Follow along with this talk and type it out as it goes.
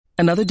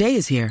Another day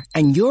is here,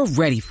 and you're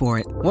ready for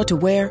it. What to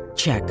wear?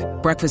 Check.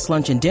 Breakfast,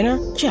 lunch, and dinner?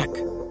 Check.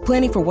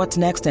 Planning for what's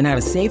next and how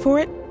to save for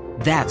it?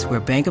 That's where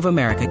Bank of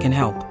America can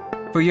help.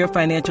 For your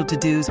financial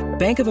to-dos,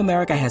 Bank of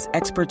America has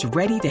experts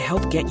ready to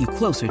help get you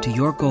closer to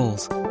your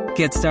goals.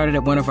 Get started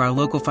at one of our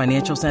local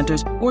financial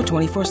centers or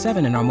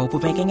 24/7 in our mobile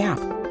banking app.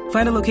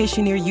 Find a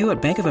location near you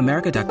at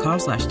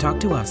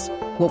bankofamerica.com/talktous.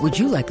 What would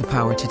you like the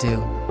power to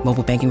do?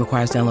 Mobile banking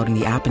requires downloading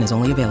the app and is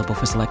only available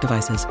for select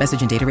devices.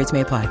 Message and data rates may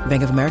apply.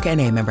 Bank of America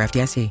N.A., member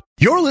FDIC.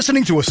 You're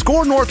listening to a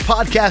Score North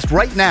podcast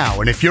right now,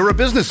 and if you're a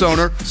business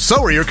owner,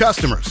 so are your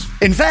customers.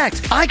 In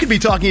fact, I could be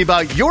talking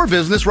about your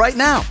business right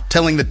now,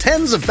 telling the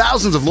tens of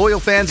thousands of loyal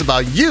fans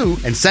about you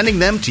and sending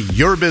them to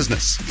your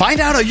business. Find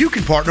out how you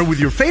can partner with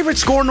your favorite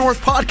Score North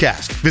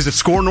podcast. Visit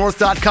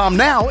scorenorth.com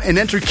now and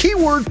enter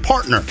keyword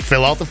partner.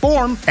 Fill out the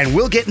form, and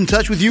we'll get in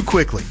touch with you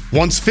quickly.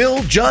 Once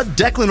Phil, Judd,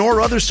 Declan, or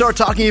others start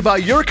talking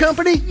about your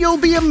company, you'll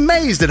be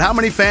amazed at how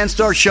many fans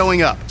start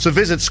showing up. So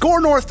visit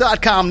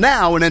scorenorth.com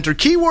now and enter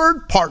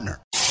keyword partner.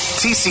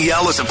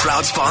 TCL is a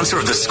proud sponsor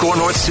of the Score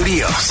North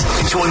Studios.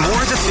 Enjoy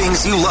more of the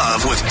things you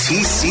love with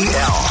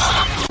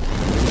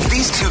TCL.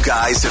 These two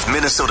guys have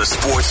Minnesota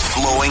sports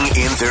flowing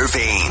in their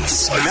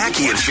veins.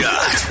 Mackey and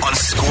Judd on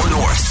Score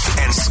North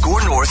and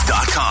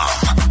scorenorth.com.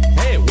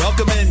 Hey,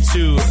 welcome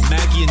into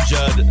Mackey and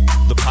Judd,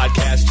 the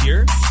podcast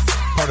here,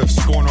 part of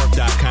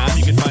scorenorth.com.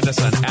 You can find us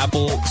on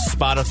Apple,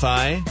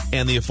 Spotify,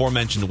 and the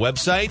aforementioned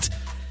website.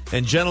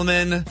 And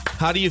gentlemen,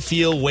 how do you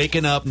feel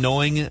waking up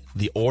knowing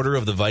the order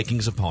of the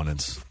Vikings'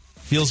 opponents?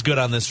 Feels good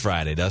on this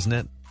Friday, doesn't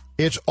it?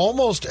 It's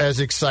almost as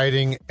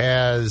exciting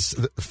as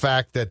the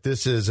fact that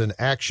this is an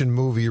action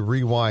movie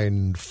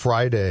rewind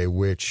Friday,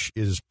 which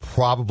is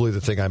probably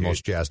the thing I'm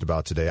most jazzed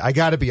about today. I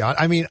got to be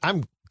honest. I mean,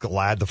 I'm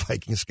glad the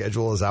Viking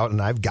schedule is out,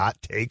 and I've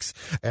got takes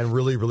and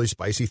really, really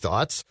spicy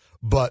thoughts.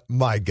 But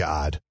my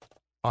God,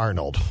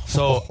 Arnold.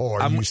 So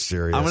are you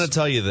serious? I'm going to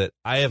tell you that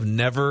I have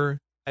never.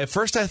 At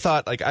first, I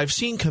thought, like, I've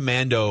seen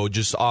Commando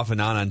just off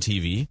and on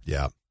TV.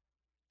 Yeah.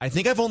 I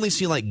think I've only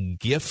seen, like,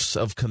 GIFs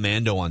of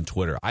Commando on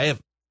Twitter. I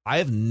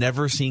have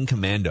never seen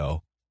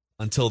Commando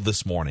until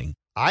this morning.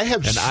 I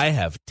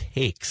have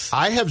takes.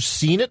 I have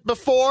seen it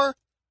before,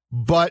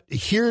 but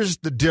here's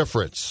the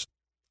difference.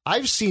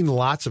 I've seen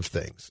lots of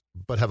things,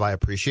 but have I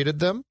appreciated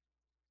them?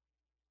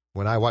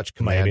 When I watched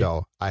Commando,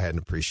 maybe. I had an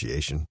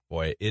appreciation.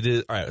 Boy, it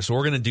is. All right, so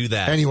we're going to do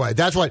that. Anyway,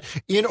 that's what.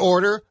 In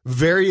order,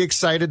 very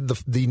excited,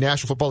 the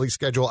National Football League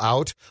schedule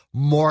out.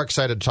 More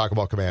excited to talk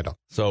about Commando.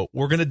 So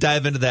we're going to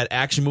dive into that.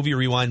 Action Movie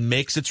Rewind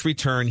makes its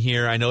return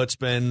here. I know it's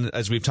been,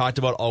 as we've talked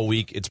about all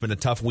week, it's been a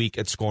tough week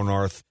at Score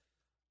North.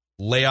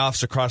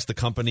 Layoffs across the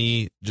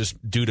company just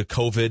due to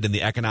COVID and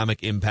the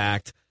economic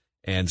impact.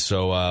 And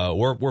so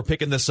we're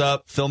picking this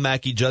up. Phil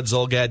Mackey, Judd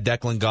Zulgad,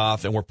 Declan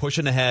Goff, and we're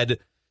pushing ahead.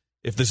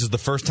 If this is the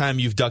first time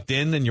you've ducked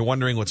in and you're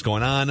wondering what's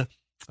going on,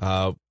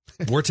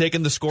 we're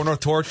taking the Score North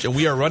torch and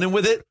we are running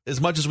with it as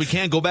much as we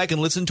can. Go back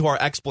and listen to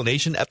our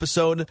explanation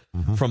episode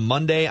from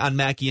Monday on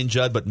Mackey and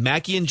Judd. But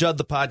Mackey and Judd,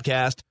 the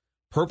podcast,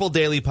 Purple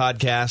Daily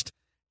Podcast,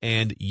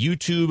 and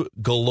YouTube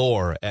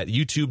galore at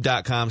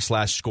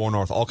youtube.com/Score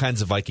North. All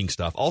kinds of Viking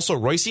stuff. Also,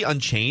 Royce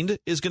Unchained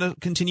is going to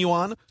continue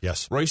on.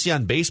 Yes. Royce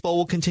on Baseball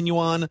will continue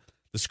on.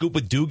 The Scoop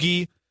with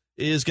Doogie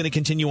is going to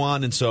continue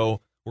on. And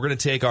so we're going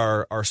to take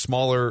our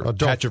smaller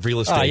patch of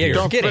real estate.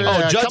 You're kidding.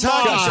 Judd's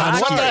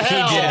on. What the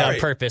hell? He did it on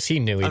purpose. He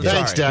knew he did.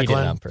 Thanks, He did it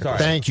Declan. on purpose.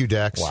 Thank you,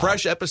 Dex. Wow.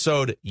 Fresh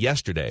episode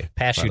yesterday.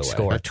 Pass you'd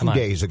score. 2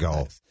 days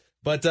ago.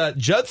 But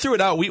Judd threw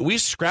it out. We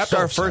scrapped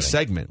our first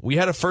segment. We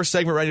had a first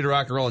segment ready to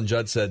rock and roll, and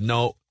Judd said,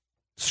 no,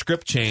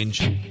 script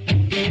change.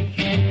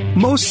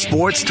 Most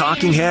sports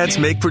talking heads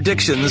make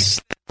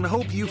predictions and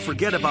hope you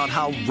forget about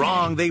how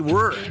wrong they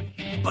were.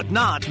 But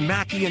not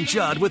Mackey and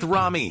Judd with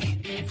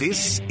Rami.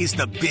 This is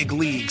the big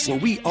leagues where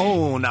we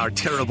own our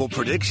terrible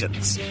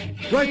predictions.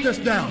 Write this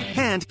down.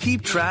 And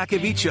keep track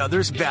of each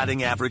other's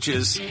batting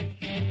averages.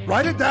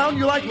 Write it down.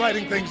 You like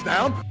writing things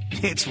down.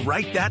 It's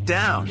Write That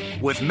Down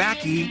with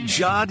Mackey,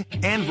 Judd,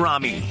 and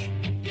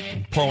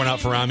Rami. Pour one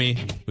out for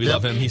Rami. We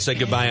love him. He said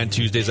goodbye on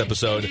Tuesday's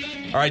episode.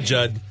 All right,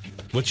 Judd.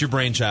 What's your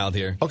brainchild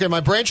here? Okay,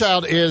 my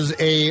brainchild is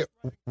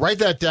write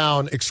that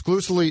down,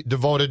 exclusively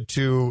devoted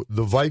to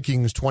the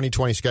Vikings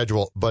 2020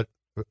 schedule. But,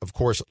 of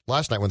course,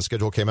 last night when the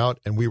schedule came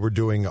out and we were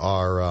doing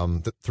our,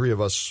 the three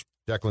of us,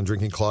 Declan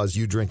drinking claws,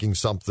 you drinking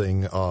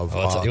something of...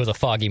 it was a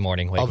foggy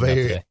morning.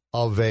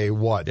 Of a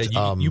what?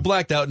 Yeah, you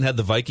blacked out and had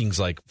the Vikings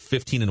like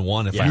 15-1, if I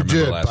remember last night.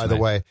 You did, by the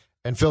way.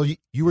 And, Phil,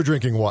 you were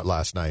drinking what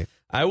last night?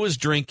 I was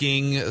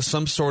drinking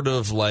some sort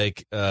of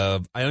like I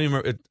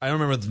don't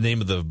remember the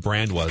name of the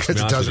brand was. It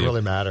doesn't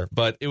really matter.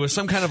 But it was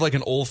some kind of like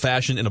an old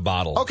fashioned in a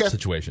bottle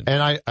situation.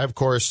 And I, of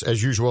course,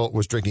 as usual,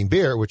 was drinking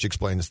beer, which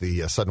explains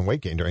the sudden weight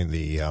gain during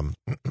the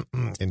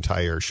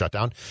entire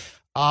shutdown.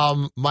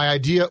 My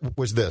idea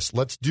was this.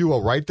 Let's do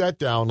a write that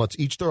down. Let's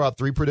each throw out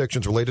 3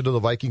 predictions related to the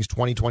Vikings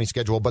 2020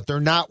 schedule, but they're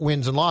not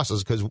wins and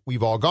losses because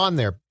we've all gone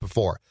there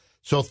before.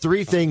 So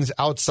 3 things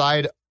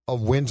outside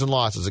of wins and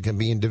losses. It can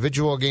be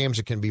individual games.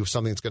 It can be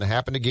something that's going to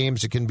happen to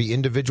games. It can be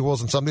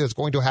individuals and something that's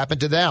going to happen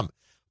to them.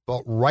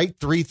 but write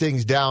 3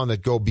 things down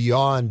that go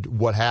beyond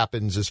what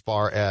happens as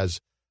far as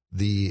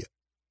the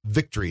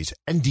victories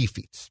and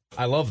defeats.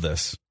 I love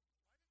this.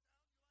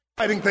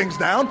 Writing things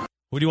down.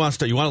 What do you want to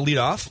start? You want to lead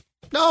off?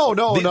 No.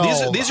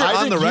 These are I on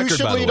think the record, you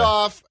should by the lead way.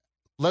 off.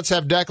 Let's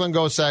have Declan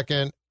go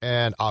second,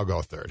 and I'll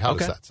go third. How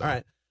does that sound?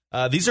 All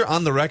right. These are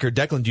on the record.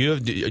 Declan, do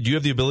you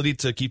have the ability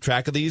to keep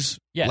track of these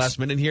Yes. last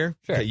minute here?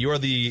 Sure. Okay, you are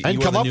the And you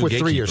are come the up new with 3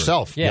 gatekeeper.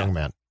 yourself, Yeah. young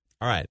man.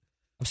 All right.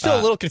 I'm still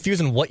a little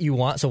confused on what you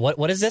want. So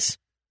what is this?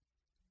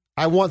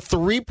 I want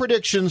 3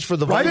 predictions for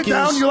the Write Vikings it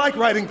down. You like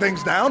writing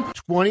things down.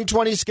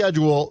 2020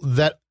 schedule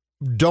that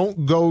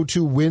don't go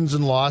to wins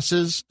and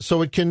losses.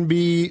 So it can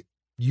be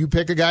you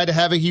pick a guy to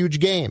have a huge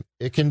game.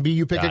 It can be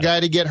you pick Got a it. guy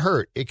to get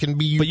hurt. It can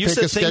be you But you pick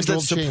said a things that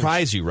scheduled change.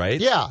 surprise you, right?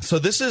 Yeah. So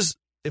this is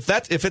if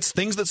it's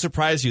things that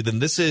surprise you, then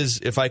this is,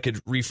 if I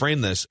could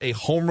reframe this, a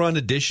home run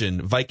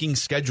edition, Viking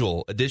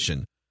schedule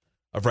edition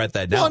of Write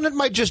That Down. Well, and it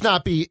might just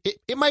not be.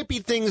 It might be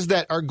things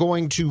that are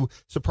going to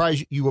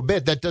surprise you a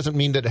bit. That doesn't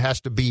mean that it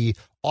has to be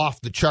off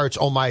the charts.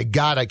 Oh my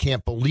God, I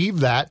can't believe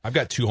that. I've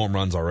got 2 home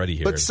runs already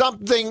here. But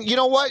something, you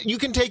know what? You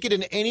can take it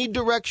in any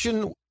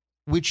direction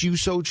which you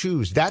so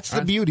choose. That's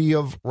the beauty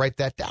of Write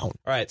That Down. All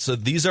right, so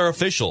these are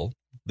official.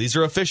 This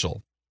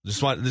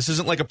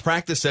isn't like a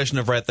practice session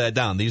of Write That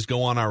Down. These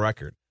go on our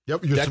record.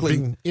 Yep, you're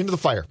being into the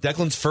fire.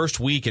 Declan's first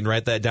week in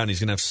Write That Down, he's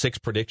going to have 6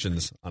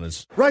 predictions on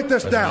his. Write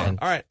this down.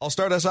 All right, I'll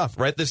start us off.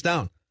 Write this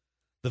down.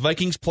 The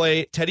Vikings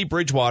play Teddy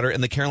Bridgewater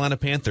and the Carolina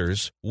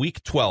Panthers,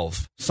 Week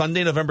 12,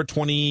 Sunday, November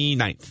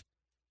 29th.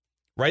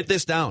 Write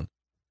this down.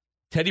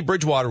 Teddy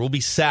Bridgewater will be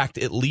sacked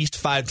at least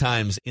 5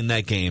 times in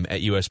that game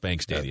at US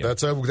Bank Stadium.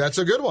 That's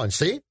a good one.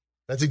 See?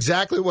 That's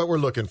exactly what we're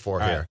looking for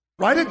All here. right.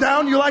 Write it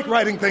down. You like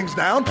writing things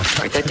down.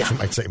 Write that down. I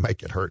might say might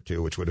get hurt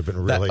too, which would have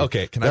been really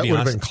Can I be honest? That would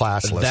have been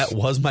classless. That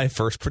was my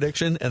first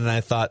prediction, and then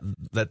I thought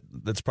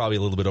that's probably a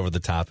little bit over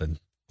the top and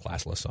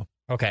classless. So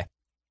Okay.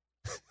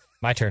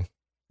 My turn.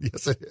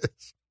 Yes, it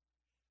is.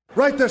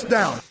 Write this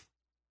down.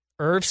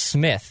 Irv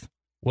Smith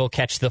will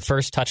catch the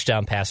first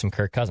touchdown pass from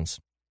Kirk Cousins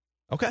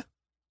okay.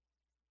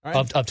 All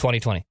right. of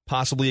 2020.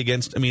 Possibly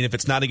against. I mean, if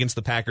it's not against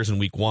the Packers in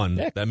Week 1,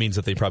 Yeah. that means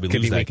that they probably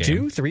Could lose be that week game.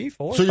 2, 3,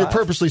 4. So you 5.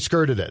 purposely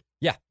skirted it.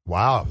 Yeah.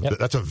 Wow, Yep.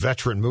 That's a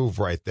veteran move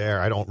right there.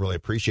 I don't really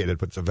appreciate it,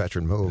 but it's a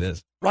veteran move. It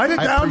is. Write it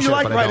I down. appreciate You it,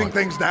 like but I writing don't.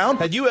 things down.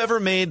 Had you ever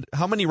made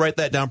how many Write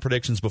That Down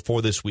predictions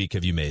before this week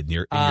have you made in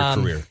your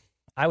career?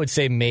 I would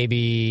say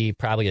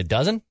probably a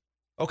dozen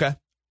Okay.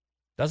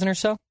 or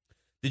so.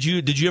 Did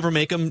you ever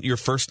make them your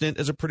first stint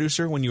as a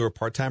producer when you were a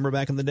part-timer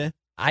back in the day?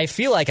 I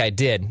feel like I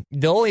did.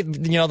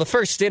 The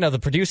first stint of the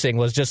producing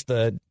was just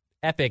the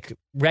epic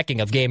wrecking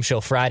of Game Show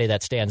Friday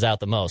that stands out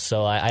the most.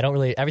 So I don't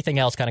really, everything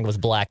else kind of was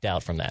blacked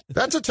out from that.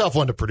 That's a tough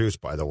one to produce,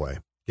 by the way.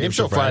 Game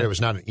Show Friday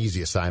was not an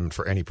easy assignment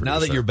for any producer. Now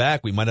that you're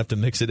back, we might have to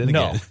mix it in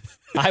No, again.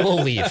 I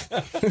will leave.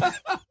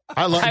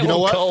 I love. I You know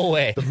will what? go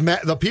away.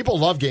 The people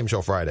love Game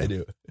Show Friday. I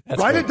do.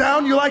 Write it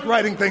down. You like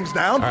writing things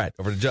down. All right,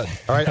 over to Judd.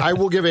 All right, I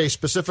will give a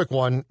specific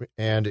one,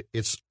 and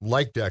it's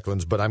like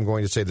Declan's, but I'm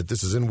going to say that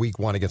this is in Week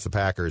 1 against the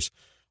Packers.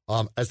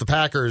 As the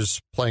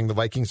Packers playing the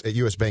Vikings at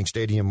US Bank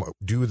Stadium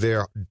do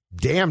their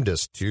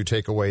damnedest to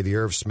take away the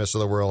Irv Smiths of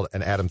the world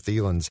and Adam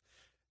Thielen's,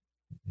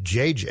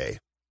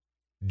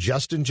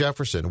 Justin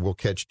Jefferson will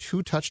catch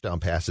 2 touchdown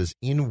passes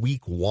in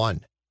Week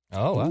 1.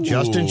 Oh, wow.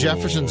 Justin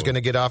Jefferson's going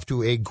to get off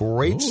to a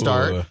great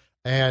start,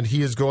 and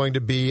he is going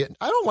to be,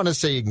 I don't want to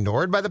say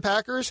ignored by the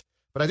Packers,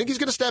 but I think he's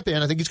going to step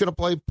in. I think he's going to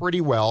play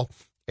pretty well,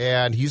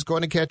 and he's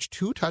going to catch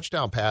 2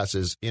 touchdown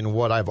passes in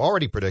what I've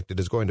already predicted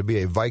is going to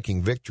be a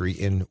Viking victory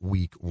in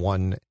Week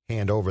 1.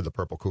 Hand over the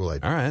purple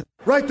Kool-Aid. All right.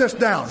 Write this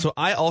down. So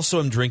I also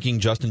am drinking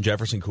Justin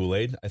Jefferson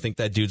Kool-Aid. I think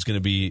that dude's going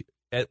to be,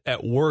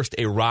 at worst,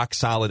 a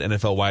rock-solid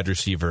NFL wide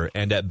receiver,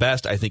 and at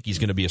best, I think he's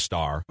going to be a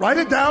star. Write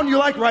it down. You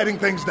like writing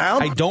things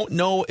down. I don't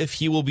know if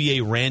he will be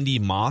a Randy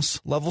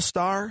Moss-level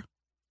star.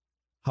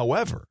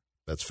 However,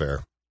 That's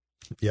fair.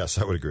 Yes,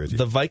 I would agree with you.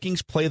 the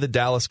Vikings play the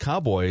Dallas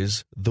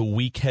Cowboys the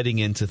week heading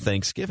into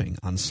Thanksgiving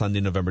on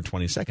Sunday, November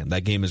 22nd.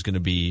 That game is going to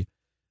be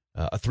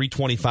a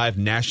 3:25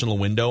 national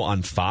window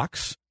on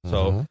Fox.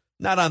 So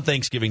not on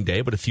Thanksgiving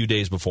Day, but a few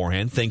days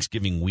beforehand.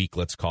 Thanksgiving week,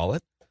 let's call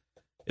it.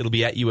 It'll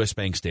be at US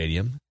Bank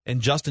Stadium. And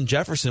Justin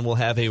Jefferson will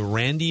have a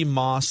Randy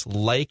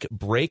Moss-like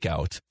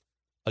breakout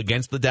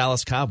against the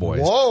Dallas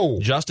Cowboys. Whoa.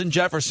 Justin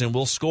Jefferson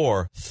will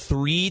score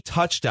 3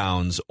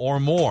 touchdowns or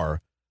more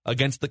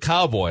against the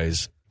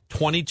Cowboys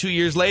 22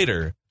 years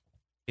later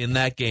in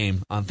that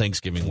game on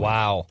Thanksgiving week.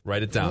 Wow.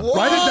 Write it down. Whoa.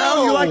 Write it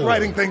down. You like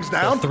writing things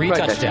down. 3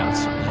 touchdowns.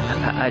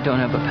 I don't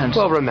have a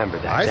pencil. Well, remember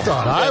that. I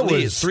thought I At was.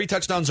 least 3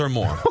 touchdowns or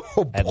more.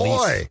 Oh, At boy.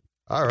 least.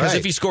 All Because right.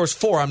 if he scores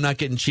 4, I'm not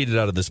getting cheated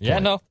out of this point. Yeah,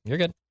 no, you're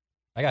good.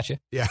 I got you.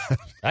 Yeah.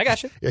 I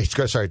got you. Yeah, he's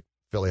good. Sorry,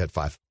 Philly had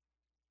 5.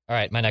 All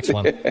right, my next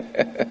one.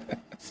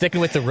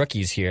 Sticking with the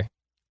rookies here.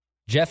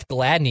 Jeff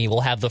Gladney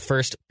will have the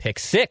first pick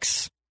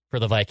 6 for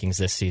the Vikings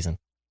this season.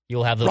 He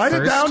will have the Write it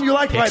first down. You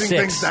like pick writing 6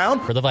 things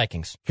down. for the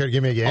Vikings. Care to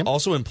give me a game?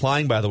 Also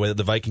implying, by the way, that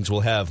the Vikings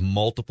will have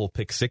multiple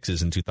pick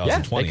 6s in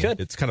 2020. Yeah, they could.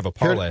 It's kind of a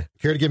parlay.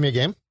 Care to give me a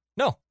game?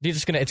 No,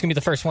 it's gonna be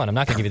the first one. I'm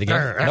not gonna give you the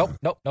game.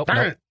 Nope.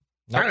 Darn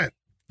it.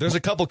 There's a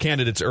couple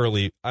candidates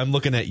early. I'm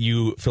looking at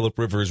you, Phillip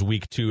Rivers,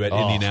 week 2 at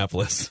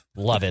Indianapolis.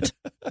 Love it.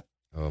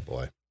 Oh,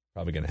 boy.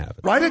 Probably going to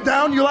happen. Write it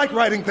down. You like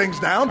writing things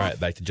down. All right,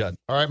 back to Judd.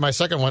 All right, my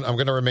second one, I'm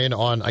going to remain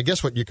on, I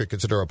guess, what you could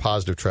consider a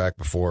positive track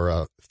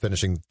before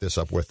finishing this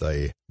up with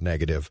a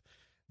negative.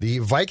 The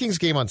Vikings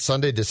game on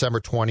Sunday, December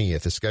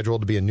 20th, is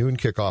scheduled to be a noon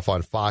kickoff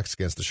on Fox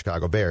against the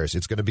Chicago Bears.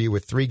 It's going to be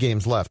with 3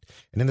 games left.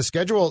 And in the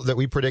schedule that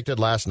we predicted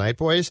last night,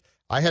 boys,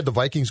 I had the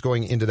Vikings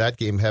going into that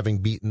game having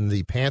beaten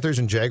the Panthers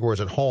and Jaguars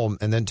at home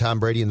and then Tom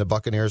Brady and the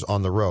Buccaneers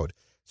on the road.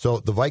 So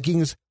the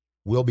Vikings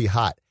will be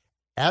hot.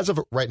 As of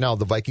right now,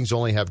 the Vikings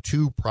only have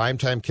 2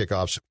 primetime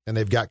kickoffs, and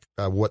they've got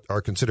what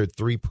are considered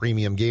 3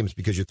 premium games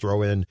because you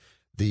throw in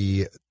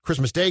the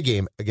Christmas Day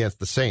game against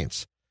the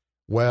Saints.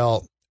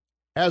 Well,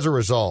 as a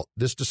result,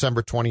 this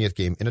December 20th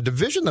game, in a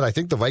division that I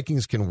think the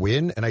Vikings can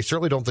win, and I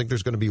certainly don't think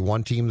there's going to be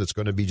one team that's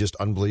going to be just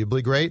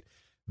unbelievably great,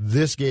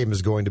 this game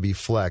is going to be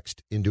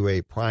flexed into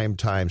a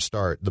primetime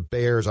start. The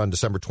Bears on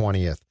December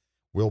 20th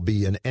will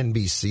be an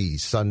NBC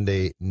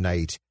Sunday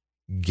night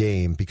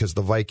game because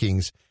the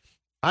Vikings...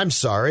 I'm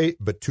sorry,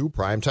 but 2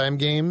 primetime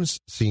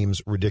games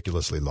seems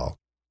ridiculously low.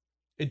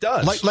 It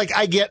does. Like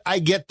I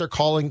get they're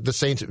calling the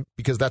Saints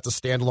because that's a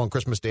standalone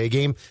Christmas Day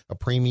game, a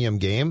premium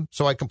game.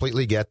 So I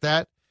completely get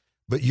that.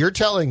 But you're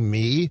telling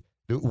me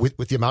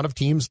with the amount of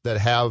teams that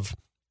have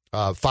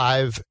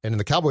 5, and in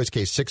the Cowboys'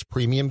 case, 6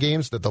 premium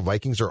games, that the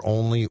Vikings are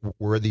only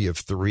worthy of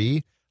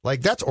 3. Like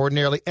that's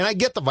ordinarily, and I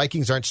get the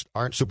Vikings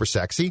aren't super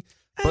sexy.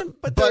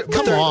 But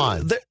come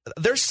on.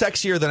 They're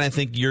sexier than I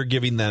think you're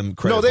giving them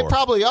credit for. No, they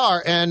probably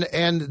are.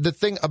 And the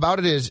thing about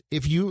it is,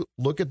 if you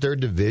look at their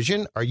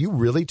division, are you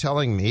really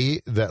telling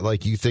me that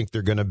like you think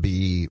they're going to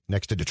be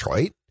next to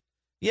Detroit?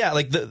 Yeah,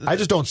 like I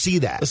just don't see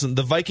that. Listen,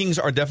 the Vikings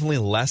are definitely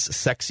less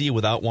sexy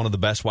without one of the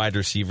best wide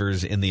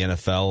receivers in the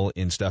NFL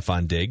in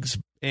Stephon Diggs.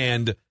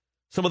 And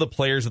some of the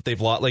players that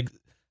they've lost, like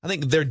I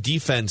think their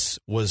defense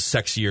was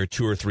sexier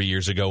 2 or 3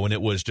 years ago when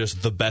it was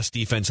just the best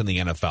defense in the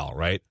NFL,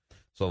 right?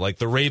 So like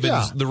the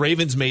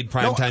Ravens made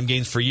primetime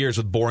games for years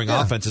with boring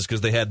offenses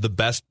because they had the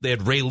best. They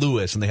had Ray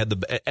Lewis and they had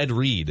the Ed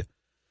Reed.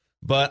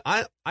 But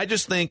I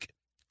just think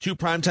 2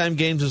 primetime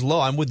games is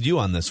low. I'm with you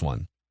on this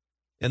one,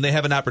 and they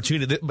have an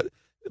opportunity.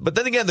 But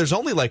then again, there's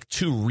only like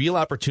 2 real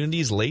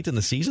opportunities late in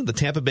the season. The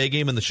Tampa Bay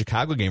game and the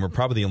Chicago game are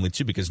probably the only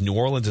 2 because New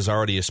Orleans is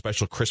already a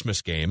special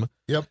Christmas game.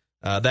 Yep.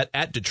 That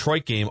at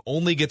Detroit game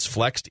only gets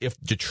flexed if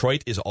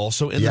Detroit is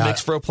also in the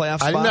mix for a playoff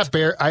spot.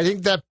 I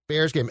think that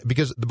Bears game,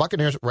 because the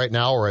Buccaneers right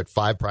now are at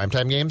 5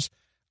 primetime games,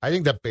 I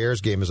think that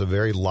Bears game is a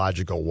very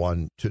logical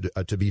one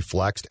to be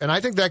flexed. And I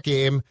think that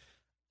game,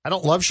 I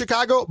don't love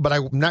Chicago, but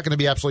I'm not going to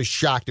be absolutely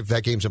shocked if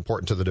that game's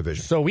important to the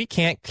division. So we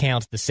can't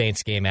count the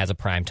Saints game as a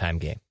primetime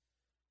game.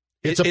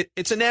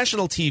 It's a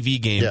national TV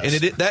game,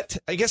 yes. And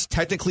I guess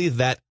technically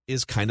that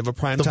is kind of a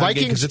primetime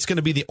game because it's going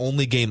to be the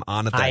only game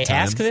on at that time. I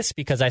ask this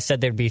because I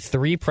said there'd be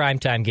 3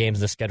 primetime games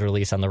in the schedule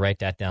release on the Write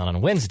That Down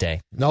on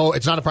Wednesday. No,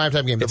 it's not a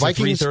primetime game. It's a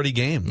 3:30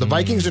 game. The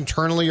Vikings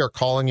internally are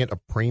calling it a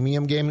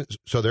premium game,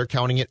 so they're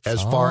counting it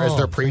as far as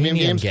their premium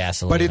games.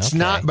 Gasoline. But it's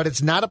not. But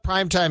it's not a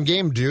primetime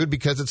game, dude,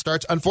 because it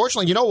starts.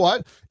 Unfortunately, you know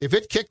what? If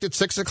it kicked at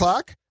 6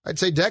 o'clock, I'd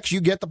say, Dex,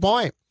 you get the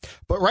point.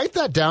 But Write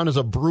That Down as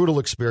a brutal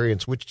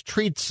experience, which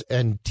treats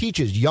and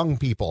teaches young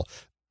people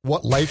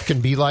what life can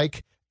be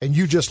like. And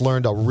you just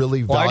learned a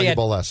really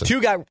valuable lesson.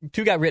 2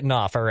 got written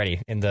off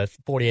already in the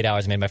 48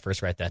 hours I made my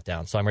first Write That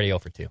Down. So I'm ready to go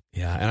for 2.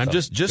 Yeah, and I'm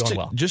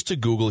just to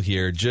Google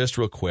here, just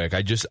real quick. I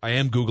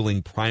am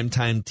Googling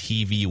primetime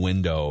TV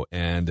window,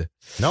 and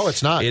no,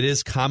 it's not. It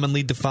is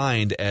commonly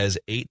defined as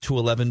 8 to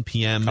 11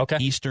 p.m.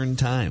 Eastern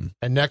time.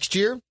 And next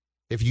year,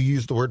 if you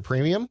use the word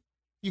premium,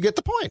 you get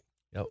the point.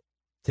 Yep.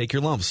 Take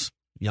your lumps,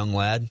 young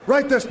lad.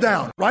 Write this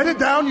down. Write it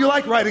down. You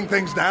like writing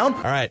things down.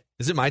 All right.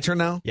 Is it my turn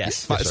now?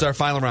 Yes. It's our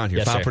final round here.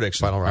 Yes, final sir.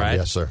 prediction. Final round. All right?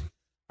 Yes, sir.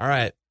 All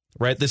right.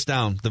 Write this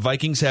down. The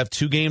Vikings have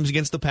 2 games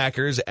against the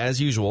Packers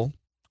as usual.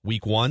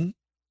 Week 1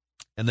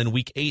 and then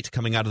week 8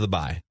 coming out of the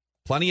bye.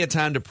 Plenty of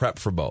time to prep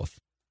for both.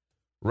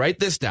 Write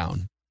this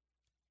down.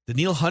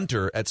 Danielle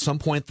Hunter at some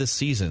point this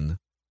season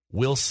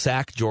will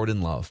sack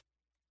Jordan Love.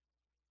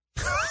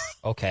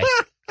 Okay.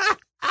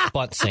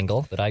 Bunt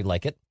single, but I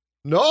like it.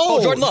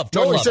 No. Jordan Love.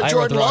 He said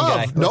Jordan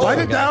Love. No. Write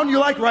it down. You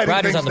like writing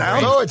Riders things on the down.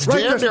 brain. No, it's Write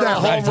damn this near a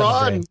down. home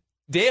run.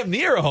 Damn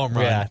near a home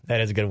run. Yeah,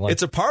 that is a good one.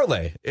 It's a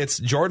parlay. It's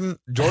Jordan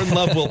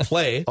Love will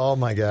play. Oh,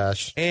 my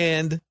gosh.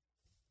 And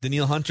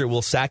Danielle Hunter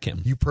will sack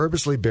him. You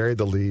purposely buried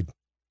the lead.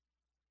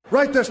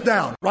 Write this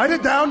down. Write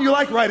it down. You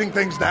like writing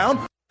things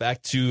down.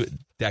 Back to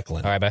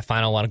Declan. All right, my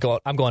final one.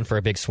 I'm going for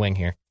a big swing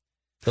here.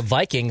 The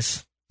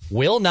Vikings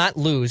will not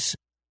lose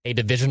a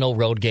divisional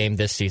road game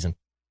this season.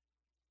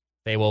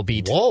 They will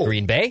beat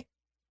Green Bay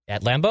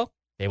at Lambeau.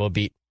 They will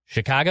beat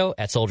Chicago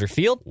at Soldier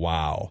Field.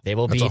 Wow. They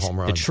will beat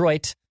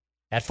Detroit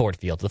at Ford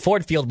Field. The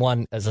Ford Field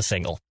one is a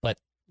single, but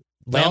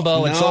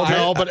Lambeau and Soldier.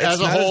 No, but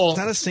as a whole, it's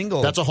not a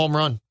single. That's a home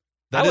run.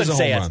 That is a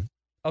home run.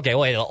 Okay,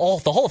 wait. The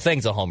whole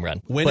thing's a home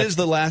run. When is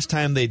the last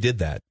time they did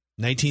that?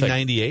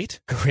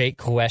 1998? Great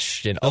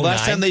question. The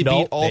last time they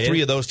beat all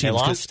three of those teams. They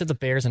lost to the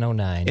Bears in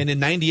 09. And in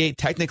 98,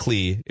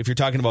 technically, if you're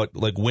talking about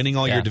like winning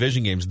all your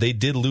division games, they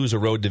did lose a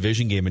road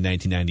division game in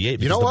 1998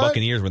 because the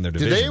Buccaneers won their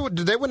division.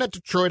 Did they win at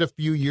Detroit a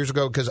few years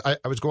ago? Because I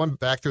was going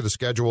back through the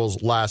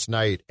schedules last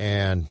night,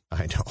 and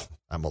I know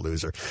I'm a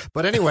loser.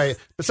 But anyway,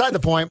 beside the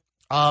point,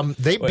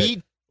 they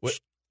beat...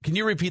 Can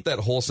you repeat that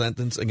whole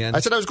sentence again? I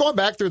said I was going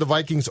back through the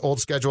Vikings' old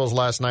schedules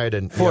last night,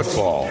 and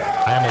Football.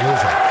 I am a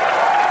loser.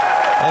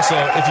 Also,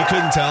 if you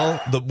couldn't tell,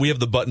 we have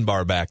the button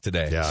bar back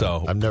today. Yeah,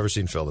 so I've never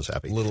seen Phil this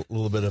happy.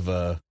 Little bit of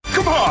a...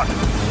 Come on!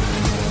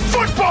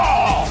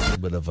 Football! A little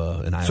bit of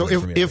an island. So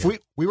for me if we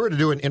were to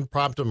do an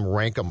impromptu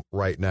rank 'em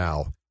right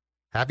now,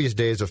 happiest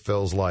days of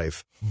Phil's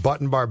life,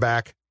 button bar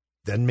back,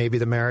 then maybe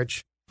the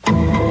marriage?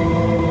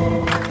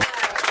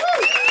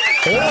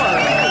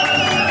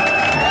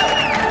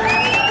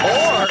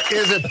 Or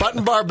is it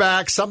button bar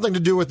back, something to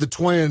do with the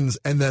Twins,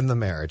 and then the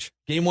marriage?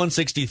 Game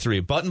 163.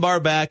 Button bar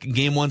back,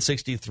 game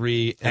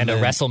 163. And a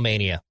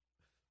WrestleMania.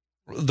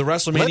 The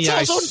WrestleMania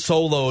I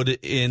soloed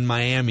in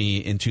Miami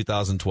in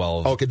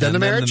 2012. Okay, then the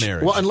marriage?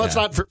 Well, and let's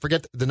yeah. not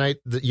forget the night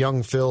that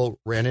young Phil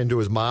ran into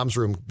his mom's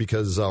room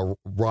because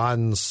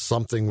Ron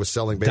something was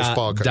selling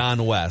baseball cards.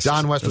 Don West.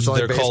 Don West was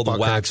selling baseball They're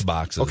called wax cards.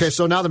 boxes. Okay,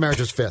 so now the marriage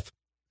is fifth.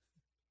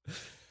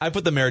 I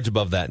put the marriage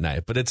above that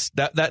night, but it's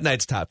that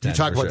night's top 10. You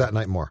talk about that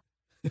night more.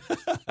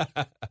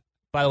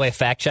 By the way,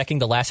 fact checking,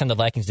 the last time the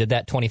Vikings did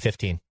that,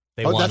 2015.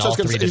 They won all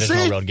three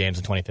divisional road games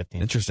in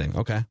 2015. Interesting.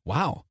 Okay.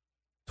 Wow.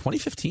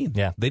 2015.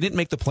 Yeah. They didn't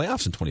make the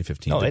playoffs in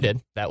 2015. No, they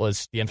did. That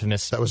was the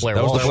infamous Blair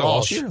Walsh. Walsh. Blair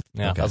Walsh year?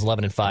 Yeah, that was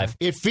 11-5.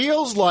 It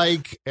feels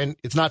like, and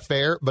it's not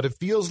fair, but it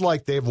feels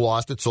like they've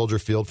lost at Soldier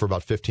Field for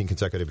about 15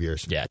 consecutive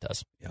years. Yeah, it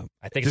does. Yeah.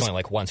 I think it's only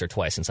like once or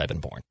twice since I've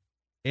been born.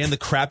 And the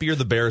crappier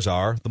the Bears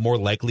are, the more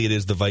likely it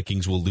is the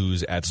Vikings will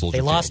lose at Soldier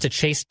Field. They lost to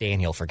Chase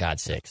Daniel, for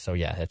God's sake. So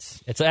yeah,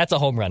 that's a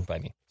home run by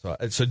me.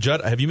 So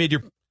Judd, have you made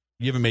your?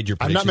 You haven't made your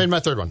prediction? I've not made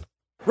my third one.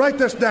 Write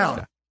this down.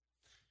 Okay.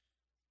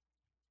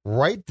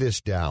 Write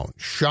this down.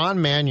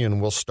 Sean Mannion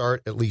will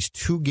start at least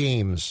 2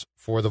 games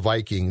for the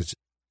Vikings,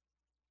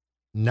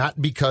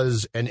 not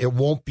because, and it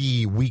won't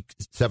be week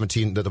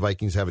 17 that the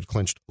Vikings have it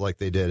clinched like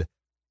they did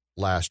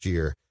last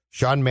year.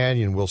 Sean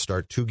Mannion will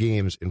start 2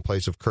 games in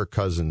place of Kirk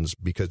Cousins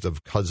because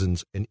of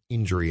Cousins' an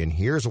injury, and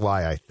here's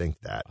why I think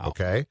that,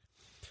 okay?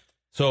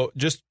 So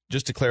just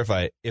to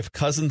clarify, if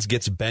Cousins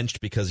gets benched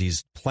because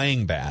he's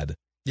playing bad...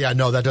 Yeah,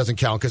 no, that doesn't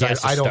count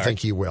because I don't think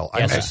he will.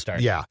 He has to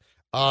start. Yeah.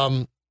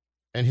 And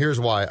here's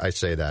why I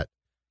say that.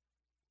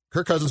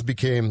 Kirk Cousins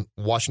became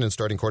Washington's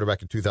starting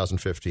quarterback in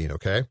 2015,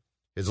 okay?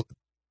 His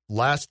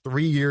last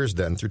 3 years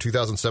then, through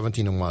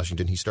 2017 in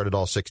Washington, he started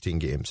all 16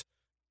 games.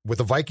 With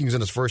the Vikings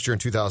in his first year in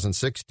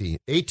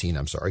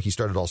 2018, he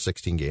started all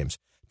 16 games.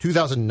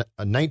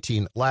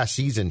 2019, last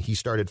season, he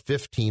started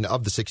 15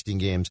 of the 16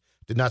 games,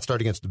 did not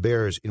start against the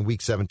Bears in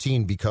week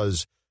 17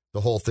 because the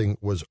whole thing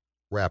was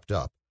wrapped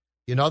up.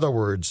 In other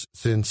words,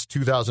 since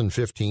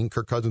 2015,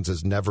 Kirk Cousins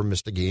has never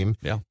missed a game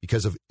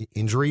because of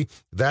injury.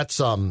 That's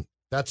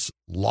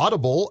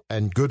laudable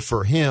and good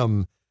for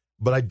him,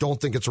 but I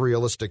don't think it's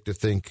realistic to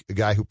think a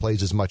guy who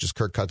plays as much as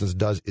Kirk Cousins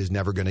does is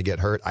never going to get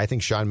hurt. I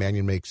think Sean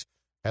Mannion makes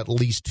at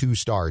least 2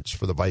 starts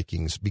for the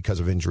Vikings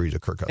because of injury to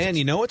Kirk Cousins. And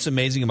you know what's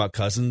amazing about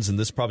Cousins, and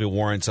this probably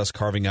warrants us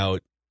carving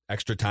out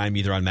extra time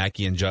either on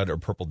Mackie and Judd or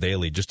Purple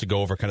Daily just to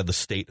go over kind of the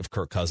state of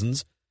Kirk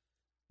Cousins.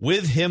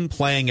 With him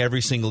playing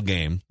every single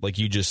game, like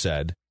you just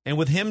said, and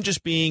with him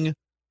just being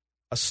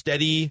a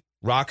steady,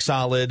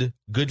 rock-solid,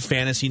 good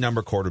fantasy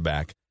number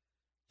quarterback,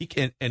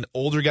 and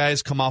older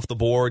guys come off the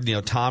board. You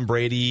know, Tom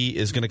Brady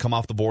is going to come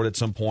off the board at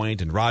some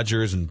point, and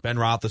Rodgers and Ben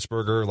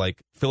Roethlisberger,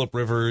 like Phillip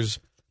Rivers.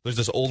 There's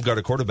this old guard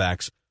of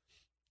quarterbacks.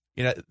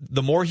 You know,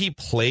 the more he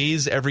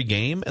plays every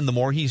game and the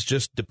more he's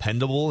just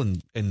dependable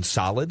and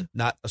solid,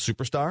 not a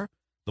superstar,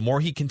 the more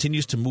he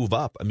continues to move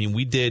up. I mean,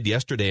 we did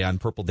yesterday on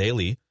Purple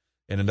Daily,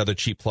 and another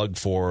cheap plug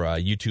for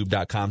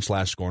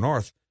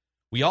youtube.com/ScoreNorth.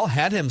 We all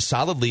had him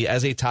solidly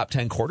as a top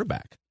 10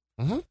 quarterback.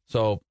 Mm-hmm.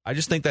 So I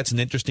just think that's an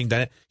interesting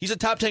dynamic. He's a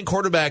top 10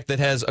 quarterback that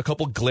has a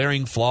couple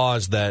glaring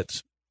flaws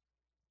that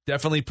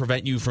definitely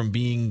prevent you from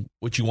being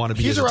what you want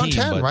to be as a team. He's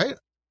around 10, right?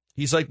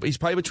 He's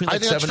probably between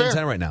 7 and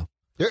 10 right now,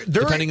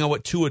 depending on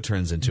what Tua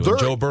turns into and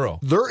Joe Burrow.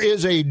 There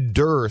is a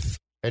dearth,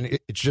 and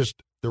it's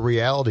just the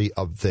reality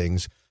of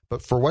things.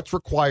 But for what's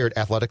required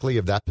athletically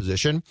of that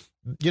position,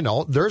 you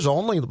know, there's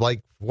only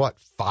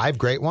 5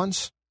 great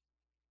ones.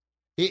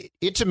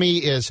 It to me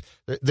is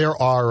there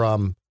are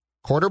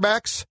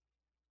quarterbacks,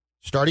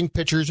 starting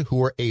pitchers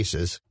who are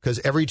aces, because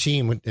every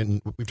team,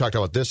 and we've talked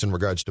about this in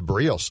regards to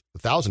Barrios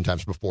 1,000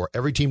 times before,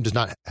 every team does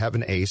not have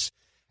an ace.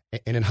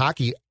 And in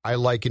hockey, I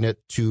liken it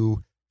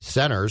to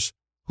centers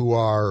who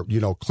are,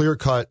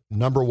 clear-cut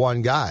number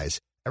one guys.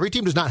 Every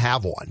team does not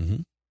have one.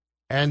 Mm-hmm.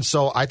 And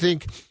so I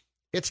think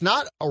it's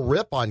not a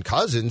rip on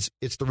Cousins.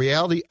 It's the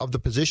reality of the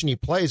position he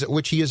plays, at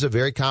which he is a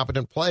very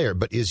competent player.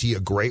 But is he a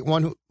great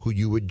one who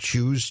you would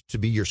choose to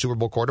be your Super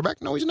Bowl quarterback?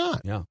 No, he's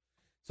not. Yeah.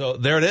 So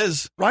there it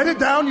is. Write it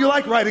down. You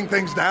like writing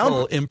things A down.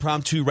 little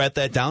impromptu Write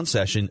That Down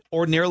session,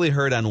 ordinarily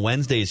heard on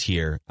Wednesdays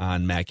here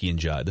on Mackie and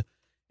Judd.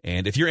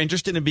 And if you're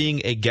interested in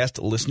being a guest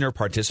listener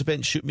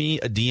participant, shoot me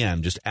a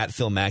DM, just at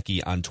Phil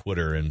Mackey on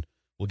Twitter, and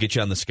we'll get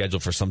you on the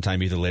schedule for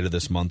sometime either later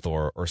this month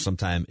or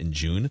sometime in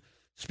June.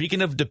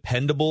 Speaking of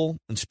dependable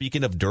and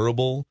speaking of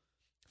durable,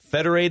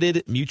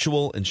 Federated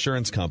Mutual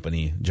Insurance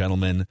Company,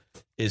 gentlemen,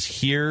 is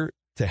here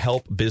to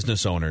help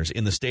business owners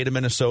in the state of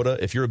Minnesota.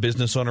 If you're a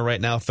business owner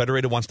right now,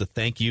 Federated wants to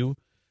thank you.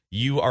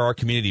 You are our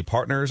community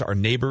partners, our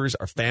neighbors,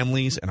 our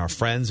families, and our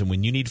friends. And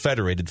when you need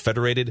Federated,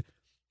 Federated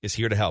is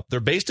here to help. They're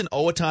based in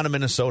Owatonna,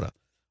 Minnesota.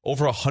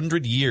 Over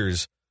 100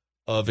 years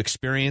of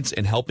experience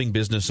in helping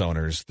business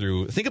owners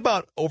through, think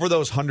about over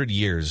those 100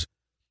 years,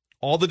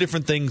 all the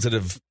different things that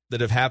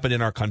have happened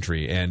in our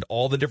country and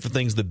all the different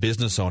things the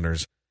business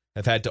owners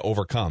have had to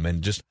overcome,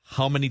 and just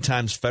how many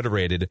times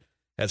Federated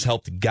has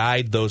helped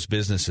guide those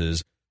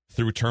businesses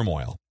through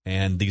turmoil.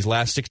 And these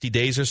last 60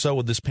 days or so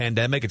with this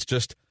pandemic, it's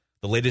just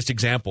the latest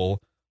example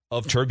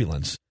of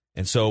turbulence.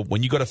 And so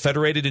when you go to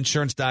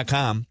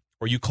federatedinsurance.com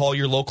or you call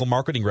your local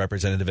marketing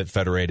representative at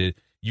Federated,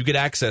 you get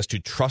access to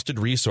trusted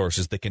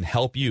resources that can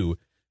help you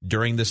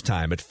during this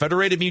time. At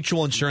Federated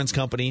Mutual Insurance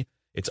Company,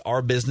 it's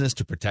our business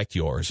to protect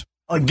yours.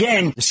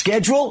 Again, the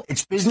schedule,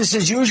 it's business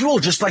as usual,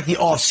 just like the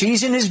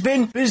off-season has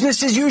been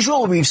business as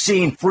usual. We've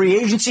seen free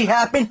agency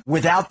happen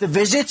without the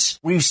visits.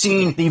 We've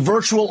seen the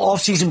virtual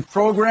off-season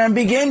program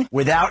begin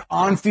without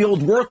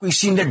on-field work. We've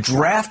seen the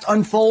draft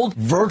unfold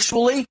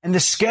virtually, and the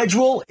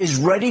schedule is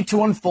ready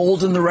to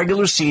unfold in the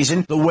regular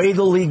season the way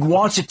the league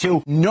wants it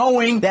to,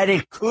 knowing that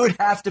it could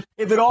have to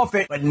pivot off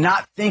it, but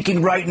not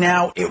thinking right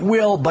now it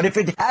will. But if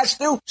it has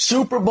to,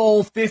 Super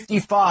Bowl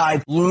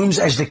 55 looms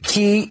as the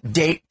key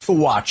date to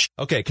watch.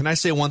 Okay, can I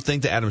say one thing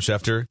to Adam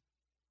Schefter?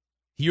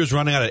 He was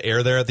running out of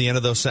air there at the end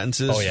of those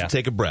sentences. Oh, yeah.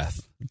 Take a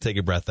breath. Take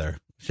a breath there,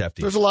 Schefter.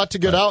 There's a lot to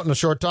get out in a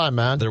short time,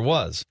 man. There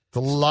was. It's a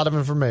lot of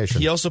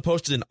information. He also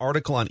posted an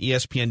article on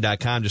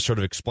ESPN.com just sort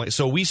of explain.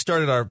 So we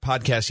started our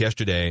podcast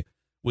yesterday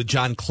with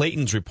John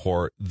Clayton's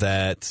report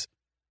that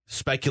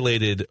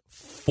speculated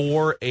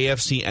 4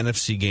 AFC,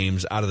 NFC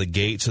games out of the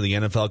gate so the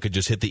NFL could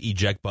just hit the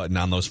eject button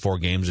on those 4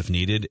 games if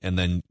needed and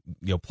then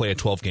play a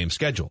 12-game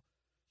schedule.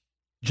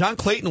 John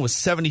Clayton was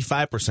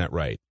 75%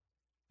 right,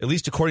 at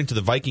least according to the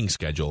Vikings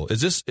schedule.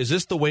 Is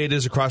this the way it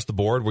is across the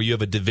board, where you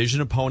have a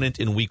division opponent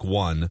in week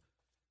 1,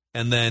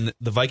 and then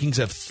the Vikings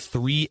have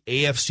 3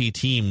 AFC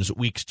teams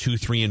weeks 2,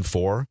 3, and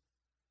 4?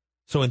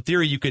 So in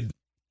theory, you could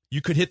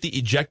hit the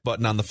eject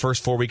button on the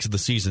first 4 weeks of the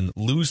season,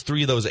 lose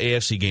 3 of those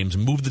AFC games,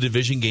 move the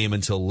division game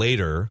until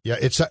later. Yeah,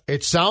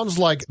 it sounds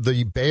like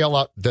the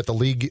bailout that the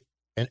league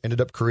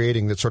ended up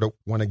creating that sort of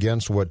went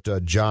against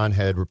what John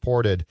had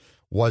reported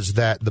was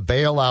that the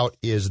bailout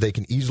is they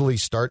can easily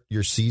start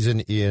your season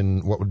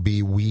in what would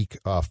be week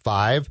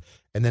 5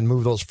 and then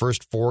move those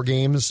first 4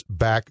 games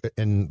back,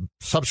 and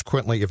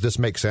subsequently, if this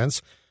makes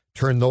sense,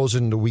 turn those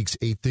into weeks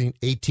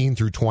 18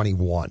 through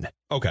 21.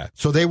 Okay.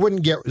 So they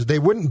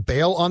wouldn't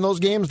bail on those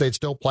games. They'd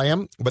still play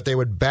them, but they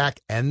would back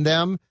end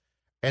them.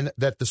 And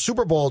that the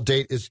Super Bowl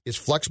date is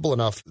flexible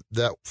enough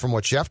that, from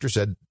what Schefter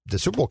said, the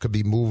Super Bowl could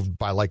be moved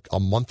by like a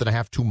month and a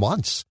half, 2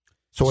 months.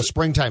 So a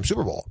springtime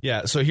Super Bowl.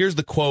 Yeah, so here's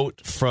the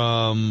quote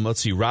from,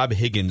 Rob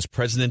Higgins,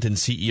 president and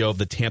CEO of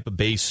the Tampa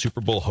Bay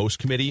Super Bowl host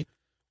committee.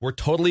 We're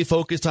totally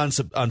focused on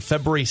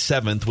February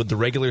 7th with the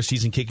regular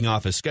season kicking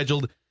off as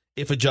scheduled.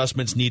 If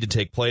adjustments need to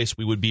take place,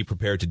 we would be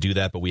prepared to do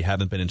that, but we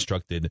haven't been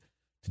instructed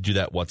to do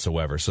that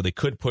whatsoever. So they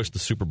could push the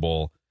Super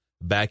Bowl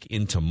back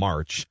into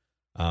March.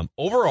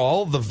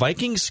 Overall, the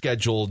Vikings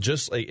schedule,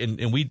 just like,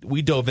 and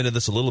we dove into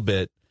this a little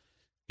bit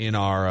in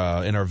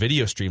our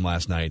video stream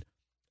last night.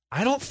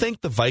 I don't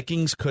think the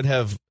Vikings could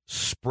have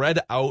spread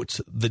out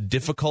the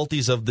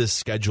difficulties of this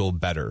schedule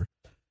better.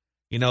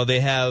 They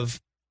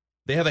have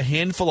a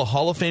handful of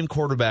Hall of Fame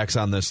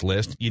quarterbacks on this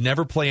list. You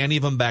never play any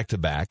of them back to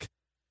back.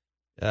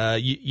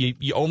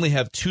 You only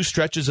have 2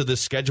 stretches of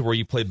this schedule where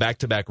you play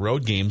back-to-back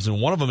road games,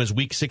 and one of them is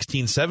week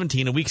 16,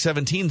 17, and week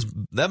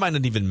 17, that might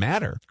not even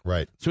matter.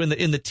 Right. So in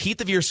the teeth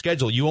of your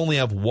schedule, you only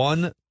have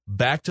one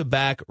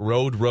back-to-back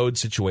road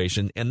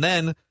situation, and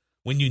then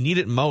when you need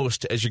it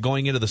most, as you're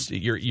going into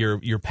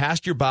you're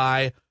past your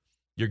bye,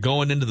 you're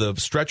going into the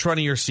stretch run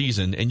of your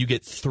season, and you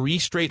get 3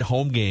 straight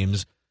home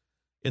games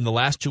in the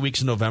last 2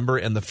 weeks in November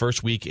and the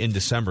first week in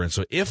December. And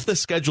so if the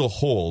schedule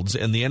holds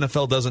and the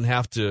NFL doesn't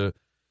have to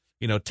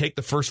take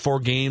the first 4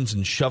 games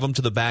and shove them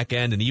to the back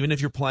end, and even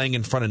if you're playing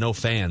in front of no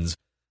fans,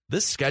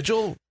 this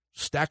schedule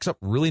stacks up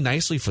really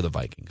nicely for the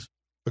Vikings.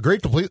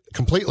 Agreed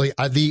completely.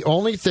 The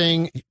only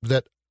thing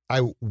that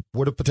I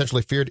would have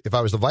potentially feared if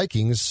I was the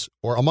Vikings,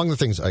 or among the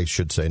things I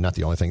should say, not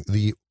the only thing,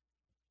 the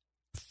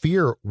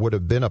fear would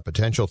have been a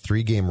potential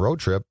 3-game road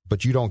trip,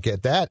 but you don't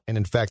get that. And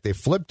in fact, they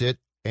flipped it.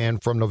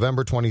 And from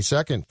November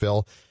 22nd,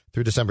 Phil,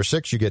 through December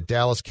 6th, you get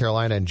Dallas,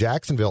 Carolina, and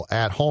Jacksonville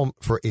at home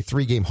for a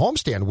 3-game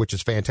homestand, which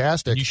is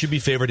fantastic. You should be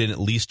favored in at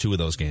least 2 of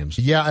those games.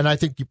 Yeah, and I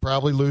think you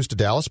probably lose to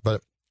Dallas,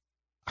 but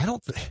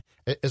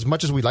as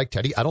much as we like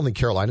Teddy, I don't think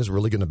Carolina's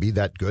really going to be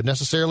that good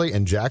necessarily.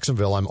 And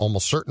Jacksonville, I'm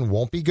almost certain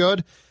won't be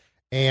good.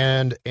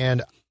 And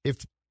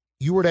if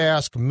you were to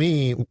ask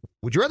me,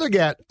 would you rather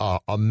get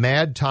a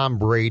mad Tom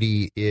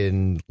Brady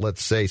in,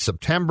 let's say,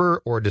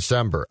 September or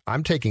December?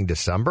 I'm taking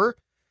December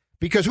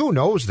because who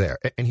knows there?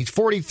 And he's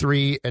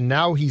 43, and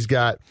now he's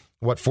got,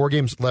 4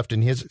 games left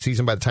in his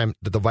season by the time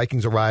that the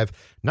Vikings arrive.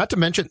 Not to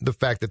mention the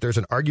fact that there's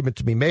an argument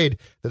to be made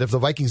that if the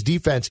Vikings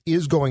defense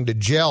is going to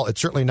gel,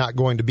 it's certainly not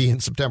going to be in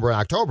September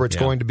and October. It's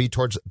going to be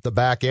towards the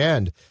back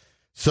end.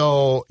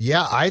 So,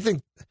 yeah, I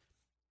think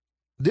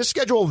this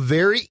schedule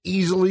very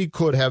easily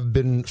could have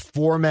been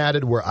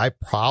formatted where I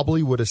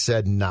probably would have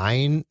said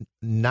 9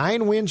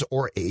 wins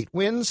or 8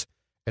 wins.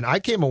 And I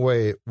came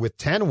away with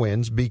 10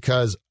 wins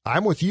because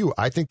I'm with you.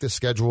 I think the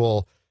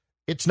schedule,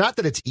 it's not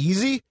that it's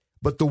easy,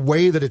 but the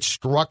way that it's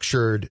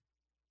structured,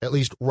 at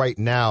least right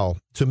now,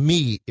 to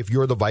me, if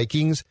you're the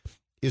Vikings,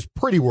 is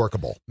pretty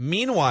workable.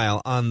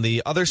 Meanwhile, on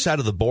the other side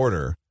of the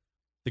border,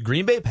 the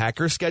Green Bay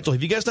Packers schedule,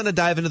 have you guys done a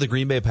dive into the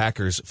Green Bay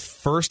Packers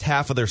first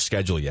half of their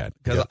schedule yet?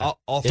 Because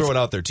I'll throw it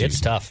out there, too.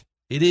 It's tough.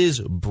 It is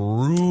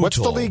brutal. What's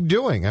the league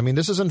doing? I mean,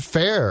 this isn't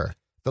fair.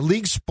 The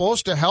league's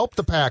supposed to help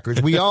the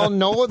Packers. We all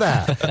know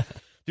that.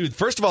 Dude,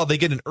 first of all, they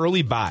get an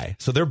early bye.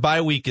 So their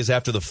bye week is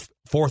after the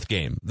fourth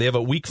game. They have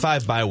a week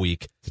 5 bye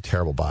week. It's a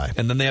terrible bye.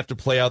 And then they have to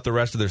play out the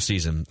rest of their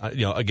season.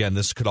 Again,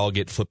 this could all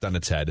get flipped on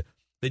its head.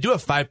 They do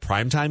have 5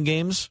 primetime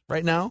games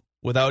right now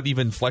without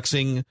even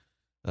flexing.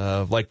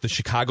 Like the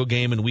Chicago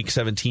game in week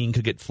 17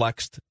 could get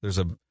flexed. There's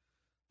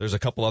a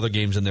couple other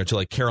games in there too,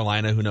 like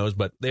Carolina, who knows.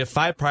 But they have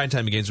 5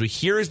 primetime games. So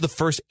here is the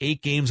first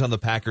 8 games on the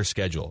Packers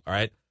schedule. All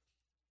right.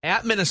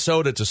 At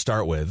Minnesota to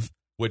start with,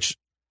 which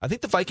I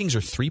think the Vikings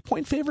are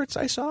 3-point favorites,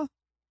 I saw.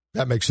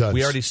 That makes sense.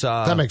 We already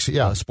saw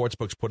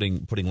sportsbooks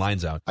putting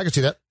lines out. I can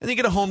see that. And they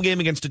get a home game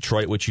against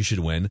Detroit, which you should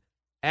win.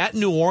 At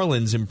New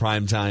Orleans in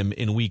primetime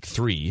in week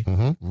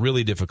 3.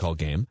 Really difficult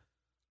game.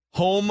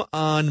 Home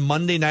on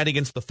Monday night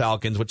against the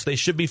Falcons, which they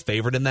should be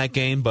favored in that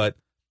game, but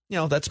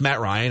that's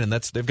Matt Ryan, and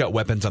they've got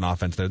weapons on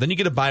offense there. Then you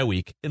get a bye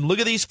week. And look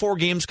at these 4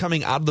 games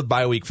coming out of the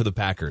bye week for the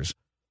Packers.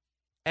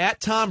 At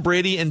Tom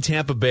Brady and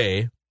Tampa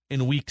Bay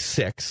in week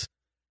 6.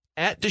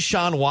 At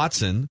Deshaun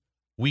Watson,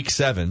 week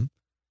 7.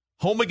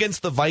 Home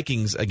against the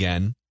Vikings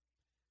again.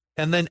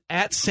 And then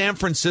at San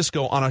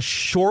Francisco on a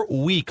short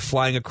week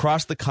flying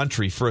across the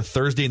country for a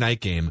Thursday night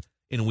game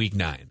in week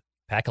 9.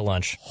 Pack a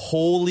lunch.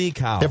 Holy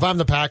cow. If I'm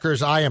the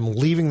Packers, I am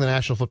leaving the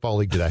National Football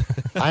League today.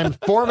 I am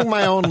forming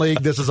my own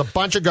league. This is a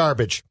bunch of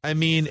garbage. I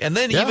mean, and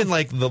then even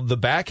like the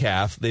back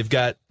half, they've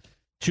got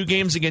 2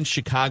 games against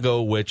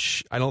Chicago,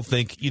 which I don't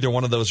think either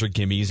one of those are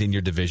gimmies in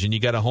your division. You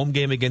got a home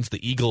game against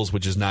the Eagles,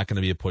 which is not going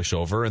to be a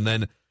pushover. And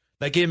then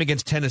that game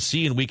against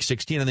Tennessee in week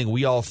 16, I think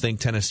we all think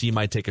Tennessee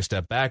might take a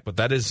step back, but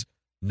that is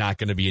not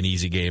going to be an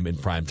easy game in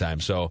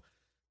primetime. So,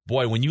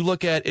 boy, when you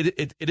look at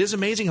it, it is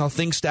amazing how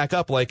things stack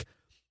up. Like,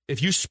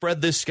 if you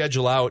spread this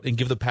schedule out and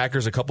give the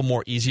Packers a couple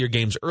more easier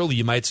games early,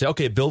 you might say,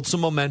 okay, build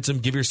some momentum,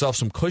 give yourself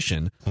some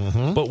cushion.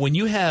 But when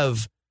you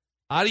have,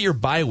 out of your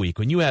bye week,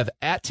 when you have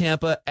at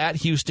Tampa, at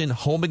Houston,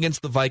 home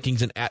against the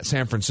Vikings, and at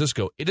San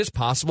Francisco, it is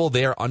possible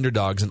they are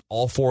underdogs in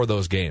all 4 of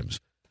those games.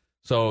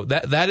 So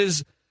that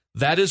is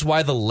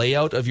why the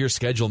layout of your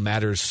schedule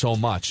matters so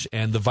much.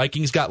 And the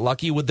Vikings got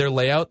lucky with their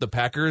layout. The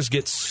Packers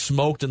get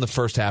smoked in the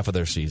first half of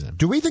their season.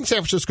 Do we think San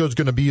Francisco is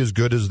going to be as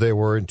good as they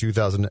were in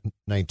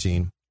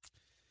 2019?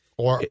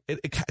 Or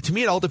to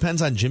me, it all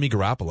depends on Jimmy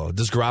Garoppolo.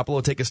 Does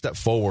Garoppolo take a step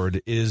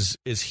forward? Is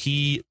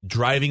he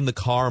driving the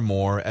car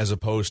more as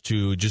opposed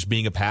to just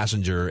being a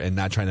passenger and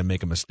not trying to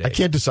make a mistake? I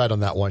can't decide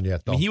on that one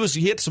yet, though. I mean,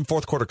 he had some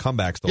fourth quarter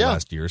comebacks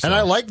last year. So. And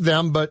I liked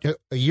them, but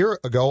a year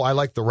ago, I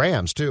liked the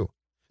Rams, too.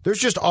 There's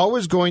just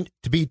always going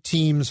to be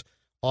teams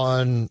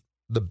on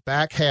the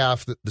back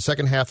half, the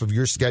second half of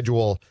your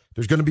schedule.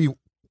 There's going to be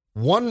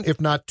 1, if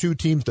not 2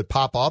 teams that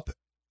pop up.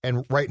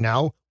 And right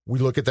now, we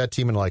look at that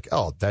team and like,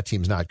 oh, that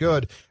team's not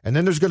good. And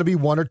then there's going to be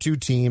 1 or 2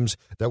 teams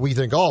that we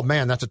think, oh,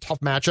 man, that's a tough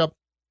matchup.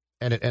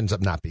 And it ends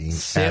up not being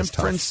as tough. San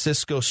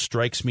Francisco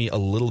strikes me a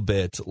little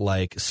bit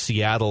like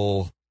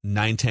Seattle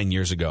 9-10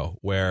 years ago,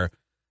 where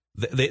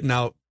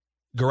now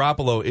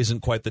Garoppolo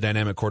isn't quite the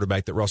dynamic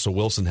quarterback that Russell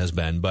Wilson has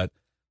been, but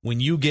when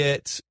you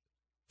get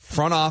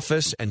front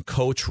office and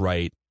coach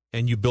right,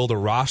 and you build a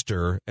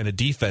roster and a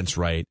defense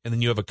right, and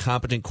then you have a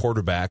competent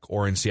quarterback,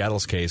 or in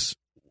Seattle's case,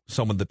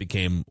 someone that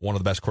became one of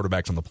the best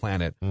quarterbacks on the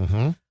planet,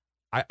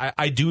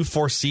 I do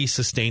foresee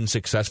sustained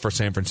success for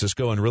San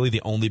Francisco, and really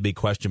the only big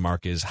question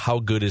mark is how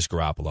good is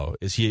Garoppolo?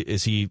 Is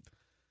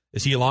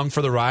he along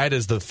for the ride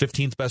as the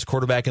 15th best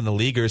quarterback in the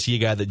league, or is he a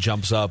guy that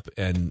jumps up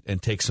and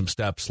takes some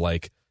steps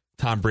like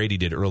Tom Brady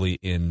did early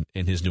in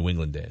his New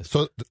England days?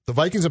 So the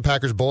Vikings and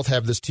Packers both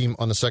have this team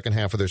on the second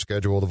half of their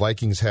schedule. The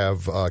Vikings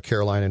have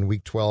Carolina in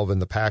week 12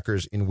 and the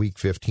Packers in week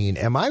 15.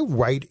 Am I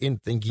right in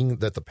thinking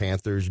that the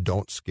Panthers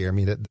don't scare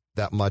me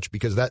that much?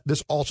 Because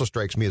this also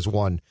strikes me as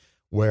one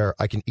where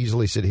I can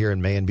easily sit here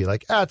in May and be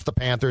like, it's the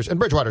Panthers. And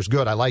Bridgewater's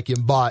good. I like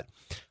him. But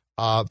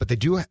they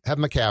do have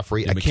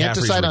McCaffrey. Yeah, I can't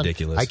decide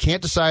ridiculous. I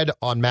can't decide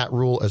on Matt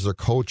Rule as their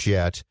coach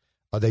yet.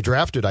 They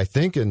drafted, I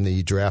think, in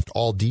the draft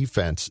all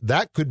defense.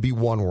 That could be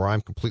one where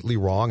I'm completely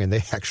wrong, and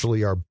they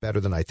actually are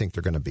better than I think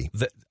they're going to be.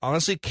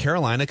 Honestly,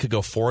 Carolina could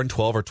go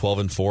 4-12 or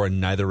 12-4,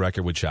 and neither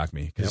record would shock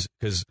me.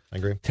 Because I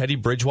agree. Teddy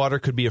Bridgewater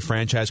could be a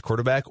franchise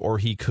quarterback, or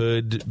he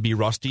could be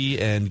rusty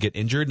and get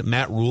injured.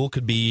 Matt Rule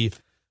could be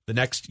the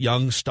next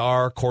young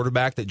star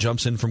quarterback that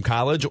jumps in from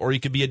college, or he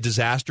could be a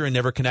disaster and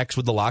never connects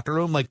with the locker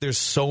room. Like, there's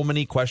so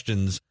many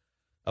questions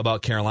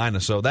about Carolina.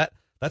 So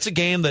that's a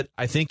game that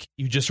I think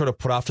you just sort of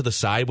put off to the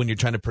side when you're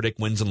trying to predict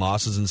wins and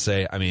losses and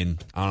say, I mean,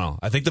 I don't know.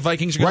 I think the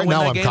Vikings are going to win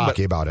that game. Right now I'm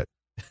cocky about it.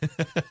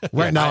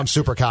 I'm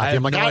super cocky.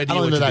 I'm like, I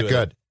don't know that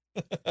good.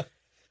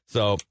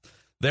 So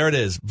there it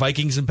is.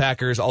 Vikings and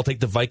Packers. I'll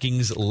take the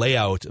Vikings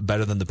layout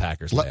better than the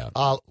Packers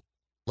layout.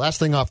 Last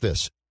thing off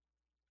this.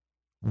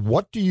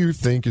 What do you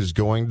think is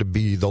going to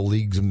be the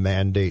league's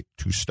mandate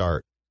to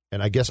start?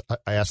 And I guess I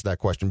asked that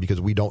question because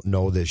we don't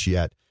know this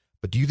yet.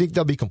 But do you think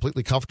they'll be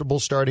completely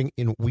comfortable starting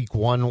in week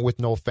 1 with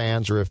no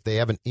fans, or if they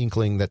have an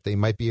inkling that they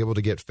might be able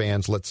to get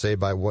fans, let's say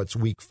by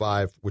week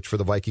 5, which for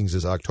the Vikings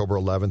is October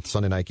 11th,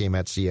 Sunday night game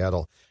at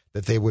Seattle,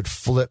 that they would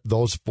flip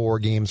those 4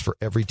 games for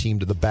every team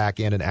to the back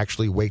end and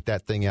actually wait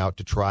that thing out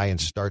to try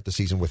and start the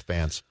season with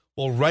fans?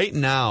 Well, right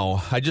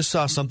now, I just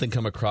saw something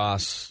come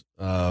across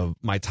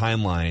my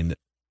timeline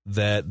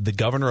that the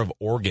governor of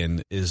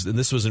Oregon is, and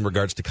this was in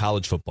regards to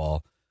college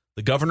football,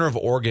 the governor of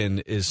Oregon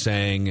is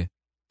saying,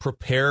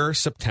 prepare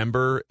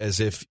September as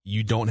if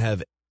you don't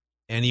have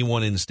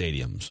anyone in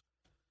stadiums.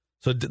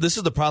 So this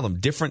is the problem.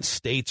 Different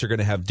states are going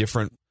to have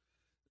different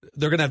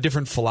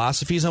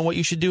philosophies on what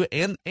you should do,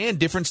 and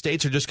different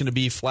states are just going to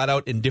be flat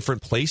out in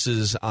different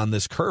places on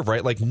this curve,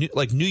 right? Like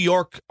New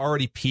York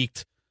already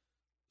peaked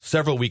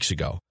several weeks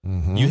ago.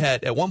 Mm-hmm. You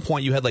had at one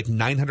point you had like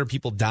 900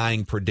 people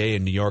dying per day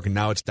in New York, and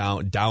now it's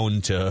down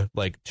to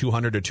like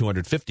 200 or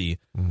 250.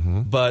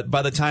 Mm-hmm. But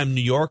by the time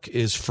New York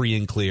is free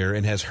and clear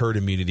and has herd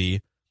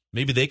immunity,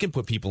 maybe they can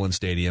put people in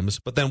stadiums.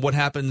 But then what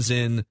happens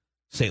in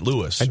St.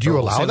 Louis? And do you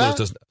allow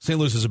that? St.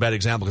 Louis is a bad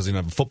example because they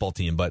don't have a football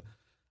team, but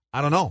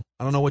I don't know.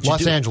 I don't know what you do.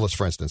 Los Angeles,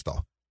 for instance,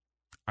 though.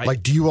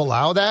 Do you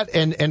allow that?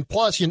 And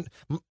plus,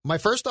 my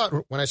first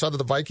thought when I saw that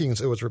the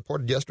Vikings, it was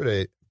reported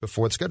yesterday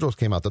before the schedules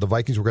came out that the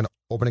Vikings were going to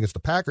open against the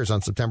Packers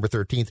on September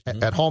 13th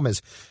at home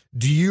is,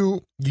 do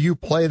you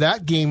play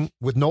that game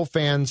with no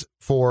fans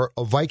for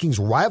a Vikings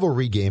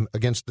rivalry game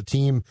against the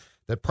team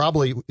that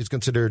probably is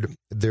considered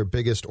their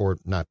biggest, or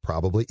not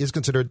probably, is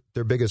considered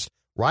their biggest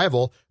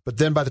rival, but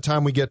then by the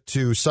time we get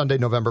to Sunday,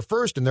 November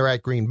 1st, and they're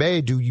at Green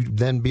Bay, do you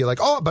then be like,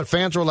 oh, but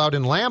fans are allowed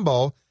in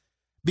Lambeau?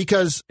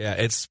 Because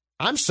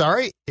I'm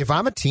sorry, if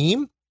I'm a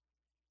team,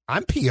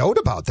 I'm PO'd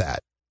about that.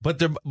 But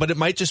it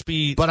might just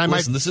be. But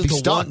this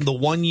is the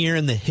one year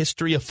in the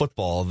history of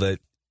football that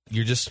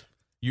you're just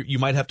you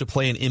might have to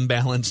play an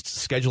imbalanced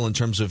schedule in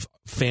terms of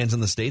fans in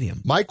the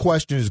stadium. My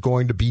question is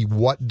going to be,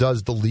 what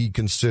does the league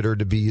consider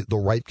to be the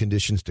right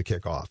conditions to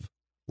kick off?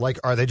 Like,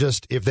 are they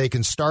just, if they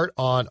can start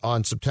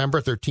on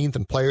September 13th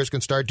and players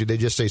can start, do they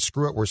just say,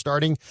 screw it, we're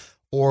starting?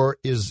 Or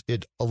is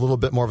it a little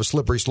bit more of a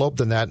slippery slope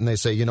than that, and they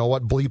say, you know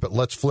what, bleep it,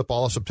 let's flip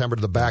all of September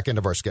to the back end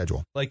of our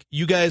schedule? Like,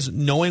 you guys,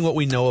 knowing what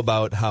we know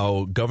about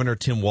how Governor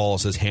Tim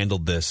Walz has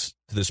handled this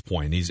to this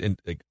point,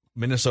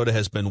 Minnesota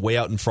has been way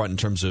out in front in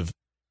terms of,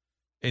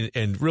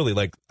 and really,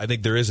 like, I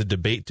think there is a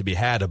debate to be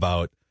had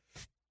about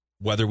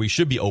whether we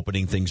should be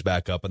opening things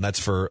back up, and that's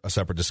for a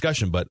separate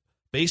discussion. But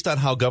based on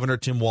how Governor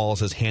Tim Walz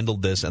has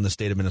handled this and the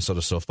state of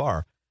Minnesota so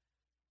far,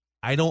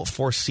 I don't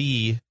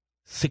foresee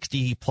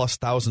 60+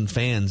 thousand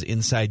fans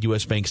inside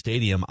U.S. Bank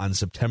Stadium on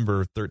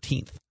September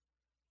 13th.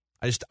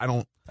 I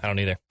don't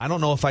either. I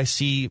don't know if I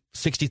see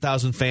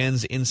 60,000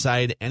 fans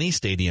inside any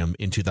stadium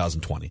in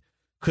 2020.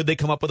 Could they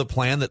come up with a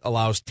plan that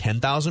allows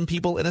 10,000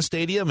 people in a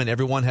stadium and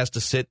everyone has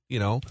to sit,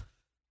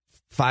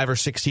 5 or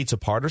 6 seats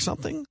apart or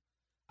something?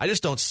 I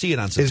just don't see it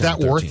on September 13th. Is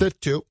that worth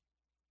it, too?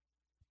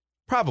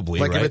 Probably,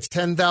 like, right? If it's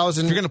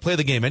 10,000... If you're going to play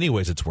the game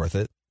anyways, it's worth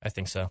it. I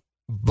think so.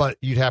 But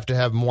you'd have to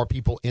have more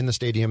people in the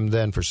stadium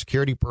then for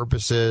security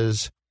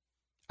purposes.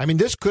 I mean,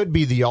 this could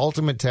be the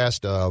ultimate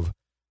test of,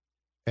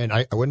 and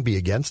I wouldn't be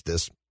against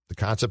this, the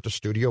concept of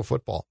studio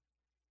football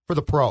for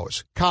the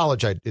pros.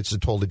 College, it's a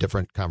totally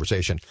different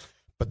conversation.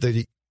 But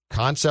the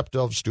concept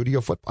of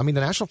studio football, I mean,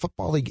 the National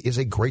Football League is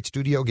a great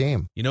studio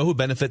game. You know who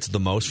benefits the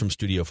most from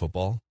studio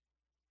football?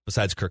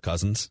 Besides Kirk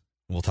Cousins?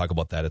 We'll talk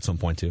about that at some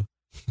point, too.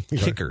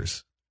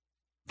 Kickers.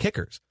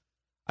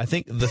 I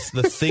think the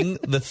thing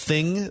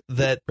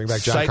that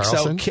psychs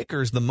out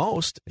kickers the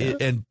most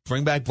and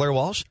bring back Blair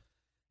Walsh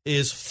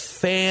is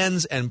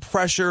fans and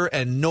pressure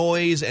and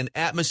noise and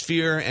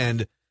atmosphere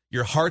and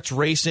your heart's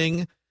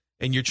racing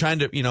and you're trying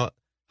to,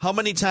 how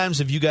many times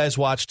have you guys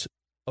watched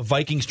a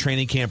Vikings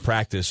training camp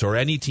practice or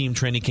any team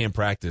training camp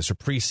practice or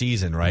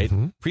preseason, right?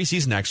 Mm-hmm.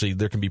 Preseason, actually,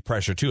 there can be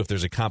pressure, too. If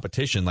there's a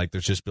competition, like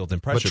there's just built-in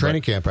pressure. But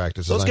training camp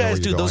practices, those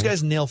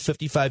guys nail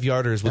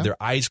 55-yarders with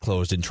their eyes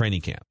closed in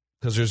training camp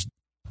because there's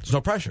no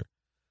pressure.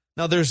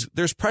 Now, there's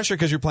pressure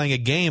because you're playing a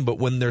game, but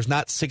when there's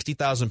not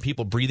 60,000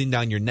 people breathing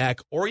down your neck,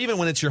 or even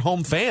when it's your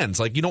home fans,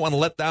 like you don't want to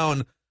let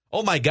down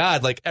oh my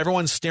God, like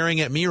everyone's staring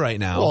at me right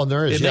now. Well, and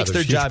there is. It makes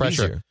their huge job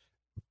pressure. easier.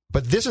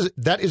 But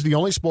that is the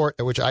only sport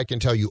at which I can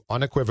tell you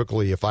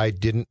unequivocally, if I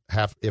didn't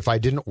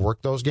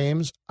work those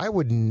games, I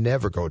would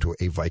never go to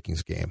a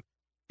Vikings game.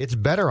 It's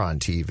better on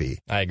TV.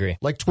 I agree.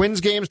 Like Twins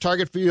games,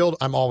 Target Field,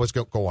 I'm always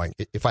going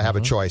if I have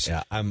a choice.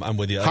 Yeah, I'm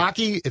with you.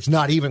 Hockey, it's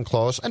not even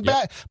close. And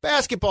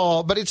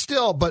basketball, but it's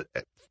still, but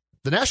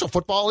the National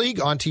Football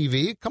League on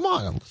TV, come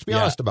on, let's be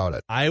honest about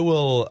it. I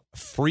will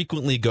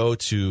frequently go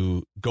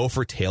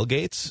for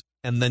tailgates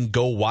and then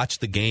go watch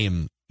the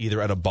game either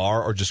at a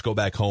bar or just go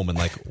back home and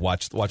like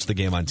watch the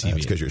game on TV.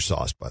 That's because you're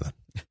sauced by then.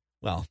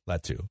 Well,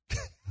 that too.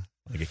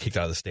 I get kicked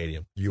out of the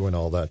stadium. You and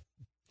all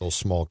those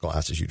small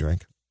glasses you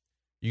drink.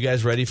 You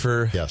guys ready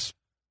for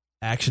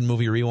Action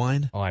Movie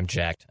Rewind? Oh, I'm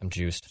jacked. I'm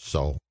juiced.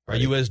 So, are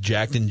you as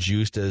jacked and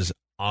juiced as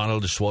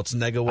Arnold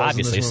Schwarzenegger was?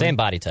 Obviously, same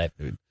body type.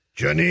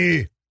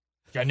 Jenny.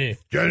 Young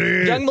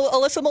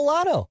Alyssa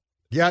Milano.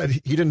 Yeah, he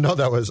didn't know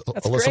that was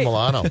That's Alyssa great.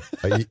 Milano.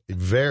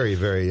 Very,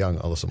 very young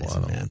Alyssa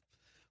Milano. Man.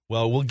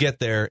 Well, we'll get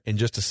there in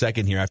just a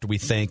second here after we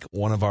thank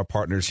one of our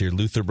partners here,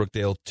 Luther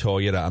Brookdale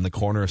Toyota on the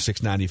corner of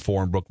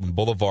 694 and Brooklyn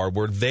Boulevard,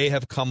 where they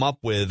have come up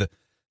with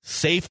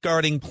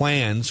safeguarding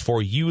plans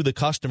for you, the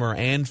customer,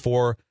 and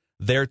for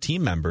their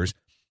team members.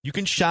 You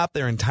can shop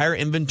their entire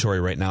inventory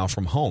right now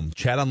from home.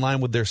 Chat online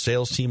with their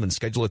sales team and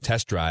schedule a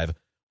test drive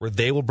where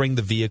they will bring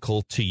the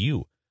vehicle to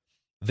you.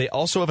 They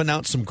also have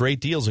announced some great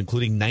deals,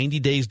 including 90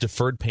 days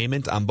deferred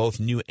payment on both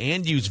new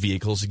and used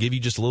vehicles to give you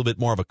just a little bit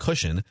more of a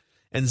cushion,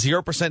 and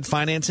 0%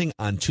 financing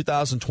on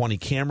 2020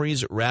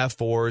 Camrys,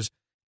 RAV4s,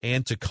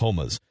 and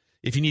Tacomas.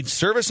 If you need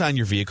service on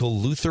your vehicle,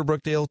 Luther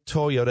Brookdale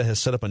Toyota has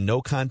set up a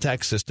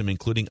no-contact system,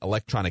 including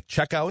electronic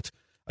checkout,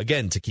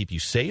 again, to keep you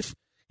safe.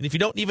 And if you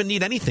don't even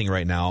need anything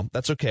right now,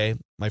 that's okay.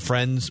 My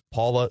friends,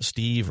 Paula,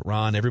 Steve,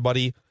 Ron,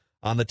 everybody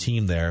on the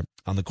team there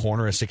on the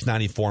corner of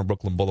 694 and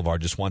Brooklyn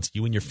Boulevard just wants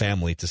you and your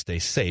family to stay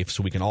safe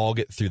so we can all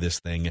get through this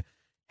thing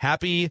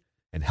happy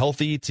and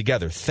healthy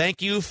together.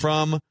 Thank you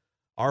from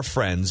our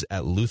friends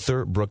at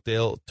Luther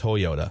Brookdale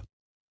Toyota.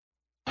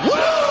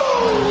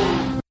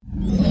 Welcome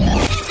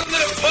to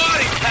the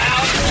party,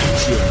 pal!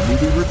 Action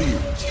Movie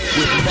Reviews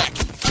with Mac,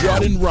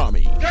 Judd, and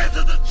Rami. Get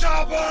to the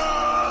chopper!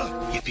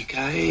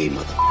 Yippee-ki-yay,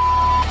 mother...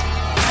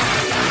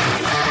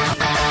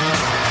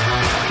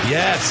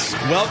 Yes,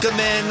 welcome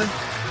in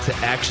to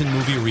Action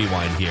Movie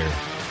Rewind here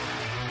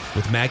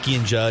with Mackie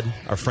and Judd,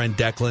 our friend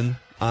Declan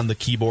on the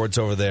keyboards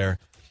over there.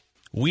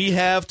 We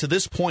have, to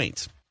this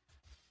point,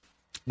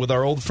 with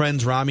our old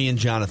friends Rami and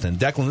Jonathan.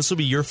 Declan, this will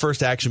be your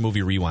first Action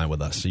Movie Rewind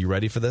with us. Are you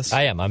ready for this?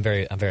 I am. I'm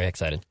very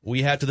excited.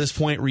 We have, to this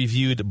point,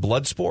 reviewed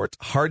Bloodsport,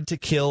 Hard to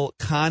Kill,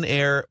 Con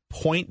Air,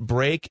 Point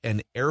Break,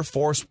 and Air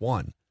Force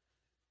One.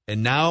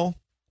 And now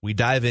we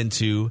dive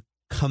into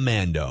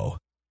Commando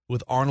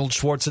with Arnold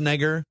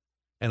Schwarzenegger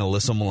and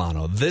Alyssa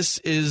Milano. This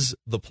is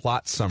the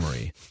plot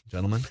summary,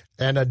 gentlemen.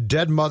 And a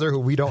dead mother who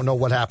we don't know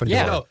what happened to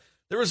her. No,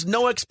 there was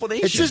no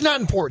explanation. It's just not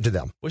important to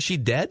them. Was she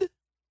dead?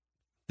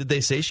 Did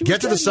they say she was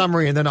Get to dead? the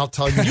summary, and then I'll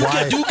tell you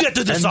why. You get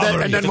to the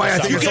summary. And then why I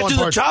think it's so important. You get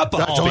to the chopper.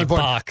 That's so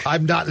important.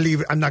 I'm not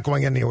leaving. I'm not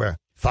going anywhere.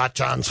 Fat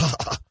chance.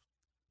 All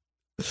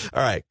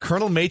right.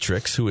 Colonel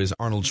Matrix, who is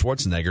Arnold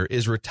Schwarzenegger,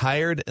 is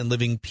retired and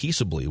living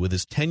peaceably with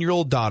his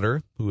 10-year-old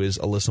daughter, who is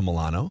Alyssa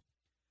Milano,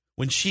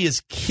 when she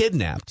is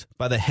kidnapped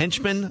by the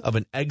henchmen of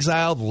an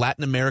exiled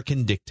Latin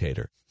American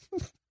dictator.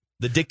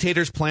 The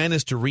dictator's plan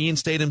is to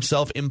reinstate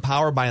himself in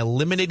power by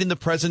eliminating the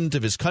president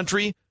of his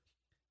country,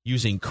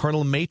 using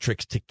Colonel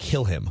Matrix to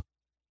kill him.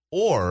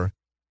 Or,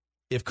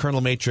 if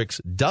Colonel Matrix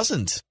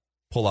doesn't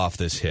pull off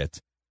this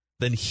hit,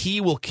 then he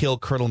will kill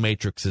Colonel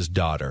Matrix's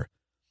daughter.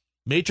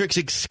 Matrix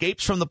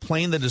escapes from the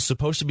plane that is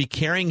supposed to be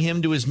carrying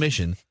him to his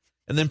mission,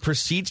 and then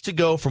proceeds to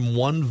go from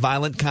one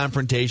violent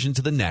confrontation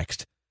to the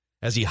next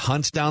as he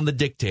hunts down the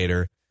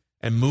dictator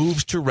and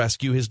moves to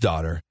rescue his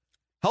daughter.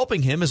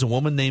 Helping him is a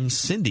woman named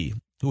Cindy,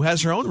 who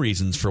has her own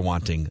reasons for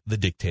wanting the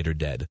dictator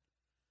dead.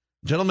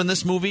 Gentlemen,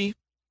 this movie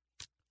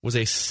was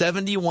a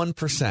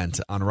 71%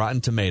 on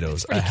Rotten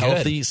Tomatoes, a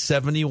healthy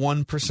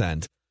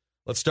 71%.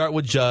 Let's start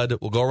with Judd.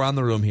 We'll go around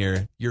the room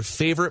here. Your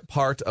favorite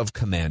part of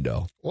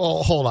Commando?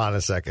 Well, hold on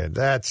a second.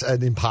 That's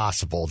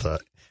impossible to...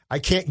 I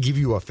can't give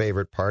you a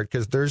favorite part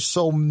because there's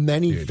so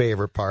many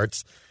favorite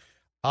parts.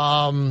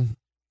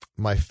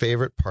 My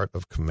favorite part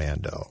of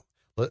Commando.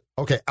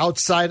 Okay,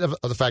 outside of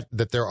the fact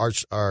that there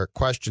are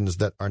questions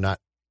that are not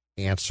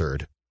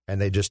answered and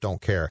they just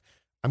don't care.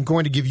 I'm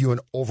going to give you an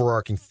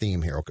overarching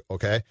theme here,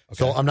 okay?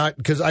 So I'm not,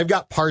 because I've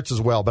got parts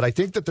as well, but I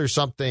think that there's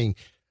something,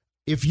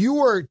 if you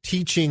were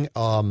teaching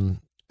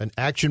an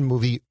action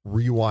movie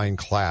rewind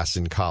class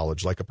in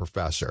college, like a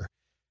professor,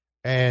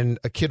 and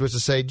a kid was to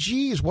say,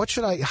 geez,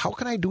 how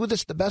can I do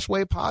this the best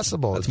way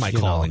possible? That's my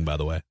calling, by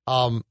the way.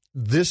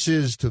 This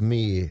is, to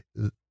me,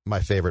 my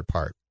favorite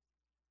part.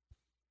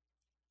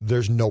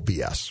 There's no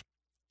BS.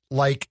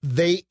 Like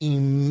they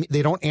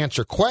don't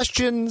answer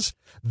questions.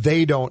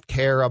 They don't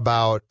care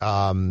about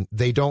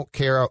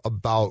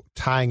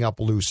tying up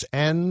loose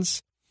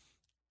ends.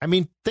 I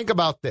mean, think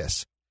about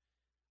this.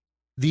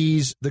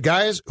 The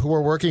guys who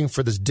are working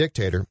for this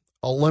dictator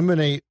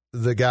eliminate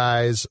the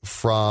guys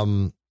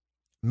from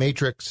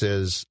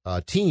Matrix's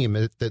team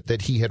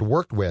that he had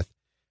worked with,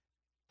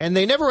 and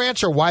they never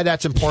answer why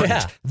that's important.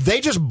 Yeah.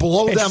 They just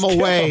blow them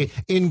away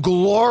in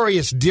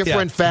glorious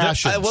different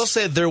fashions. I will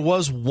say there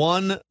was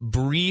one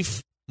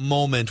brief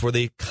moment where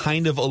they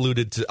kind of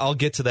alluded to. I'll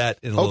get to that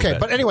in a little bit. Okay,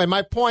 but anyway,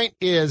 my point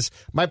is,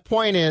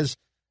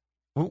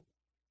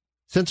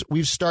 since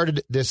we've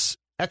started this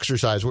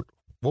exercise, what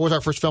was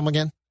our first film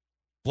again?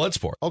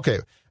 Bloodsport. Okay.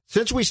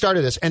 Since we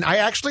started this, and I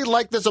actually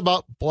like this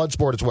about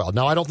Bloodsport as well.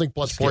 Now, I don't think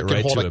Bloodsport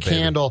can hold a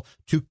candle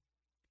to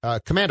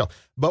Commando.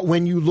 But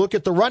when you look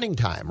at the running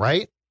time,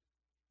 right?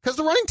 Because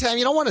the running time,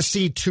 you don't want to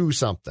see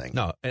something.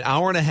 No, an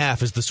hour and a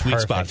half is the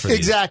sweet spot for these.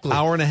 Exactly.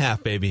 Hour and a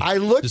half, baby. I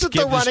looked at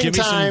the running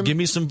time. Give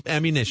me some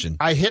ammunition.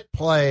 I hit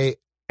play,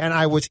 and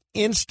I was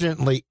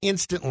instantly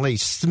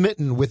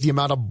smitten with the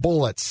amount of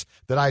bullets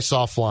that I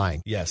saw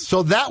flying. Yes.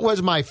 So that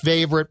was my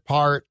favorite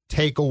part,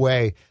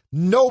 takeaway.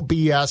 No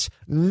BS,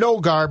 no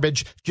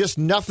garbage, just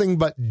nothing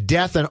but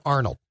death and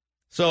Arnold.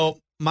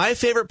 So my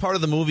favorite part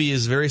of the movie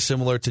is very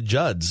similar to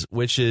Judd's,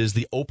 which is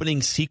the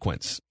opening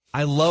sequence.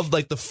 I loved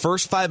the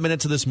first 5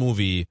 minutes of this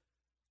movie.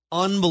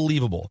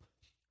 Unbelievable.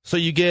 So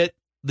you get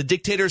the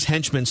dictator's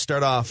henchmen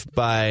start off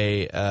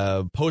by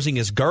posing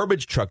as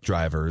garbage truck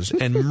drivers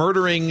and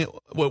murdering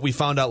what we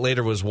found out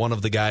later was one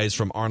of the guys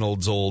from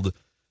Arnold's old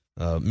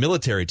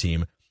military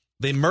team.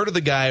 They murder the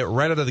guy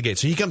right out of the gate.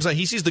 So he comes out,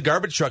 he sees the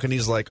garbage truck, and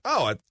he's like,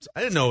 I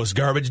didn't know it was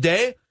garbage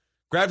day.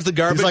 Grabs the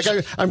garbage, he's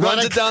like, I'm glad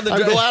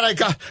I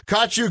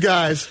caught you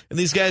guys. And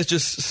these guys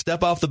just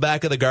step off the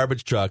back of the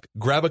garbage truck,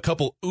 grab a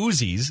couple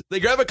Uzis.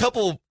 They grab a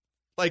couple,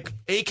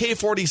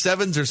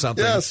 AK-47s or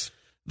something. Yes.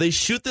 They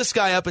shoot this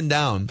guy up and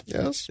down.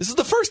 Yes. This is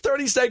the first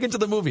 30 seconds of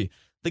the movie.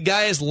 The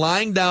guy is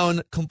lying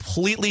down,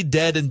 completely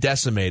dead and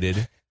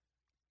decimated.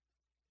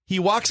 He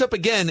walks up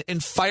again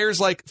and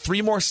fires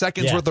 3 more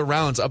seconds worth of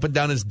rounds up and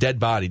down his dead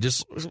body.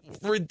 Just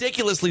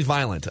ridiculously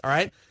violent, all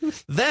right?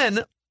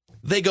 Then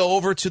they go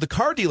over to the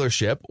car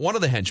dealership, one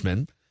of the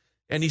henchmen,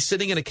 and he's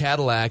sitting in a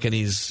Cadillac, and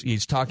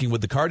he's talking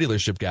with the car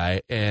dealership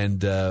guy,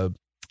 and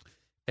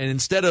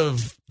instead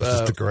of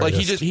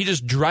he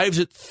just drives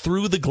it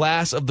through the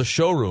glass of the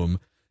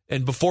showroom,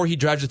 and before he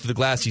drives it through the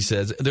glass, he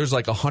says, there's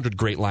 100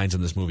 great lines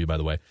in this movie, by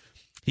the way.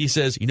 He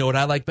says, you know what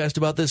I like best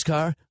about this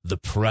car? The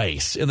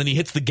price. And then he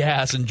hits the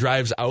gas and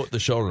drives out the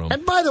showroom.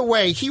 And by the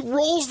way, he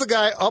rolls the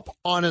guy up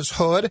on his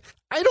hood.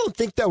 I don't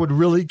think that would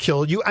really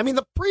kill you. I mean,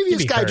 the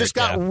previous guy just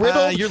got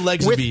riddled your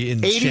legs with would be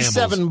in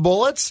 87 shambles.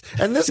 Bullets,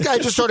 and this guy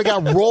just sort of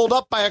got rolled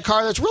up by a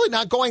car that's really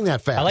not going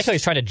that fast. I like how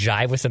he's trying to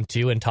jive with him,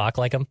 too, and talk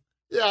like him.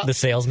 Yeah. The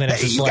salesman.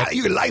 Hey,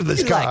 you like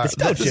this car.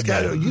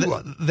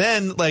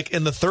 Then,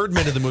 in the third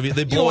minute of the movie,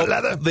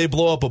 they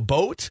blow up a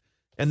boat.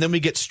 And then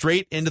we get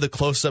straight into the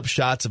close-up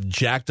shots of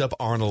jacked up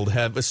Arnold,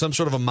 have some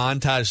sort of a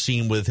montage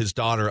scene with his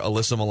daughter,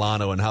 Alyssa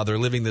Milano, and how they're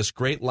living this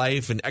great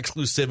life and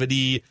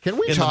exclusivity. Can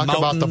we in talk the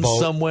about the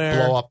boat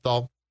somewhere? blow up,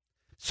 though?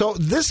 So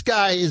this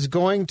guy is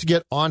going to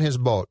get on his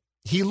boat.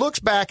 He looks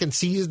back and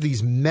sees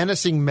these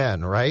menacing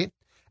men, right?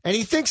 And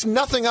he thinks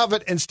nothing of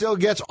it and still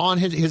gets on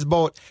his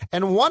boat.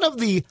 And one of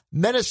the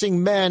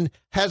menacing men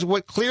has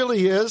what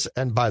clearly is,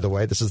 and by the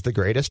way, this is the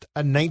greatest,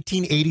 a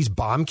 1980s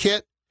bomb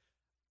kit.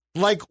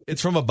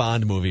 It's from a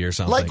Bond movie or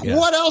something.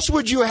 What else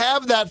would you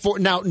have that for?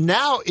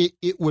 Now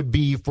it would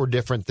be for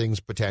different things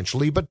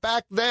potentially, but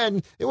back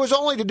then it was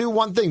only to do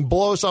one thing,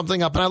 blow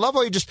something up. And I love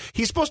how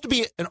he's supposed to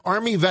be an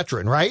Army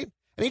veteran, right?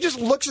 And he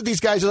just looks at these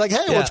guys and like,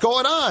 hey, what's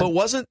going on?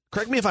 But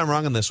correct me if I'm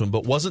wrong on this one,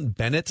 but wasn't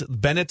Bennett's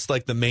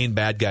the main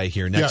bad guy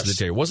here next to the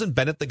dairy. Wasn't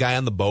Bennett the guy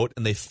on the boat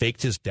and they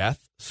faked his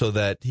death so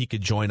that he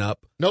could join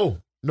up?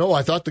 No,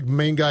 I thought the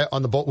main guy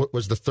on the boat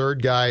was the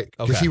third guy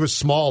because he was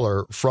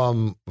smaller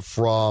from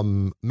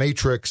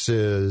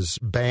Matrix's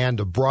band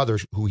of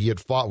brothers who he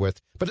had fought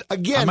with. But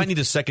again, I might need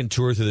a second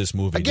tour through this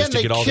movie just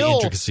to get all the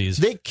intricacies.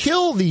 They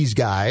kill these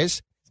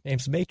guys. His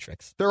name's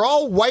Matrix. They're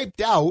all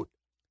wiped out,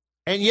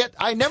 and yet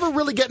I never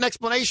really get an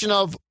explanation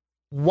of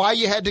why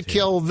you had to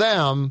kill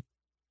them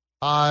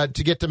to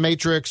get to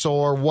Matrix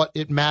or what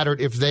it mattered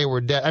if they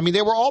were dead. I mean,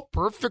 they were all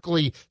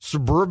perfectly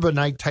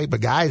suburbanite type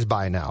of guys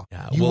by now.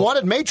 Yeah, you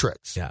wanted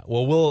Matrix. Yeah.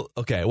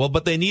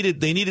 But they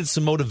needed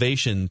some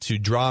motivation to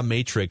draw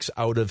Matrix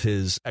out of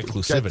his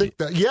exclusivity.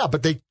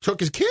 But they took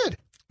his kid.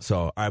 So,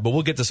 all right, but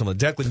we'll get to some of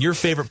them. Declan, your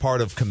favorite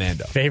part of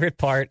Commando? Favorite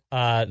part?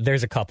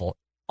 There's a couple.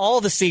 All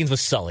the scenes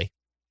with Sully.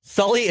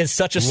 Sully is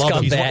such a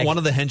scumbag. He's one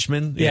of the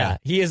henchmen. Yeah,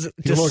 he is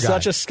just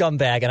such a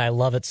scumbag, and I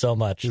love it so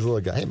much. He's a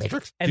little guy. Hey,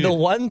 Matrix. And the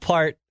one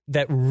part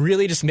that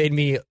really just made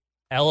me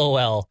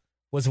LOL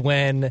was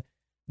when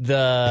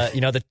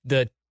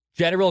the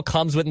general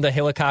comes with the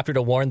helicopter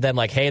to warn them,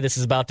 like, hey, this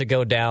is about to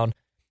go down.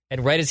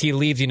 And right as he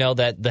leaves,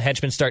 that the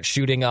henchmen start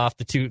shooting off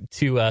the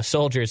two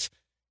soldiers.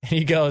 And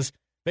he goes,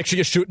 make sure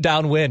you shoot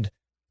downwind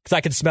because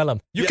I can smell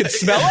them. You can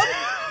smell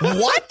them?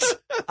 What?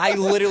 I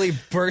literally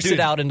bursted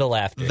out into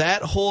laughter.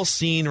 That whole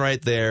scene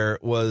right there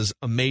was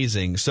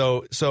amazing.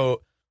 So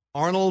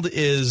Arnold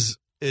is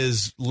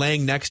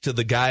laying next to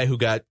the guy who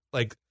got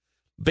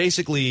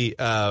basically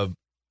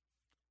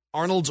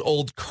Arnold's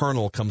old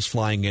colonel comes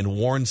flying in,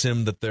 warns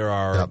him that there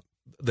are,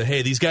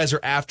 hey, these guys are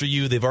after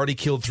you. They've already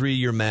killed 3 of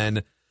your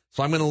men.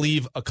 So I'm going to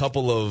leave a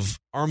couple of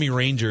Army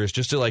Rangers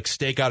just to like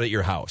stake out at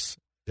your house.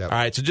 Yep. All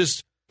right. So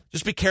just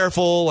be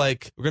careful.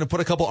 Like, we're going to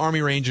put a couple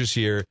Army Rangers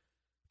here.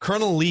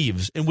 Colonel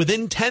leaves, and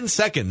within 10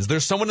 seconds,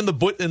 there's someone in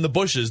the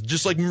bushes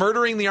just like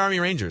murdering the Army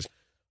Rangers.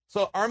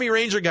 So Army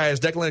Ranger guy,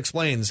 as Declan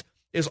explains,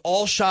 is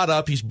all shot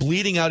up. He's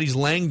bleeding out. He's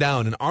laying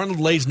down, and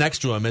Arnold lays next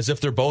to him as if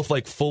they're both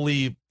like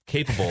fully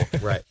capable.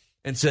 Right.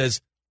 And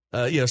says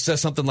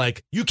something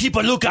like, "You keep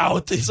a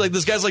lookout." He's like,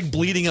 this guy's like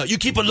bleeding out. "You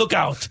keep a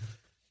lookout.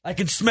 I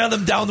can smell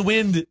them down the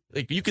wind."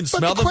 Like, you can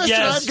smell them.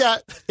 Yes. I've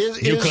got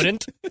you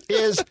couldn't.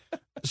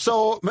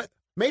 So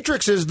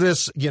Matrix is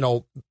this,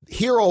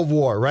 hero of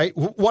war, right?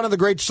 One of the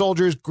great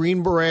soldiers,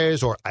 Green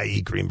Berets, or I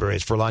eat Green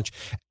Berets for lunch.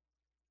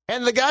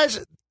 And the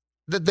guys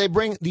that they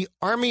bring, the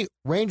Army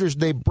Rangers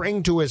they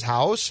bring to his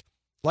house,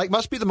 like,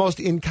 must be the most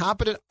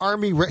incompetent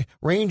Army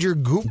Ranger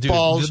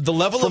goofballs. Dude, the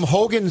level from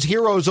Hogan's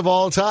Heroes of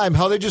all time.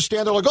 How they just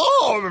stand there like,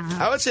 oh!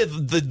 I would say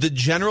the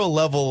general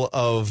level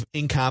of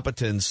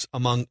incompetence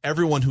among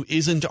everyone who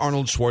isn't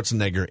Arnold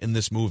Schwarzenegger in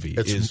this movie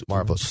is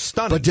marvelous,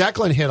 stunning. But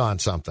Declan hit on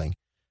something.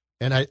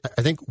 And I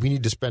think we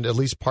need to spend at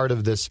least part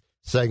of this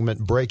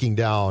segment breaking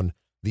down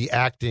the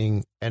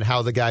acting and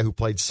how the guy who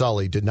played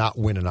Sully did not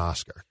win an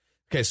Oscar.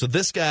 Okay, so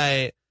this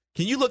guy,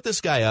 can you look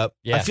this guy up?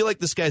 Yeah. I feel like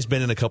this guy's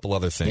been in a couple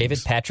other things. David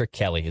Patrick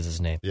Kelly is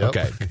his name. Yep.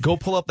 Okay, go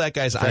pull up that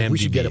guy's IMDb. We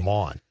should get him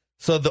on.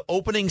 So the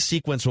opening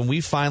sequence, when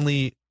we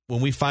finally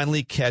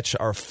catch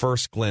our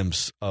first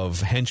glimpse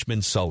of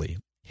henchman Sully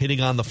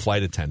hitting on the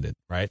flight attendant,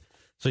 right?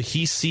 So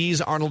he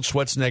sees Arnold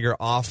Schwarzenegger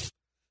off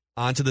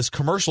onto this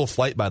commercial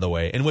flight, by the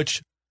way, in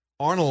which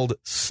Arnold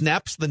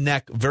snaps the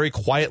neck very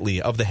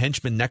quietly of the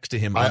henchman next to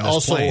him on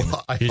this plane.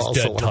 He's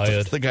dead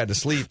tired. The guy to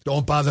sleep.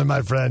 Don't bother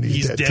my friend.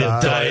 He's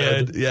dead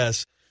tired.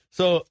 Yes.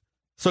 So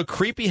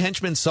creepy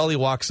henchman Sully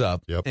walks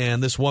up,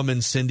 and this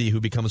woman, Cindy,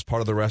 who becomes part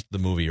of the rest of the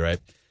movie, right?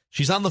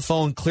 She's on the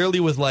phone clearly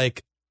with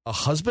like a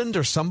husband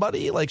or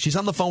somebody. Like, she's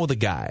on the phone with a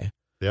guy.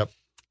 Yep.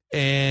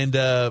 And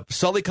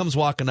Sully comes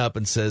walking up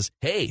and says,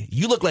 "Hey,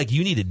 you look like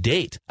you need a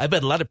date. I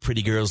bet a lot of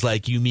pretty girls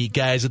like you meet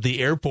guys at the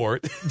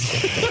airport."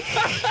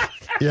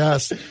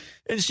 Yes.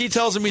 And she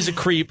tells him he's a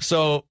creep.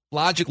 So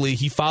logically,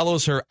 he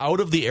follows her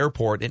out of the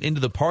airport and into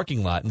the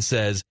parking lot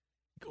and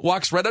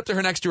walks right up to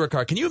her next to her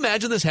car. Can you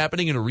imagine this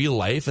happening in real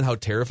life and how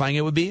terrifying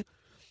it would be?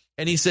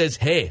 And he says,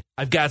 "Hey,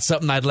 I've got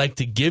something I'd like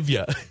to give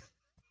you."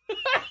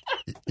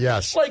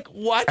 Yes. Like,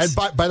 what?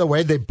 And by the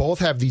way, they both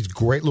have these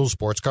great little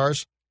sports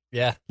cars.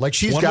 Yeah. Like,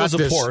 she's One got was a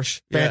this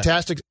Porsche.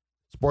 fantastic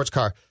sports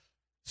car.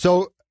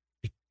 So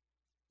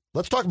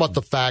let's talk about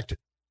the fact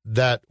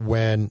that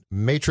when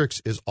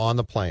Matrix is on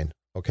the plane,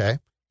 okay,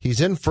 he's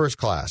in first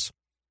class.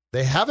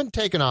 They haven't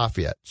taken off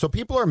yet. So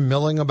people are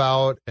milling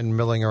about and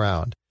milling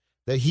around.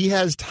 That he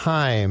has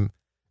time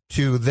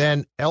to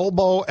then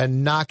elbow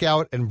and knock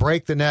out and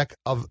break the neck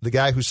of the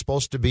guy who's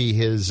supposed to be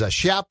his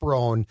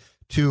chaperone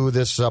to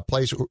this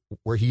place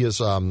where he has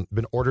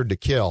been ordered to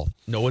kill.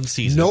 No one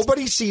sees it.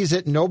 Nobody sees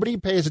it. Nobody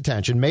pays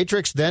attention.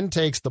 Matrix then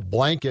takes the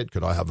blanket.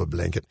 Could I have a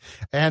blanket?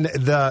 And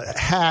the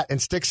hat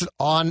and sticks it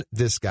on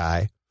this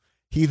guy.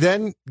 He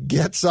then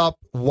gets up,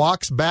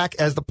 walks back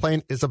as the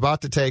plane is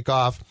about to take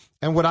off.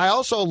 And what I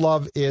also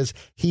love is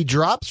he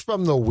drops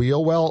from the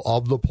wheel well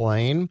of the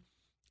plane.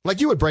 Like,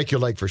 you would break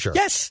your leg for sure.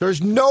 Yes.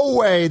 There's no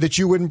way that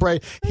you wouldn't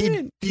break.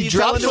 He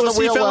drops from the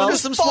wheel well. Into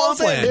some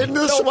swampland. Into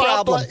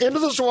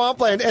the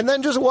swampland. And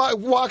then just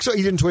walks.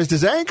 He didn't twist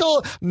his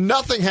ankle.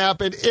 Nothing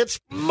happened. It's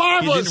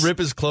marvelous. He didn't rip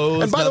his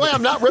clothes. And by the way,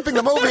 I'm not ripping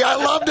the movie. I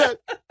loved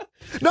it.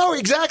 No,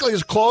 exactly.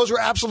 His clothes were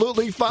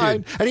absolutely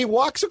fine. Dude. And he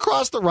walks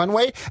across the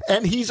runway,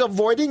 and he's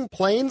avoiding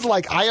planes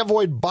like I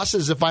avoid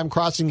buses if I'm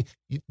crossing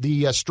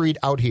the street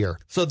out here.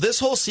 So this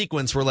whole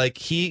sequence where, like,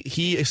 he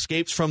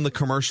escapes from the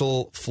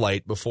commercial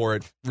flight before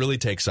it really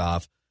takes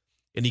off,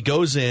 and he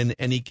goes in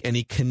and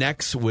he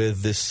connects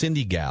with this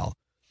Cindy gal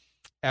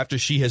after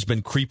she has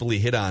been creepily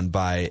hit on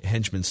by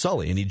henchman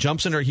Sully, and he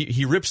jumps in her.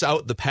 He rips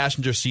out the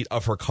passenger seat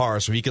of her car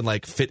so he can,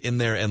 like, fit in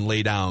there and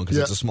lay down because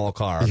it's a small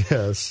car.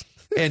 Yes.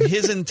 And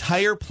his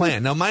entire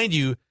plan. Now, mind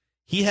you,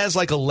 he has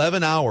like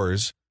 11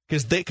 hours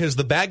because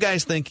the bad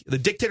guys think the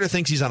dictator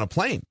thinks he's on a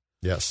plane.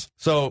 Yes.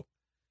 So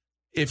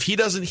if he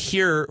doesn't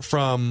hear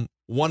from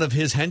one of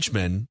his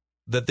henchmen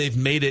that they've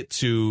made it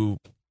to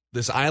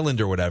this island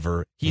or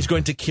whatever, he's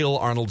going to kill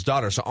Arnold's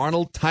daughter. So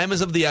Arnold, time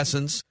is of the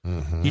essence.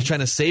 Mm-hmm. He's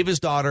trying to save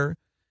his daughter.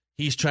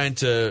 He's trying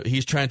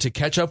to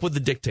catch up with the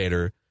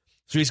dictator.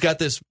 So he's got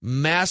this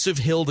massive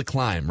hill to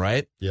climb,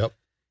 right? Yep.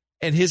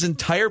 And his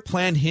entire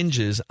plan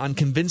hinges on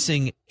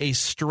convincing a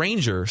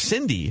stranger,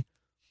 Cindy,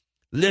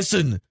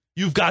 "Listen,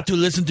 you've got to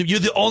listen to me. You're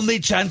the only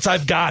chance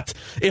I've got.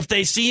 If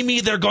they see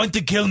me, they're going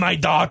to kill my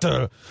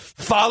daughter.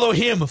 Follow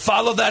him.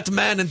 Follow that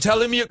man and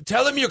tell him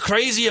you're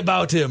crazy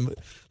about him.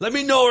 Let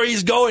me know where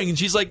he's going." And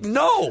she's like,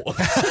 "No,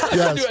 I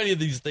don't do any of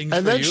these things."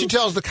 And for then you. she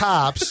tells the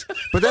cops,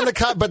 but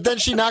then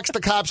she knocks the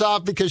cops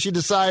off because she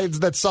decides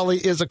that Sully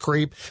is a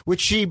creep,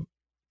 which she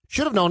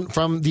should have known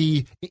from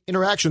the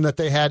interaction that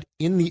they had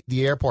in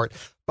the airport.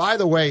 By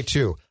the way,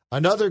 too,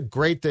 another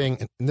great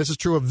thing, and this is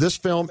true of this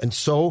film and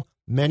so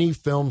many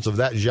films of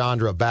that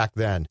genre back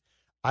then,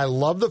 I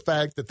love the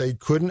fact that they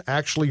couldn't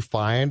actually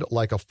find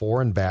like a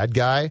foreign bad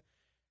guy.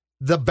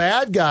 The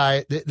bad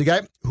guy, the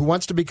guy who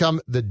wants to become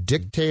the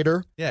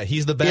dictator. Yeah,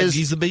 he's the bad.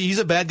 He's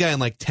a bad guy in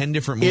like 10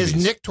 different movies.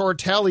 Is Nick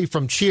Tortelli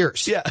from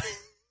Cheers? Yeah.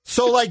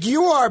 So like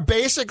you are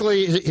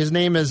basically, his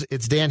name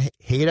it's Dan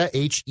Hedaya,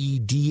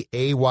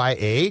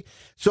 Hedaya.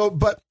 So,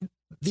 but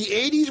the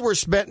 80s were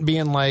spent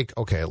being like,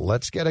 okay,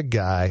 let's get a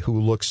guy who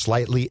looks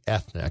slightly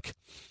ethnic.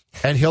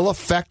 And he'll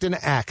affect an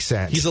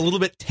accent. He's a little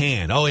bit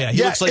tan. Oh, yeah.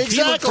 He looks like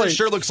exactly. He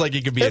sure looks like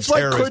he could be it's a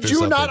terrorist. Like, could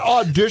you not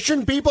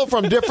audition people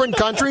from different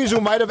countries who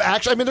might have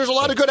actually? I mean, there's a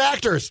lot of good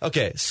actors.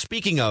 Okay,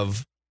 speaking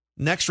of,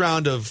 next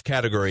round of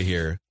category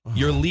here,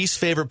 your least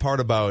favorite part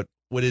about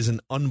what is an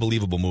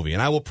unbelievable movie.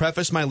 And I will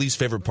preface my least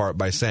favorite part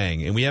by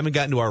saying, and we haven't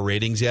gotten to our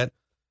ratings yet,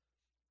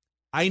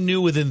 I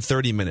knew within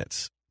 30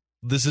 minutes,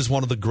 this is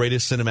one of the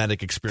greatest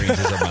cinematic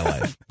experiences of my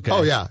life. Okay?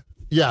 Oh, yeah.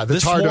 Yeah,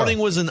 this morning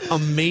was an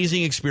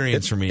amazing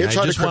experience for me. I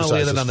just want to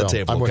lay that on the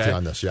table. I'm with you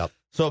on this, yeah.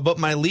 So, but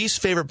my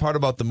least favorite part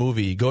about the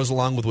movie goes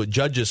along with what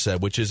Judd just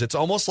said, which is it's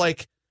almost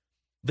like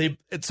they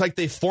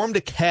formed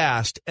a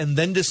cast and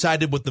then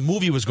decided what the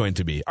movie was going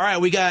to be. All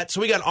right, we got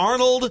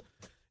Arnold,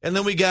 and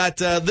then we got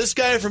this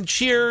guy from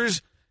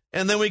Cheers,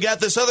 and then we got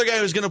this other guy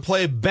who's going to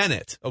play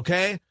Bennett.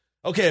 Okay,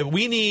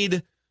 we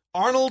need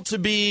Arnold to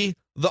be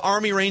the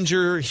Army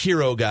Ranger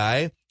hero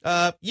guy.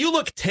 You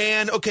look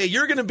tan. Okay,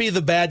 you're going to be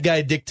the bad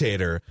guy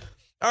dictator.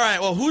 All right,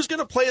 well, who's going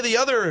to play the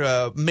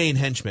other main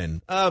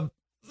henchman?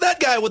 That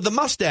guy with the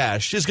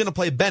mustache is going to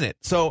play Bennett.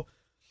 So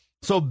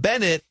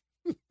Bennett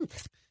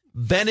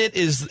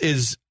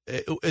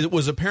it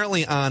was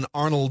apparently on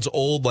Arnold's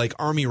old like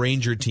Army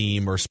Ranger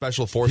team or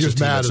Special Forces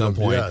team at some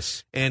point.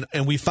 Yes. And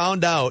we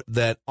found out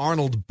that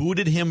Arnold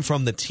booted him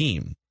from the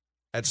team.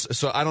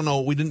 So I don't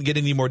know. We didn't get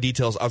any more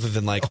details other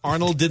than like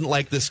Arnold didn't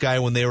like this guy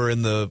when they were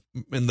in the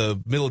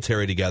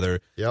military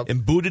together,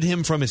 and booted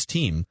him from his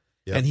team.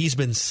 Yep. And he's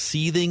been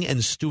seething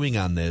and stewing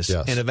on this,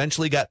 and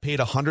eventually got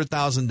paid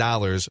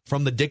 $100,000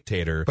 from the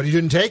dictator. But he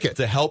didn't take it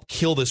to help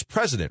kill this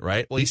president,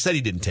 right? Well, he said he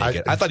didn't take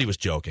it. I thought he was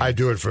joking. I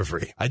do it for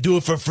free. I do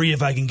it for free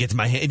if I can get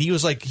my hand. And he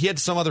was like, he had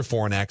some other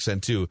foreign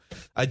accent too.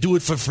 I do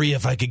it for free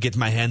if I could get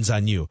my hands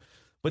on you.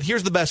 But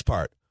here's the best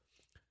part.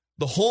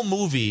 The whole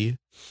movie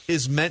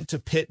is meant to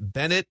pit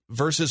Bennett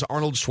versus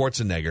Arnold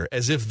Schwarzenegger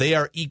as if they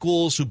are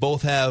equals who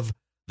both have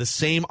the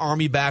same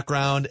Army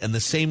background and the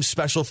same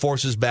Special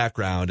Forces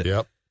background.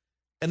 Yep.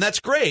 And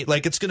that's great.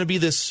 Like, it's going to be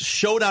this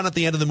showdown at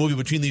the end of the movie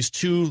between these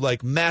two,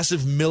 like,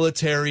 massive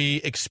military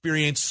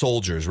experienced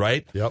soldiers,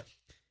 right? Yep.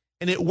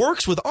 And it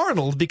works with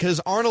Arnold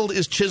because Arnold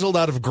is chiseled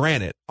out of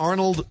granite.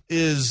 Arnold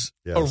is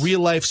a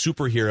real-life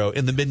superhero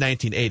in the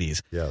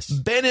mid-1980s. Yes.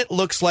 Bennett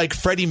looks like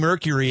Freddie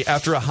Mercury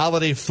after a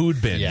holiday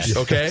food binge,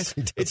 okay? Yes,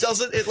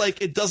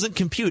 it doesn't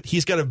compute.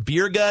 He's got a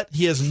beer gut.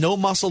 He has no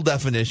muscle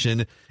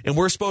definition. And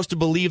we're supposed to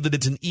believe that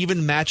it's an even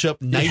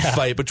matchup knife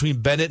fight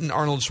between Bennett and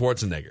Arnold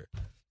Schwarzenegger.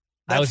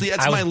 That's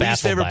my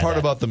least favorite part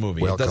about the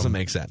movie. It doesn't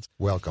make sense.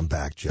 Welcome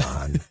back,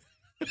 John.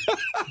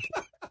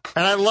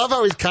 And I love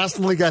how he's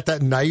constantly got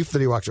that knife that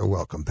he walks. Oh,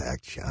 welcome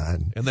back,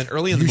 John. And then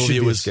early in the movie,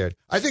 it was scared.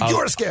 I think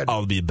you're scared.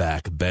 I'll be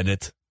back,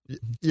 Bennett.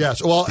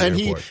 Yes. Well, and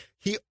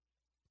he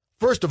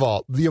first of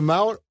all, the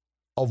amount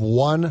of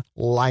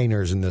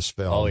one-liners in this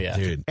film. Oh yeah,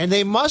 dude. And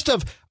they must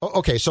have.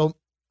 Okay, so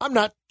I'm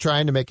not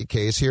trying to make a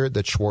case here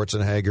that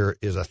Schwarzenegger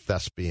is a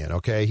thespian.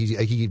 Okay,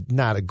 he's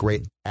not a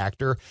great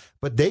actor,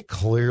 but they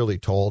clearly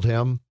told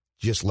him,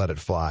 just let it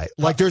fly.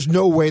 Like, there's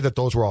no way that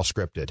those were all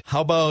scripted.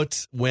 How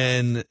about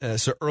when,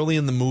 so early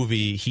in the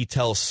movie, he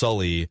tells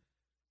Sully,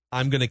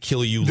 I'm going to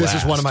kill you This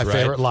last. Is one of my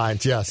favorite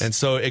lines, yes. And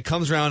so it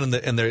comes around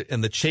and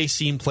the chase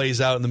scene plays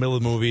out in the middle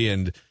of the movie,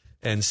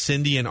 and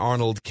Cindy and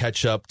Arnold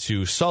catch up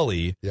to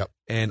Sully. Yep.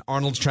 And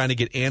Arnold's trying to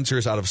get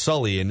answers out of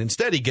Sully, and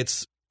instead he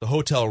gets the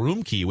hotel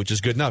room key, which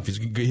is good enough.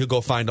 He'll go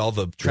find all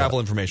the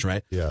travel information,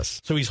 right? Yes.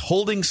 So he's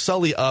holding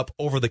Sully up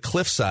over the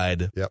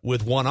cliffside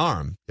with one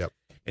arm. Yep.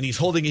 And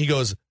he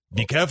goes,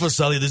 be careful,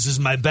 Sully, this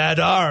is my bad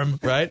arm,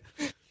 right?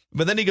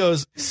 But then he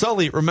goes,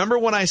 Sully, remember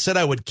when I said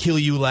I would kill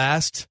you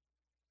last?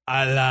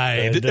 I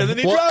lied. And then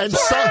he drops and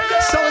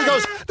Sully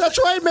goes, that's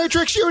right,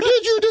 Matrix, you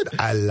did.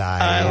 I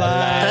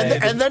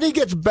lied. And then he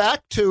gets back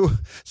to,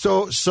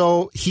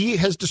 so he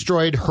has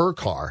destroyed her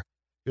car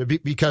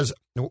because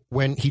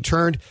when he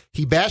turned,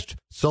 he bashed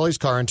Sully's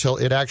car until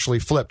it actually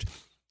flipped.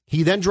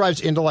 He then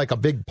drives into like a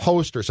big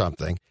post or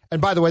something.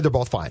 And by the way, they're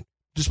both fine,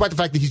 despite the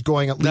fact that he's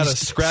going at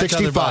least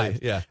 65.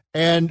 Yeah.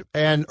 And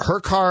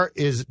her car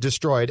is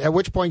destroyed, at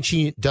which point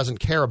she doesn't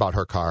care about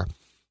her car.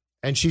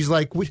 And she's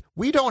like,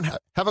 we don't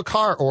have a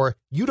car, or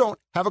you don't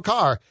have a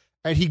car.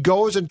 And he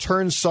goes and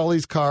turns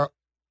Sully's car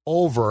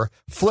over,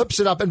 flips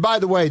it up. And by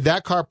the way,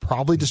 that car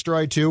probably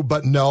destroyed too,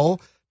 but no,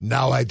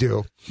 now I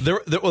do.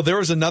 There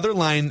was another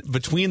line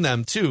between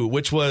them too,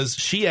 which was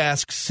Cindy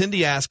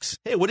asks,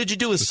 hey, what did you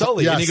do with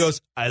Sully? Yes. And he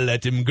goes, I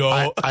let him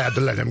go. I had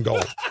to let him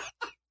go.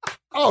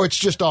 Oh, it's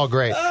just all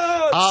great.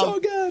 Oh, it's so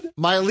good.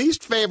 My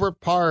least favorite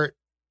part,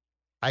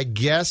 I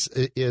guess,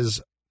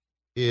 is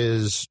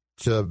is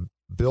to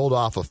build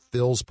off of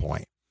Phil's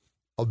point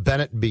of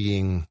Bennett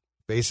being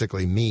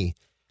basically me.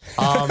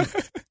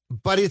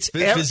 But it's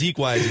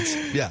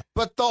physique-wise, yeah.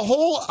 But the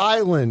whole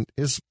island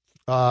is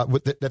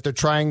that they're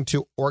trying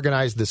to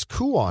organize this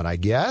coup on, I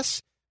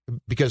guess,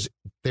 because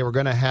they were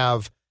going to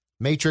have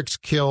Matrix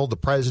kill the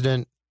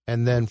president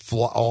and then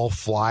all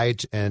fly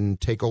and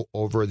take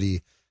over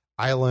the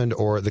island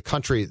or the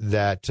country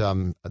that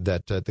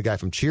the guy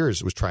from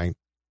Cheers was trying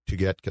to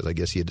get, because I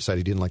guess he had decided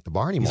he didn't like the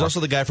bar anymore. He's also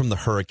the guy from The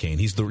Hurricane.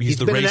 He's the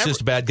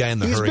racist bad guy in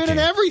The Hurricane. He's been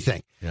in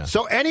everything. Yeah.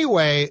 So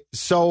anyway,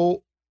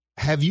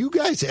 have you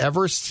guys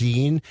ever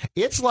seen?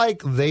 It's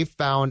like they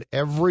found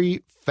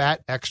every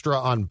fat extra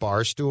on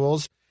bar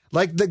stools.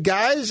 Like the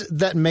guys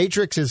that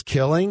Matrix is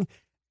killing,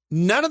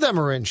 none of them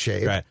are in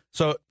shape. Right.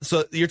 So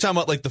you're talking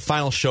about like the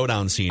final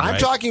showdown scene, right? I'm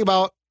talking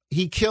about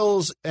he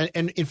kills, and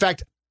in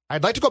fact,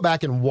 I'd like to go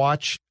back and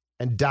watch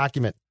and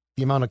document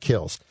the amount of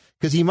kills,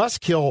 because he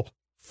must kill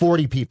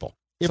 40 people,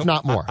 if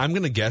not more. I'm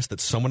going to guess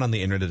that someone on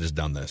the internet has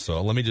done this.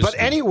 So let me just. But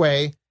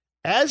anyway,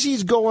 as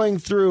he's going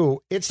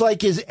through, it's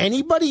like, is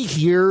anybody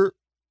here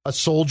a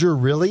soldier,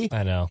 really?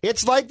 I know.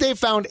 It's like they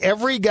found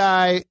every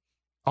guy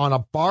on a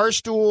bar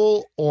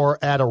stool or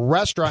at a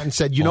restaurant and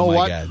said, you know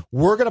what? God.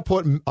 We're going to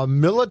put a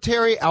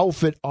military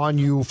outfit on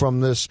you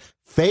from this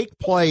fake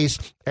place,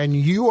 and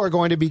you are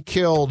going to be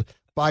killed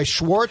by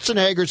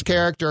Schwarzenegger's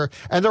character.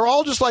 And they're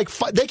all just like,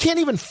 they can't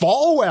even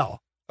fall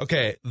well.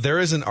 Okay, there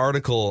is an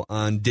article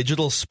on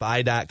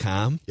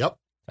digitalspy.com. Yep.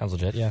 Sounds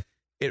legit, yeah.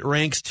 It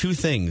ranks two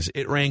things.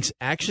 It ranks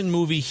action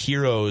movie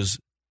heroes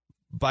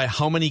by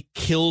how many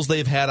kills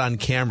they've had on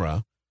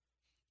camera,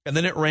 and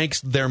then it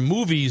ranks their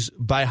movies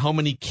by how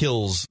many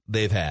kills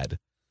they've had.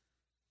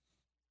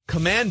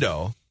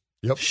 Commando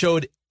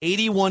showed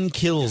 81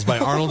 kills by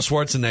Arnold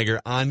Schwarzenegger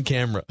on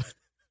camera.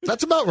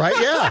 That's about right,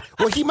 yeah.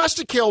 Well, he must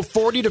have killed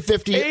 40 to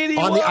 50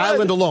 81. On the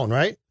island alone,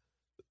 right?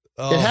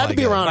 Oh, it had to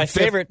be around. My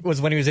favorite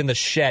was when he was in the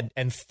shed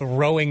and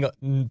throwing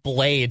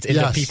blades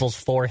into people's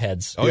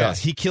foreheads. Oh, yes.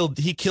 He killed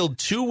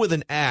 2 with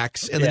an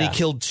axe, and then he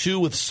killed 2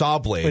 with saw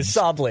blades. With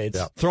saw blades.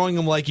 Yeah. Throwing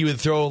them like you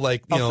would throw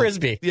like a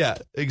frisbee. Yeah,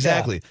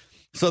 exactly. Yeah.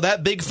 So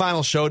that big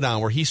final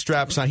showdown where he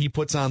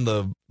puts on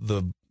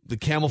the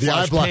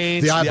camouflage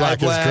paint. The eye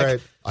black is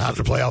great. I have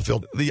to play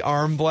outfield. The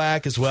arm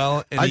black as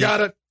well. And I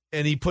got it.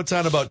 And he puts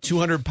on about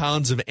 200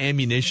 pounds of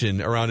ammunition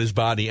around his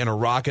body and a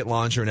rocket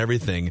launcher and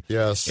everything.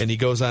 Yes. And he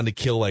goes on to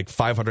kill like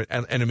 500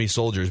 enemy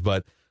soldiers.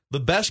 But the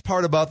best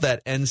part about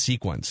that end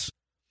sequence,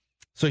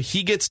 so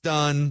he gets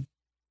done,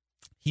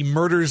 he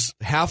murders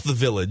half the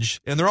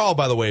village, and they're all,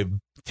 by the way,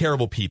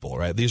 terrible people,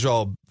 right? These are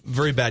all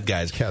very bad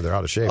guys. Yeah, they're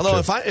out of shape. Although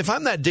if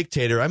I'm that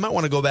dictator, I might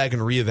want to go back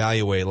and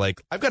reevaluate. Like,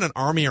 I've got an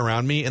army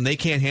around me, and they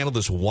can't handle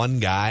this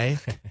one guy.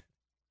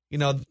 You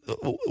know,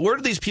 where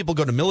do these people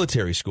go to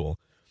military school?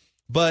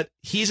 But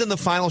he's in the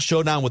final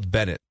showdown with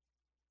Bennett,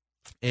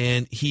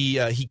 and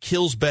he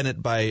kills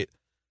Bennett by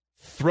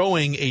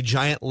throwing a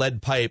giant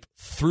lead pipe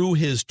through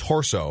his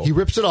torso. He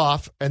rips it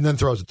off and then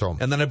throws it through him.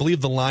 And then I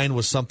believe the line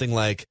was something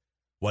like,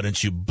 "Why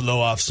don't you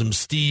blow off some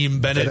steam,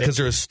 Bennett?" Because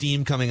there was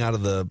steam coming out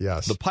of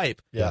the pipe.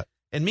 Yeah.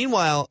 And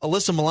meanwhile,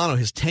 Alyssa Milano,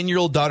 his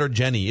 10-year-old daughter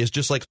Jenny, is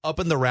just like up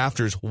in the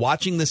rafters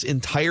watching this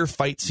entire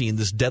fight scene,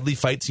 this deadly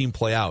fight scene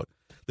play out.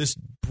 This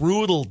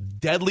brutal,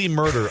 deadly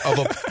murder of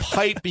a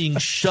pipe being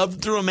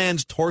shoved through a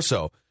man's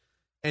torso,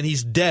 and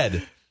he's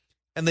dead.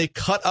 And they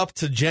cut up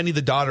to Jenny,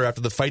 the daughter,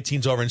 after the fight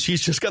scene's over, and she's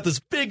just got this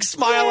big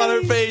smile on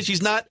her face.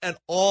 She's not at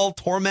all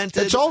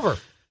tormented. It's over.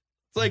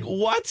 It's like,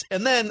 what?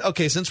 And then,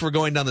 okay, since we're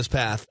going down this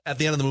path, at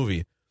the end of the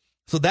movie,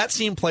 so that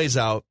scene plays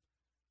out,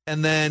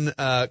 and then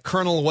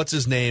Colonel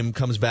what's-his-name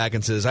comes back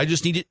and says,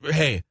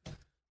 hey,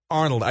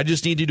 Arnold, I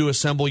just need you to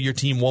assemble your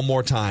team one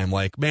more time.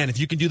 Like, man, if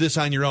you can do this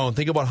on your own,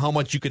 think about how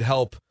much you could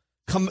help.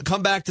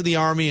 Come back to the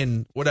army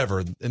and whatever,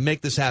 and make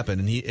this happen.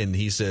 And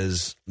he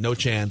says, no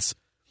chance.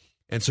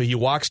 And so he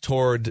walks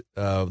toward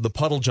the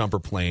puddle jumper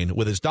plane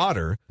with his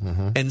daughter,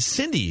 and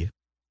Cindy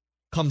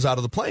comes out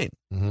of the plane.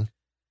 Mm-hmm.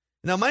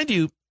 Now, mind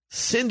you,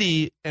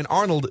 Cindy and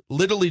Arnold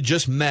literally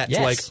just met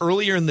like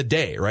earlier in the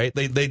day, right?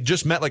 They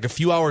just met like a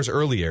few hours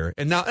earlier,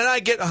 and I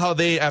get how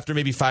they, after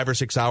maybe 5 or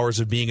 6 hours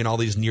of being in all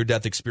these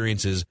near-death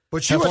experiences,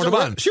 but she wasn't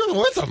with him.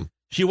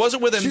 She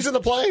wasn't with him. She's in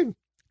the plane,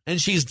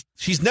 and she's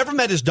never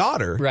met his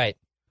daughter, right?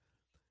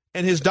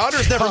 And his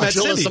daughter's never met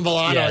Cindy.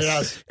 Milano,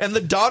 yes. And the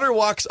daughter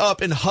walks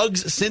up and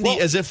hugs Cindy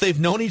as if they've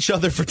known each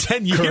other for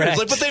 10 years.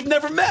 Like, but they've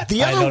never met.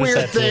 The other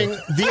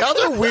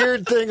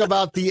weird thing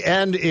about the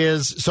end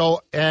is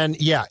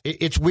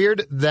it's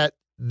weird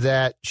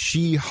that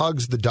she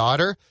hugs the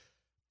daughter.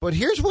 But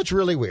here's what's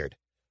really weird.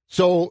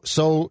 So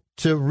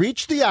to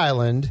reach the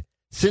island,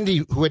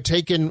 Cindy, who had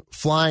taken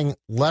flying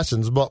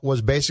lessons but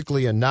was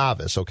basically a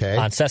novice, okay?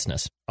 On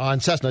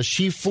Cessna.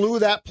 She flew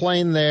that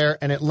plane there,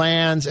 and it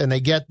lands, and they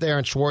get there,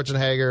 and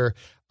Schwarzenegger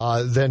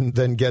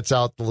then gets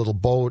out the little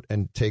boat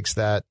and takes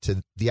that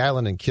to the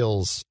island and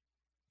kills...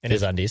 In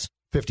his undies.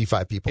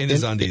 55 people. In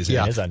his undies,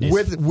 yeah. In his undies.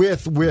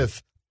 With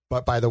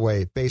But by the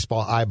way,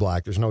 baseball eye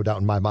black, there's no doubt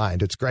in my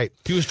mind. It's great.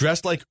 He was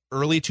dressed like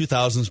early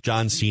 2000s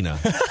John Cena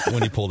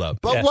when he pulled up.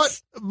 But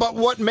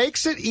what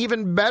makes it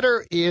even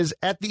better is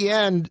at the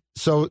end,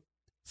 so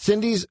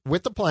Cindy's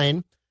with the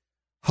plane,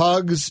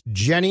 hugs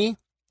Jenny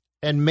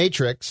and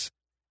Matrix,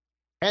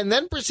 and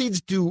then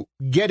proceeds to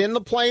get in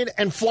the plane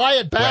and fly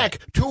it back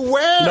to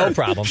where? No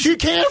problem. She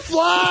can't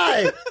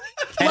fly.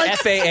 And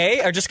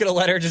FAA are just going to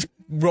let her just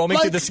roaming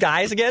through the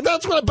skies again?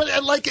 That's what, but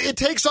it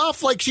takes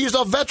off like she's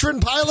a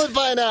veteran pilot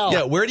by now.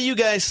 Yeah, where do you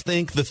guys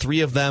think the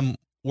three of them,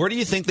 where do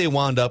you think they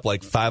wound up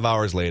like 5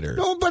 hours later?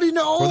 Nobody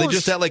knows. Were they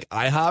just at like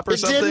IHOP or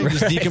something?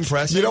 Just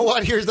decompressing? You know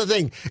what? Here's the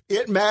thing.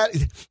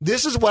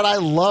 This is what I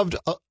loved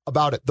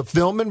about it. The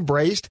film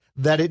embraced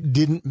that it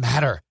didn't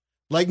matter.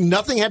 Like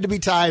nothing had to be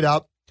tied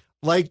up.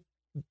 Like,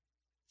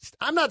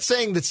 I'm not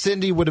saying that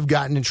Cindy would have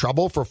gotten in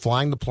trouble for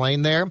flying the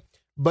plane there,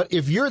 but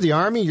if you're the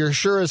Army, you're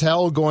sure as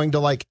hell going to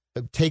like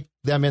take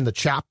them in the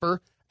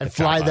chopper and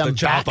fly them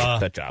back.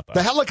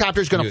 The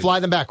helicopter's going to fly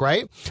them back,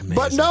 right? Amazing.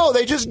 But no,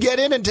 they just get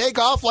in and take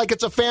off like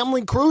it's a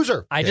family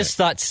cruiser. I just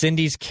thought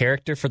Cindy's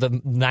character for the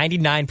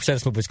 99% of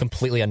this movie was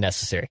completely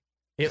unnecessary.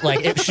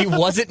 If she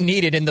wasn't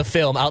needed in the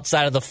film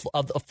outside of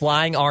the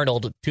flying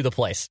Arnold to the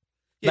place.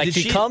 Yeah, like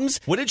she comes.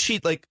 What did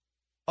she like?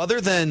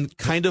 Other than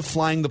kind of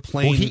flying the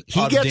plane,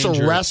 he gets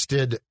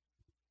arrested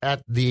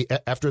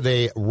after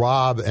they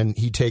rob, and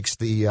he takes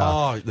the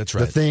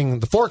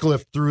the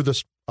forklift through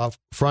the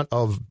front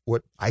of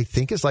what I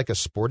think is like a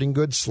sporting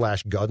goods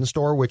 / gun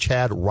store, which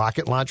had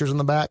rocket launchers in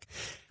the back.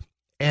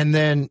 And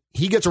then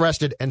he gets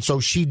arrested, and so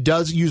she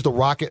does use the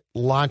rocket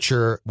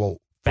launcher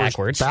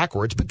backwards,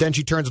 but then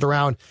she turns it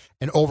around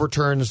and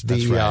overturns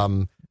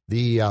the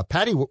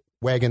paddy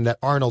wagon that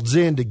Arnold's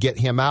in to get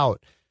him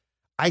out.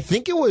 I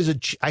think it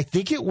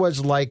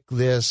was like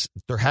this.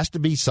 There has to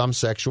be some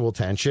sexual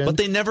tension, but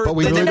they never. But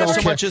we really don't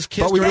so much as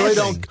kissed. But we really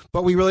don't.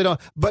 But we really don't.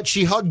 But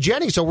she hugged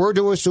Jenny, so we're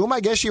to assume, I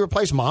guess, she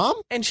replaced Mom.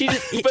 And she. I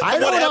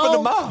don't know. What happened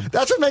to Mom?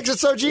 That's what makes it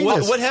so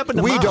genius. What happened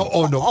to Mom? We don't.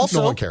 Oh no! Also,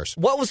 no one cares.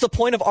 What was the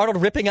point of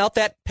Arnold ripping out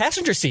that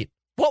passenger seat?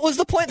 What was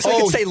the point? So he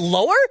could say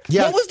lower.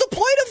 Yeah. What was the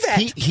point of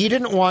that? He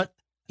didn't want.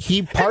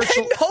 He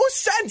partially. It made no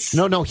sense.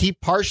 No. He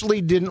partially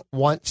didn't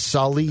want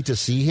Sully to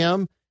see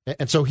him.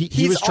 And so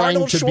he was trying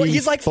Arnold to be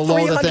He's like below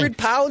 300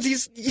 pounds.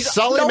 He's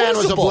Sully man was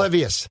noticeable.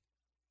 oblivious.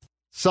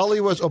 Sully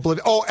was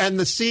oblivious. Oh, and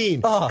the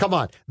scene. Come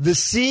on. The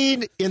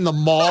scene in the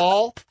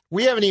mall.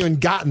 We haven't even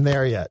gotten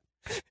there yet.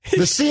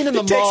 The scene in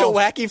the mall. Takes a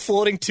wacky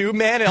floating tube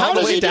man and all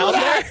the way down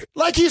there.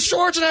 Like he's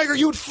Schwarzenegger,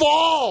 you'd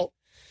fall.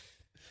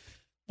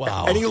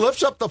 Wow. And he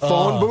lifts up the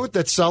phone booth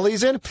that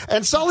Sully's in,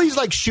 and Sully's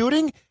like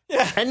shooting,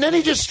 and then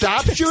he just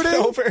stops shooting.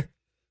 It's over.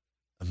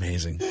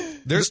 Amazing.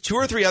 There's 2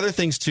 or 3 other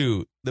things,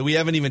 too, that we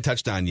haven't even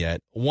touched on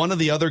yet. One of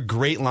the other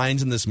great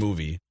lines in this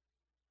movie,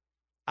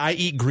 I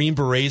eat Green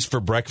Berets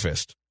for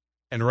breakfast,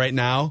 and right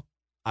now,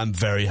 I'm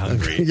very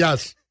hungry.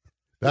 Yes.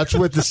 That's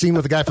with the scene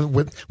with the guy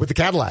with the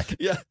Cadillac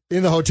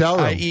in the hotel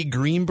room. I eat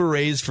Green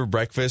Berets for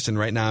breakfast, and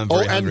right now I'm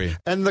very hungry.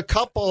 And the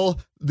couple,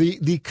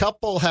 the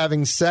couple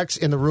having sex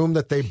in the room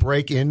that they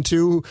break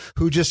into,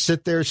 who just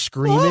sit there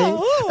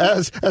screaming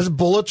as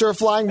bullets are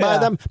flying by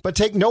them, but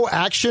take no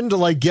action to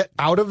like get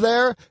out of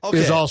there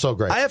is also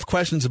great. I have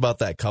questions about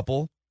that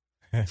couple.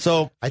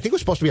 So I think it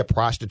was supposed to be a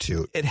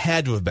prostitute. It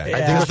had to have been. I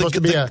think it was supposed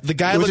to be the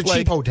guy it was looked a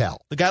cheap like, hotel.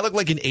 The guy looked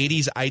like an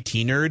 80s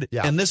IT nerd,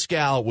 and this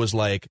gal was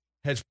like,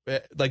 has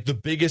like the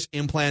biggest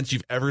implants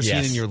you've ever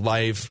seen in your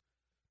life.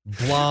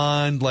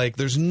 Blonde, like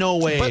there's no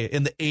way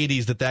in the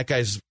 80s that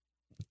guy's.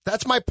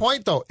 That's my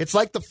point, though. It's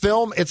like the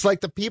film. It's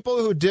like the people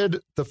who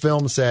did the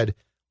film said,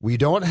 we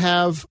don't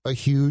have a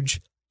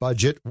huge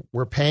budget.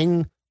 We're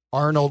paying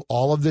Arnold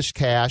all of this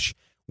cash.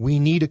 We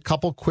need a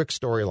couple quick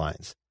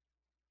storylines.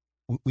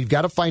 We've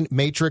got to find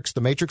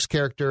the Matrix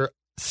character,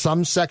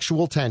 some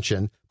sexual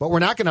tension, but we're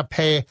not going to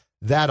pay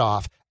that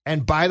off.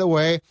 And by the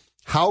way,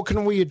 how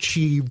can we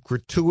achieve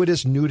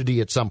gratuitous nudity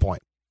at some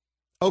point?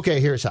 Okay,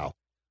 here's how.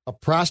 A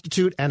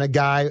prostitute and a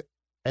guy,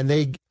 and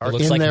they are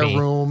in their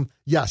room.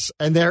 Yes,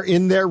 and they're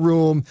in their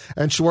room,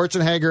 and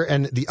Schwarzenegger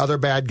and the other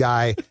bad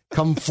guy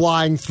come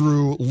flying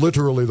through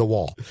literally the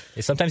wall.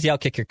 Yeah, sometimes you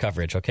outkick your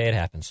coverage, okay? It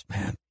happens.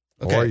 Man.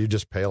 Okay. Or you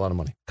just pay a lot of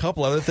money.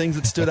 Couple other things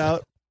that stood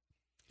out.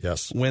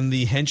 Yes. When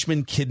the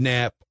henchmen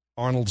kidnap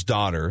Arnold's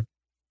daughter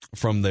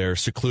from their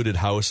secluded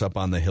house up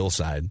on the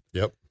hillside.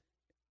 Yep.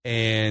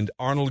 And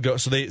Arnold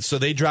goes. So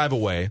they drive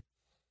away,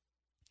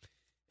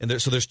 and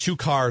there's 2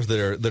 cars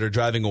that are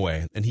driving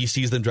away, and he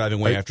sees them driving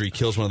away after he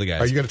kills one of the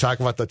guys. Are you going to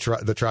talk about the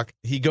truck?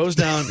 He goes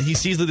down. He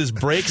sees that his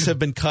brakes have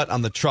been cut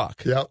on the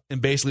truck. Yep.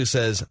 And basically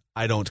says,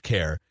 "I don't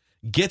care."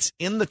 Gets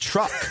in the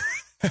truck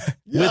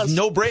with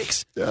no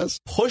brakes.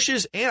 Yes.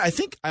 Pushes, and I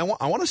think I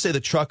want to say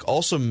the truck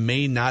also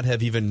may not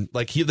have even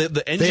like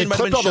the engine they might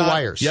have been all shot. the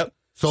wires. Yep.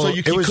 So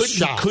he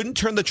couldn't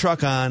turn the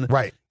truck on.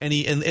 Right. And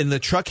and the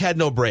truck had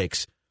no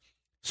brakes.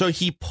 So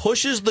he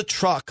pushes the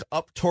truck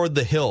up toward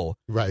the hill.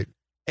 Right.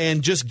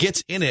 and just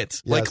gets in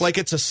it like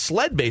it's a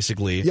sled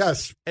basically.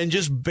 Yes. And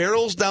just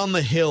barrels down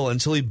the hill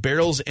until he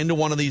barrels into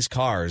one of these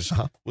cars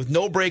with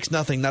no brakes,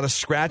 nothing, not a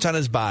scratch on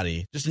his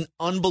body. Just an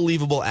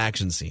unbelievable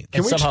action scene.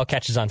 And somehow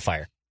catches on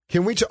fire.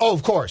 Can we?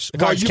 Of course. The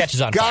car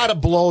catches on fire. Got to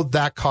blow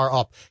that car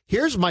up.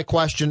 Here's my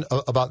question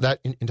about that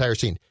entire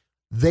scene.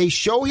 They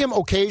show him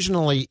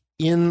occasionally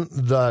in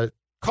the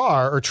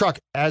car or truck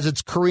as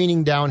it's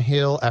careening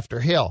downhill after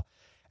hill.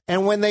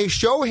 And when they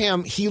show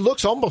him, he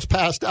looks almost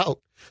passed out.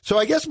 So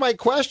I guess my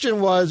question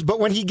was, but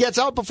when he gets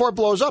out before it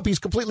blows up, he's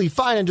completely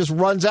fine and just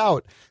runs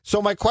out.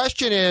 So my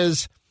question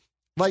is,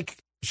 like,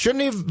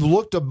 shouldn't he have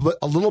looked a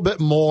little bit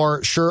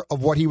more sure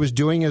of what he was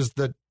doing as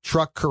the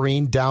truck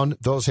careened down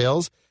those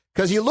hills?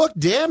 Because he looked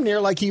damn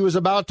near like he was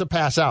about to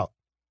pass out.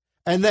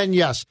 And then,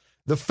 yes,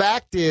 the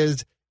fact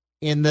is,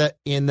 in the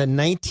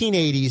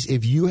 1980s,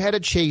 if you had a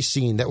chase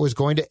scene that was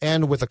going to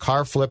end with a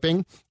car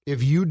flipping,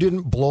 if you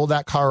didn't blow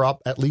that car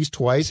up at least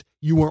twice,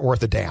 you weren't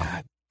worth a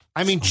damn.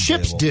 I mean,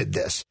 Chips did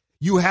this.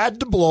 You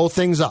had to blow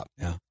things up.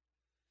 Yeah.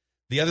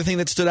 The other thing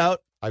that stood out.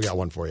 I've got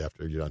one for you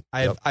after you're done.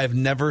 I've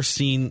never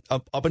seen,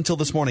 up until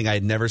this morning, I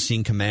had never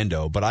seen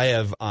Commando, but I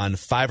have on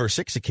 5 or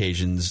 6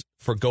 occasions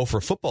for Go for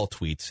Football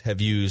tweets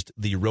have used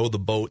the row the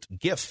boat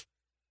GIF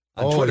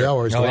on Twitter.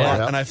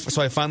 And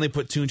so I finally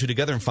put 2 and 2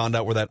 together and found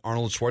out where that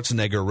Arnold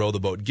Schwarzenegger row the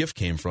boat GIF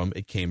came from.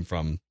 It came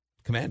from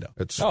Commando.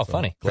 It's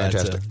funny.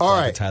 Fantastic. All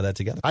right. To tie that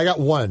together. I got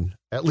one,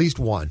 at least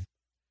one.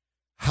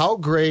 How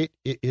great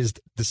is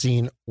the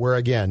scene where,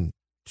 again,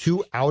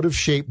 2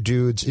 out-of-shape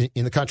dudes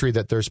in the country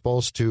that they're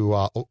supposed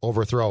to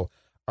overthrow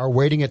are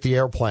waiting at the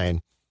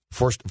airplane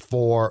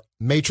for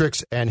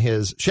Matrix and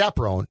his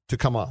chaperone to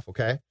come off,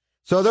 okay?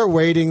 So they're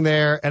waiting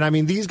there, and, I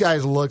mean, these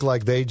guys look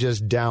like they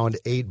just downed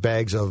 8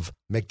 bags of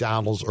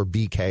McDonald's or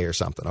BK or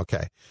something,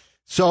 okay?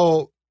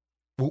 So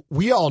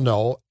we all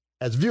know,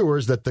 as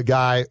viewers, that the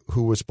guy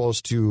who was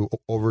supposed to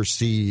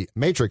oversee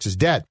Matrix is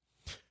dead.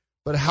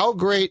 But how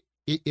great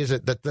is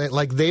it that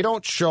they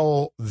don't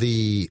show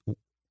the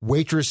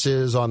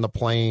waitresses on the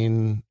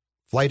plane,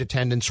 flight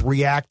attendants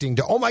reacting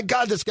to, oh my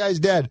God, this guy's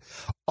dead.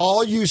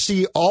 All you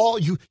see, all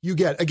you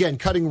get, again,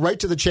 cutting right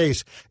to the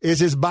chase, is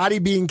his body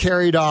being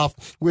carried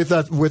off with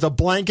a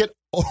blanket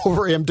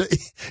over him to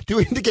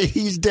indicate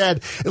he's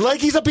dead, like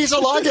he's a piece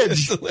of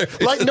luggage,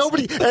 like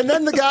nobody. And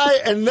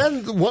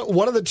then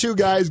one of the 2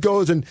 guys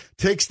goes and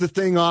takes the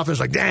thing off and is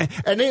like, damn,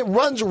 and it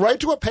runs right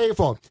to a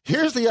payphone.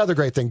 Here's the other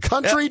great thing: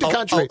 country to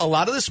country. A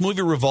lot of this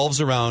movie revolves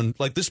around,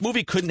 like, this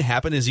movie couldn't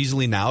happen as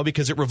easily now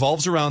because it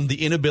revolves around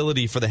the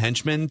inability for the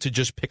henchmen to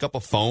just pick up a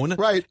phone,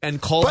 right, and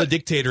call the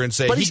dictator and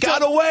say he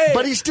got away.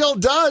 But he still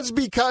does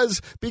because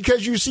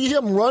you see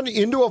him run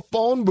into a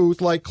phone booth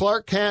like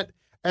Clark Kent,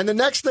 and the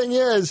next thing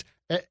is,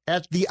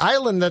 at the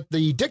island that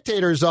the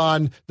dictator's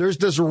on, there's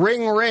this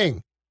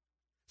ring.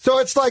 So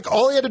it's like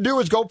all he had to do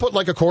was go put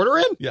like a quarter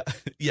in? Yeah.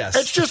 Yes.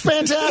 It's just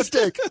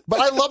fantastic.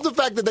 But I love the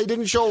fact that they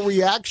didn't show a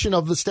reaction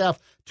of the staff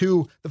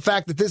to the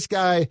fact that this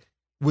guy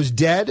was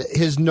dead.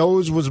 His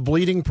nose was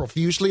bleeding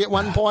profusely at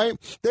one point.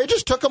 They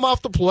just took him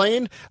off the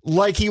plane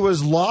like he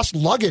was lost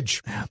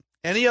luggage.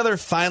 Any other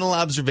final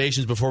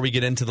observations before we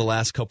get into the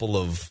last couple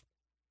of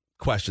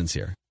questions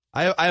here?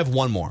 I have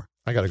one more.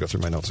 I got to go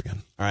through my notes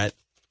again. All right.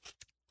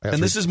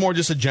 And this is more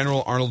just a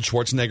general Arnold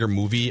Schwarzenegger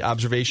movie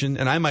observation,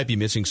 and I might be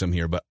missing some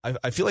here, but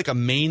I feel like a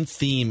main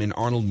theme in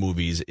Arnold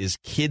movies is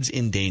kids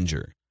in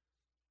danger.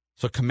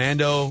 So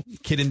Commando,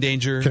 kid in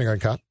danger.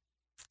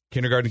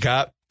 Kindergarten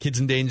Cop, kids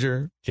in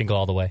danger. Jingle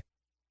All the Way.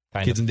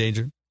 Kids in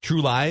danger.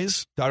 True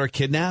Lies, daughter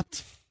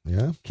kidnapped.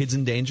 Yeah. Kids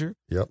in danger.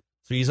 Yep.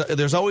 So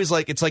there's always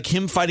it's like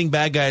him fighting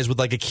bad guys with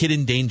like a kid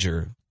in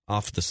danger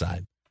off to the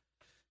side.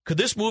 Could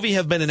this movie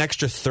have been an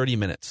extra 30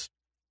 minutes?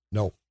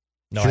 No.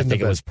 No, I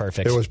think it was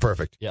perfect. It was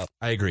perfect. Yep.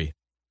 I agree.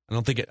 I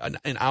don't think an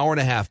hour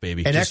and a half,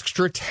 baby.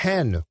 Extra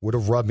 10 would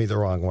have rubbed me the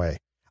wrong way.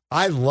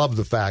 I love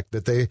the fact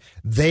that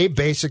they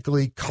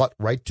basically cut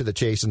right to the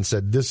chase and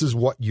said, this is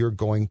what you're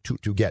going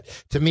to get.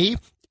 To me,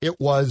 it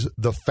was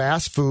the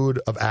fast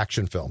food of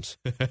action films.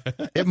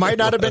 It might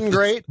not have been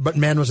great, but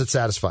man, was it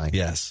satisfying.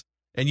 Yes.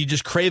 And you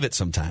just crave it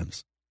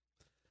sometimes.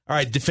 All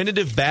right,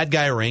 definitive bad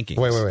guy rankings.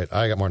 Wait.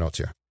 I got more notes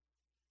here.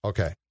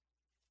 Okay.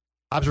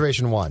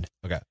 Observation 1.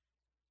 Okay.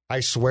 I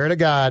swear to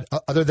God,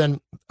 other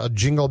than a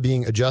jingle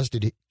being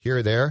adjusted here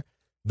or there,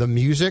 the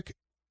music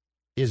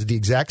is the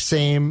exact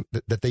same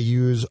that they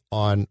use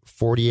on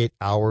 48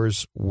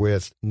 Hours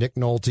with Nick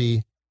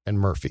Nolte and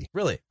Murphy.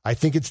 Really? I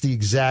think it's the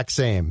exact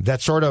same.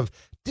 That sort of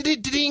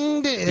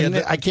ding, and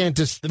I can't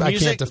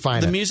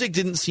define it. The music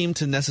didn't seem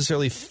to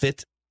necessarily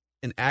fit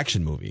an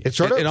action movie. It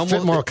sort of almost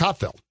fit more a cop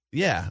film.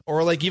 Yeah,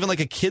 or like even like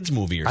a kids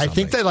movie or something. I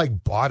think they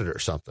like bought it or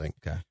something.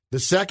 Okay. The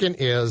second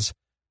is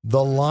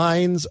the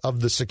lines of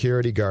the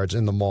security guards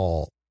in the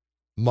mall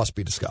must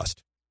be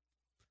discussed.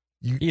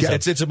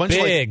 It's a bunch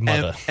big of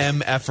like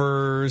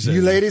MFers.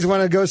 You ladies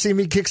want to go see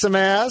me kick some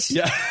ass?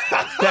 Yeah.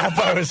 That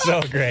part was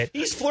so great.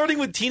 He's flirting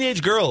with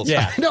teenage girls.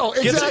 Yeah. No,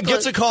 exactly.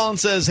 Gets a call and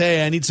says,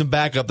 hey, I need some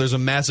backup. There's a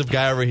massive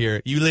guy over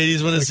here. You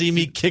ladies want to see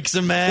me kick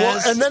some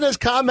ass? Well, and then his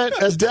comment,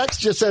 as Dex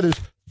just said, is,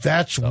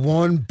 That's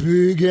one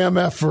big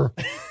MFer.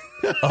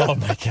 Oh,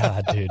 my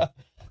God, dude.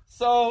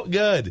 So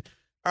good.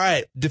 All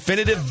right,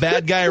 definitive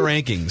bad guy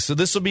rankings. So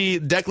this will be,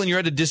 Declan, you're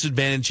at a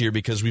disadvantage here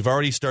because we've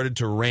already started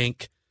to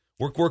rank.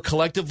 We're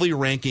collectively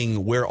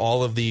ranking where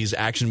all of these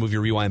Action Movie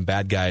Rewind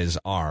bad guys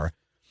are.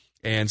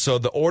 And so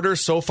the order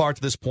so far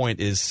to this point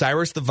is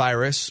Cyrus the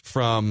Virus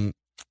from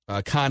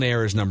Con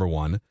Air is number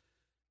 1.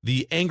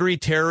 The angry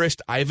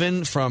terrorist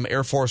Ivan from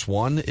Air Force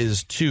One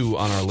is 2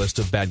 on our list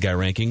of bad guy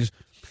rankings.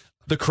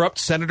 The corrupt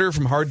senator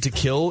from Hard to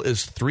Kill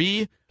is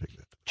 3.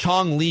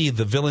 Chong Li,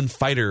 the villain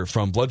fighter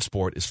from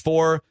Bloodsport, is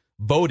 4.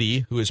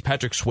 Bodhi, who is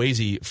Patrick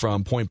Swayze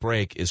from Point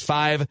Break, is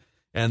 5.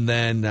 And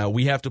then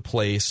we have to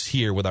place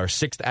here with our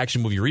 6th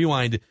Action Movie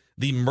Rewind,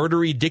 the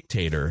murdery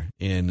dictator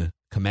in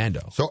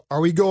Commando. So are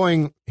we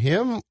going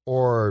him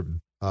or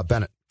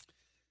Bennett?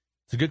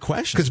 It's a good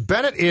question. Because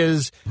Bennett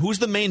is... Who's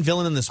the main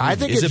villain in this movie? I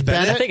think it's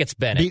Bennett. I think it's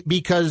Bennett.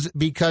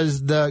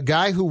 Because the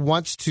guy who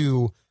wants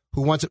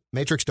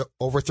Matrix to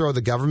overthrow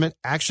the government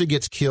actually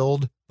gets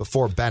killed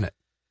before Bennett.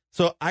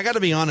 So I got to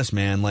be honest,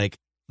 man. Like,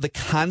 the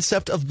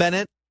concept of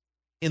Bennett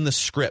in the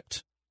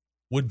script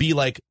would be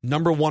like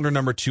number 1 or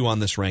number 2 on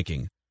this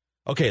ranking.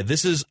 Okay,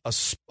 this is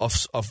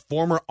a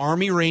former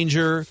Army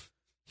Ranger.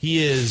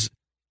 His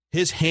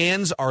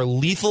hands are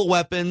lethal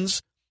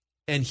weapons,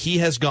 and he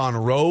has gone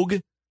rogue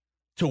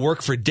to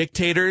work for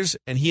dictators,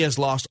 and he has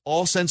lost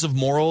all sense of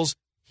morals.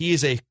 He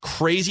is a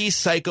crazy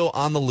psycho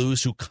on the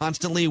loose who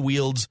constantly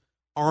wields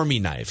army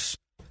knives.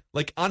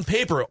 Like, on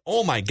paper,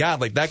 oh my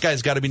God, like that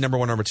guy's got to be number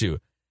 1, number 2.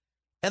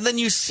 And then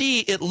you see,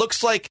 it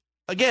looks like,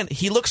 again,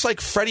 he looks like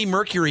Freddie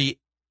Mercury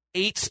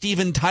ate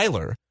Steven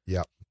Tyler.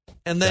 Yep.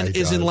 And then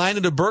is in line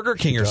at a Burger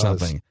King or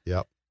something.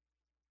 Yep.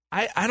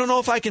 I don't know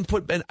if I can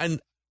put Ben.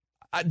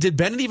 Did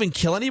Bennett even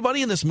kill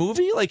anybody in this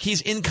movie? Like,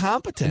 he's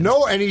incompetent.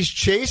 No, and he's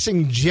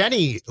chasing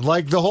Jenny.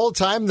 Like, the whole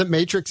time that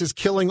Matrix is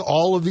killing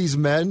all of these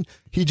men,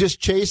 he just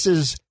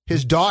chases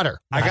his daughter.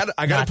 I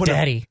gotta put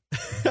Daddy.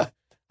 him.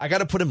 I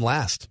gotta put him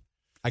last.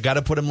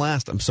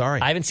 I'm sorry.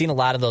 I haven't seen a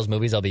lot of those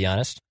movies, I'll be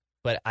honest.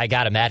 But I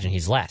gotta imagine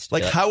he's last.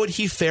 Like, how would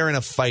he fare in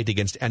a fight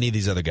against any of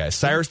these other guys?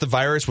 Cyrus the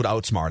Virus would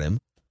outsmart him.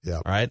 Yeah.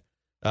 All right.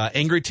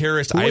 Angry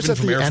terrorist Who Ivan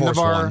from Air Force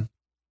One.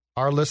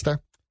 Our list there.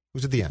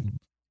 Who's at the end?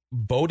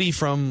 Bodhi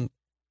from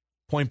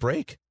Point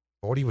Break.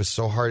 Bodhi was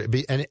so hard,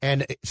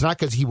 and it's not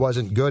because he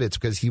wasn't good; it's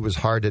because he was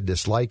hard to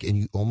dislike, and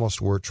you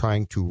almost were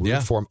trying to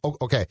root for him. Oh,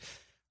 okay.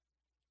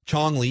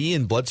 Chong Li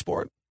in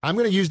Bloodsport. I'm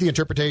going to use the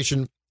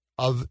interpretation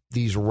of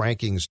these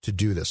rankings to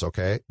do this,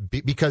 okay?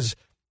 Because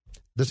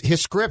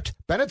his script,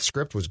 Bennett's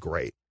script, was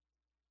great.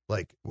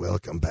 Like,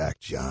 welcome back,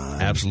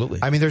 John. Absolutely.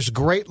 I mean, there's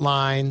great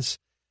lines.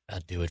 I'll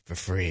do it for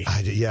free.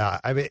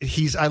 I mean,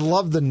 I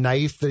love the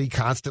knife that he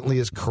constantly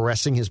is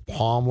caressing his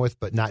palm with,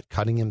 but not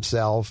cutting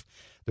himself.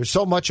 There's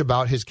so much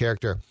about his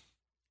character.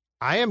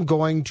 I am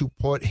going to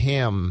put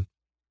him,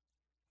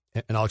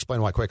 and I'll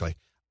explain why quickly.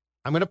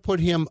 I'm going to put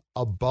him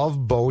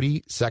above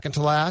Bodhi, second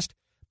to last,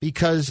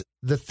 because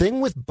the thing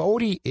with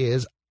Bodhi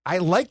is I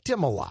liked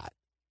him a lot.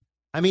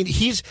 I mean,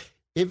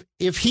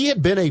 if he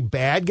had been a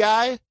bad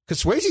guy,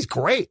 because Swayze's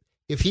great.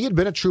 If he had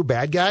been a true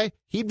bad guy,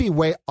 he'd be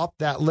way up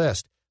that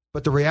list.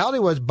 But the reality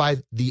was, by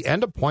the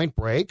end of Point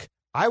Break,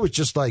 I was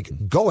just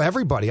like, go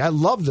everybody. I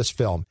love this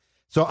film.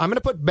 So I'm going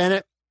to put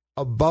Bennett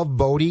above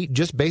Bodhi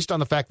just based on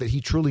the fact that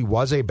he truly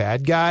was a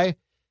bad guy,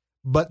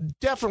 but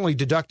definitely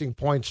deducting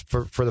points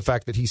for the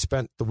fact that he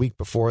spent the week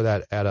before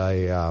that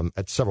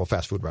at several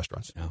fast food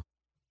restaurants. Yeah.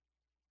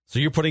 So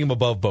you're putting him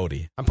above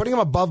Bodhi. I'm putting him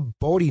above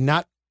Bodhi,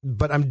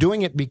 but I'm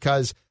doing it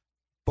because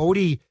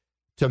Bodhi,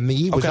 to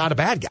me, was not a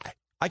bad guy.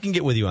 I can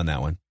get with you on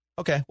that one.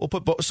 Okay, we'll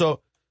put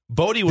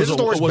Bodhi was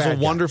a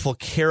wonderful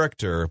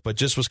character, but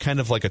just was kind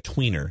of like a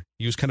tweener.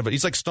 He was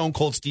he's like Stone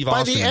Cold Steve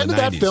Austin. By the end of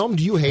that film,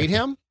 do you hate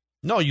him?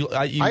 No,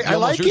 I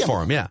like him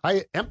for him. Yeah,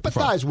 I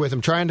empathize with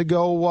him trying to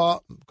go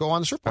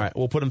on the strip. All right,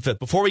 we'll put him fifth.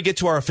 Before we get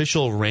to our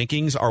official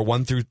rankings, our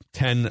 1 through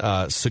 10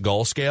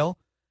 Seagal scale,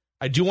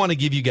 I do want to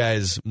give you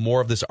guys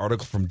more of this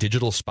article from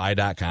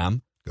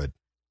DigitalSpy.com. Good.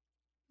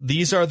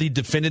 These are the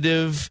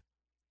definitive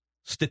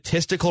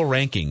statistical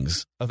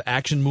rankings of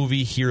action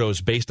movie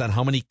heroes based on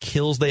how many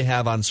kills they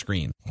have on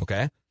screen.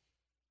 Okay,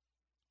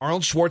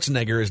 Arnold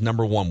Schwarzenegger is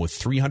number 1 with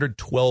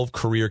 312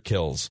 career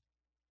kills.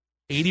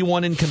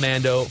 81 in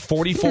Commando,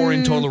 44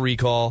 in Total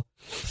Recall,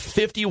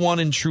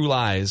 51 in True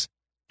Lies,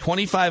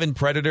 25 in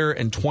Predator,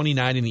 and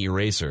 29 in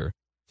Eraser.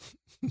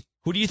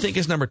 Who do you think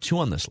is number 2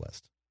 on this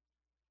list?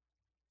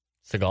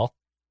 Seagal?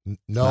 No.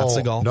 Not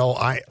Seagal? No,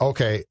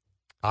 okay.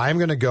 I'm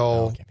going to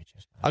go... No,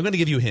 I'm going to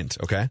give you a hint,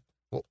 okay?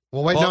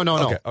 Well, wait, no.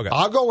 Okay.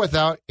 I'll go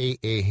without a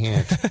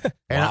hint.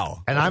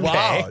 Wow. And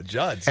I'm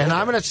Judd. And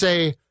I'm going to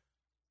say,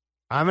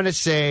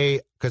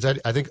 because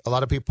I think a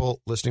lot of people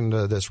listening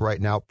to this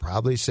right now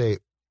probably say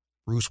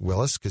Bruce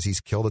Willis because he's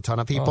killed a ton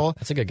of people. Oh,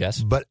 that's a good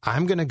guess. But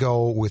I'm going to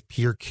go with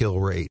pure kill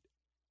rate,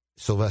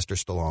 Sylvester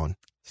Stallone.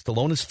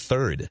 Stallone is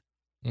third.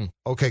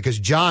 Okay, because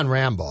John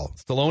Rambo.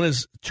 Stallone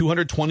is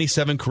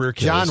 227 career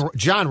kills.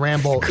 John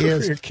Rambo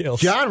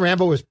John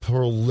Rambo is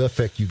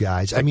prolific, you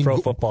guys. I mean, Pro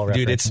Football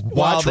Reference. Dude, it's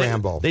watch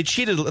Rambo. They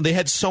cheated. They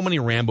had so many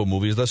Rambo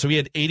movies, though. So he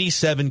had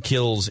 87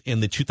 kills in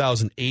the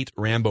 2008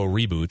 Rambo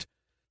reboot,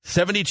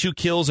 72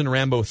 kills in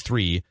Rambo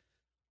 3,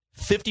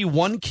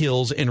 51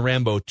 kills in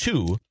Rambo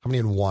 2. How many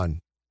in 1?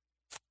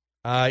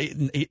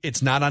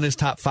 It's not on his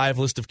top 5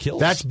 list of kills.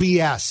 That's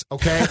BS,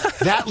 okay?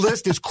 That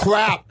list is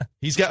crap.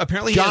 He's got,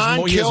 apparently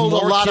John he has more killed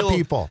a lot kill. of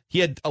people. He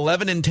had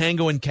 11 in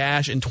Tango and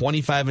Cash and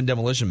 25 in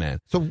Demolition Man.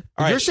 So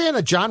you're saying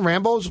that John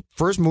Rambo's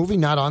first movie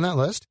not on that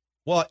list?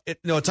 Well,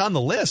 no, it's on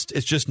the list.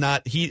 It's just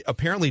not. He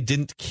apparently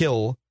didn't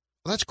kill.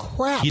 Well, that's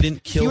crap. He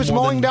didn't kill. He was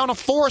more mowing than, down a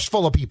forest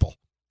full of people.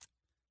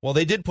 Well,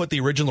 they did put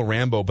the original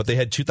Rambo, but they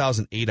had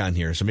 2008 on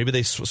here, so maybe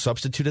they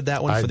substituted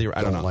that one for the.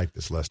 I don't know. Like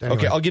this list. Anyway.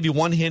 Okay, I'll give you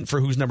one hint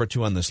for who's number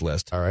 2 on this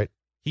list. All right.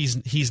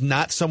 He's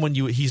not someone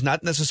he's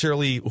not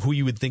necessarily who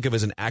you would think of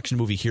as an action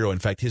movie hero. In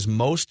fact, his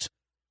most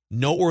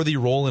noteworthy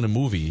role in a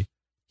movie,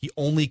 he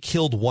only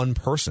killed one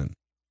person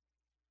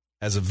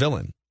as a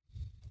villain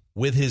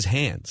with his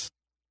hands.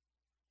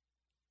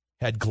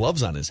 Had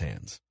gloves on his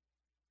hands.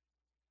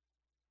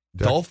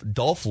 Dolph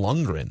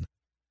Lundgren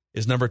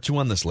is number 2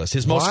 on this list.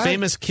 His most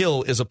famous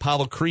kill is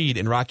Apollo Creed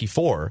in Rocky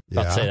IV.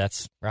 I'd say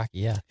that's Rocky,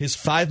 yeah. His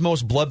 5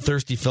 most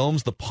bloodthirsty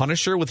films, The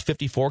Punisher with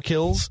 54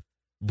 kills,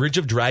 Bridge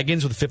of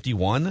Dragons with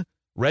 51,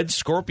 Red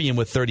Scorpion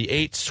with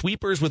 38,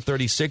 Sweepers with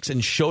 36,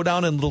 and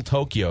Showdown in Little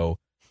Tokyo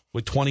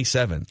with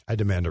 27. I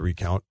demand a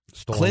recount.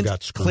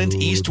 Clint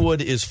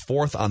Eastwood is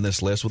 4th on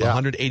this list with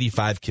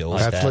 185 kills.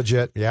 That's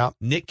legit, yeah.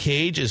 Nick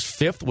Cage is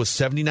 5th with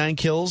 79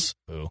 kills.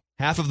 Ooh.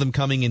 Half of them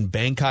coming in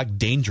Bangkok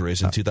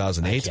Dangerous in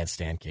 2008. I can't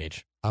stand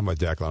Cage. I'm with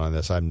Declan on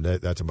this.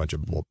 That's a bunch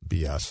of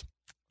BS.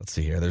 Let's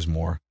see here. There's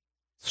more.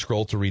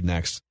 Scroll to read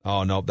next.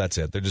 Oh, no, that's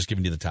it. They're just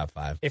giving you the top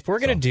 5. If we're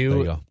going to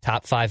do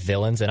top 5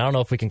 villains, and I don't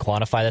know if we can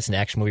quantify this in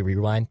Action Movie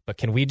Rewind, but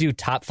can we do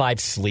top 5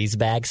 sleaze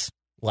bags?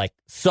 Like,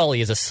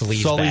 Sully is a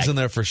sleaze bag. Sully's in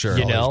there for sure.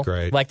 You know?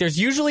 Great. Like, there's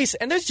usually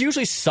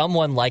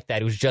someone like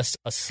that who's just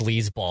a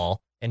sleaze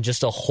ball and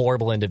just a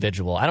horrible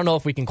individual. I don't know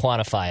if we can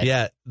quantify it.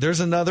 Yeah,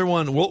 there's another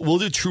one. We'll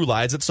do True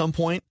Lies at some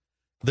point.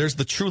 There's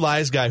the True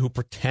Lies guy who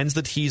pretends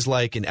that he's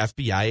like an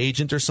FBI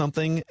agent or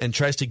something and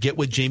tries to get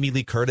with Jamie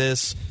Lee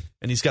Curtis,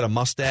 and he's got a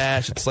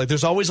mustache. It's like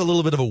there's always a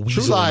little bit of a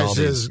weasel. True Lies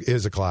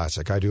is a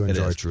classic. I do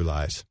enjoy True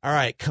Lies. All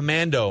right,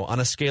 Commando, on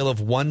a scale of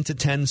 1 to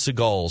 10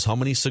 Seagulls, how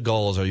many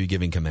Seagulls are you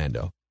giving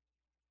Commando?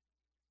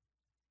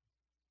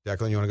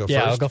 Declan, you want to go first?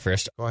 Yeah, I'll go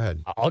first. Go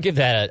ahead. I'll give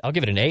it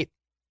an 8.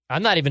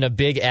 I'm not even a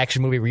big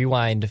Action Movie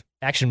Rewind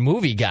action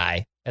movie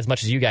guy as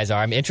much as you guys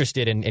are. I'm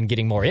interested in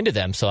getting more into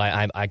them, so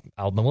I'm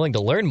willing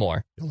to learn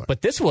more.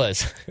 But this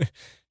was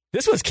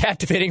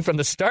captivating from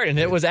the start, and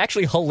it was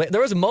actually hilarious. There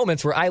was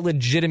moments where I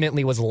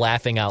legitimately was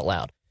laughing out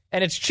loud,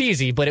 and it's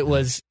cheesy, but it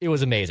was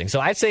amazing.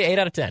 So I'd say 8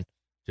 out of 10.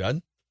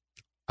 Judd?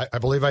 I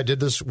believe I did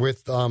this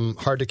with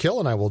Hard to Kill,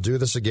 and I will do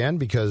this again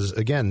because,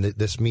 again,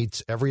 this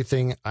meets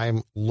everything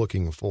I'm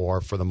looking for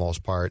the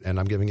most part, and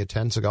I'm giving it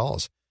 10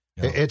 Seagulls.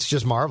 Yeah. It's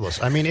just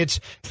marvelous. I mean, it's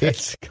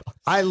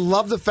I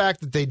love the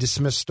fact that they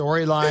dismiss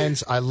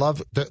storylines. I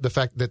love the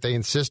fact that they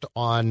insist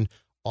on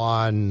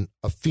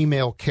a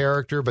female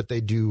character, but they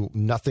do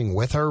nothing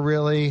with her,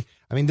 really.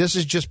 I mean, this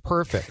is just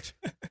perfect.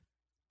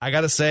 I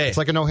got to say. It's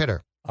like a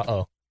no-hitter.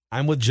 Uh-oh.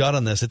 I'm with Judd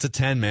on this. It's a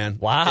 10, man.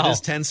 Wow. It is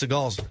 10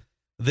 Seagulls.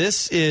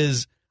 This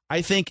is,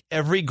 I think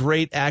every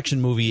great action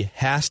movie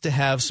has to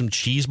have some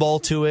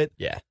cheeseball to it.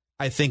 Yeah.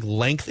 I think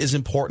length is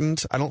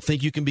important. I don't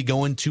think you can be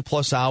going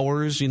 2+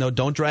 hours.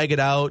 Don't drag it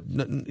out.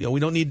 We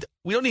don't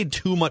need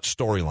too much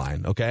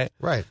storyline. Okay,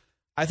 right.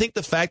 I think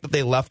the fact that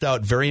they left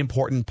out very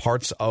important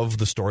parts of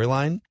the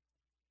storyline,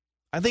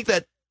 I think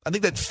that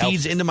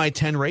feeds into my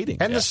 10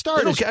 rating. And the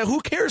start, who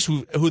cares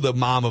who the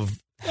mom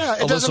of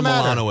Alyssa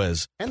Milano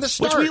is? And the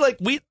start,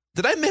 which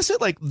did I miss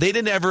it? Like they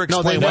didn't ever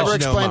explain. No, they never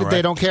explained it. Right?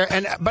 They don't care.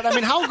 But I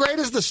mean, how great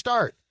is the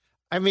start?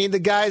 I mean, the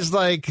guy's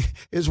like,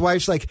 his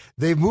wife's like,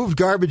 they moved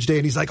garbage day,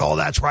 and he's like, oh,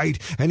 that's right.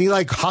 And he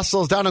like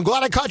hustles down. I'm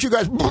glad I caught you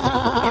guys.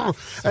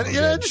 And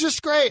it's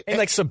just great. In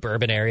like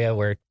suburban area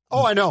where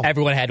I know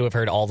everyone had to have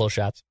heard all those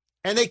shots.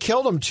 And they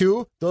killed him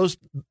too.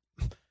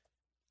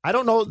 I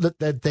don't know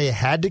that they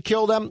had to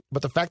kill them,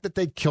 but the fact that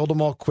they killed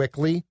them all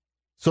quickly,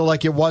 so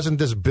like it wasn't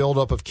this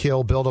buildup of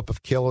kill.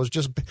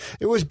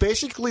 It was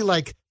basically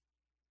like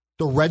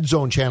the Red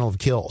Zone channel of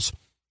kills.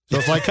 So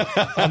it's like,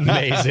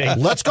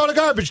 amazing. Let's go to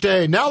garbage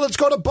day. Now let's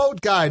go to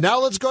boat guy. Now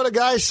let's go to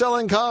guy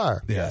selling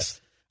car. Yes.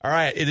 All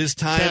right. It is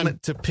time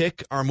to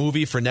pick our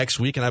movie for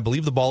next week, and I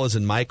believe the ball is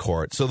in my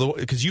court. So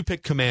because you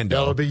picked Commando.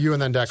 That'll be you and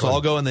then Declan. So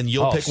I'll go, and then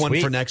you'll pick one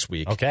for next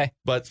week. Okay.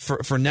 But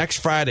for next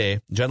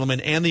Friday,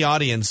 gentlemen, and the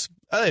audience,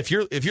 if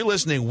you're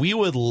listening, we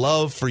would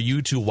love for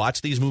you to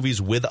watch these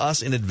movies with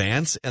us in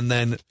advance, and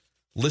then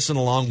listen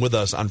along with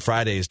us on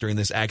Fridays during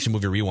this Action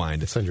Movie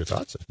Rewind. Send your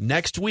thoughts.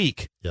 Next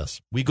week, yes,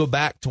 we go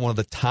back to one of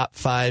the top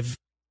 5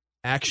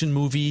 action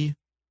movie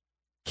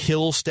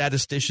kill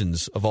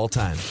statisticians of all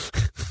time.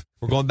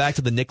 We're going back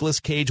to the Nicolas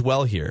Cage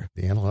well here.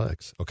 The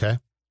analytics. Okay.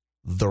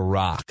 The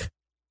Rock.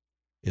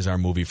 is our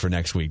movie for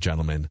next week,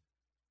 gentlemen.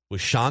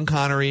 With Sean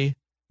Connery,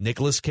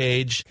 Nicolas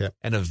Cage,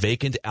 and a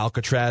vacant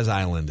Alcatraz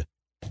Island.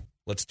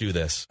 Let's do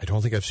this. I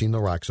don't think I've seen The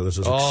Rock, so this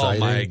is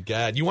exciting. Oh, my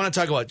God. You want to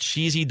talk about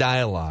cheesy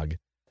dialogue.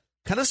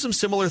 Kind of some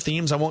similar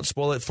themes. I won't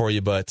spoil it for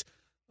you, but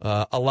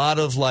a lot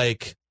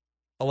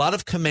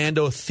of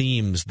Commando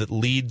themes that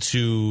lead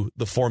to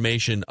the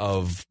formation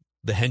of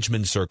the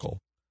Henchman Circle.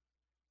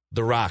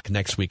 The Rock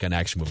next week on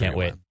Action Movie. Can't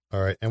wait.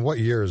 All right. And what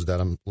year is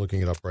that? I'm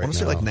looking it up right now. I want to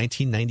say like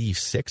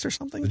 1996 or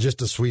something.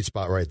 Just a sweet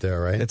spot right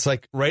there, right? It's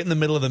like right in the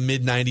middle of the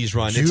mid-90s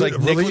run. It's like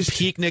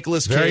peak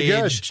Nicolas Cage. Very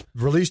good.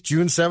 Released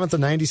June 7th of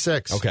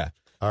 96. Okay.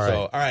 All right.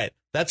 So, all right.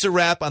 That's a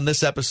wrap on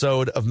this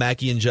episode of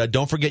Mackie and Judd.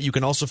 Don't forget, you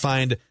can also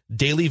find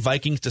daily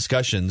Vikings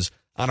discussions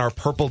on our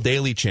Purple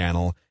Daily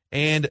channel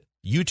and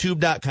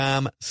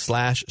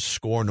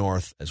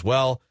youtube.com/ScoreNorth as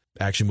well.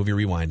 Action Movie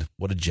Rewind.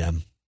 What a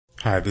gem.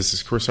 Hi, this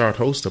is Chris Howard,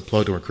 host of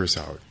Plugged In with Chris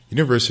Howard.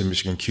 University of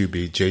Michigan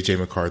QB J.J.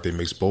 McCarthy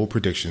makes bold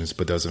predictions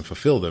but doesn't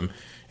fulfill them,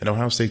 and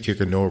Ohio State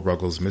kicker Noah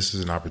Ruggles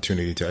misses an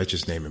opportunity to etch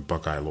his name in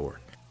Buckeye lore.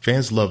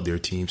 Fans love their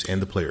teams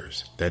and the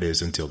players. That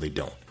is, until they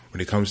don't.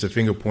 When it comes to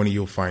finger pointing,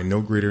 you'll find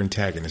no greater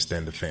antagonist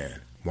than the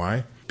fan.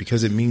 Why?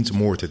 Because it means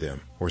more to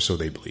them, or so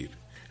they believe.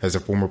 As a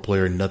former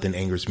player, nothing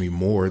angers me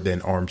more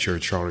than armchair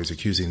Charlies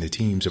accusing the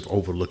teams of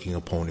overlooking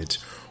opponents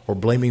or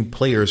blaming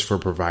players for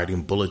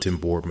providing bulletin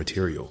board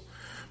material.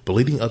 But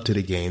leading up to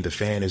the game, the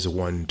fan is the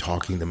one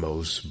talking the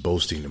most,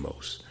 boasting the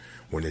most.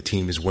 When the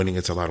team is winning,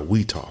 it's a lot of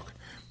we talk.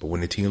 But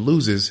when the team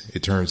loses,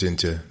 it turns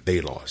into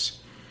they lost.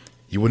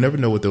 You will never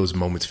know what those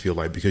moments feel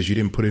like because you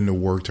didn't put in the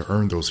work to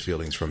earn those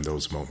feelings from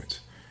those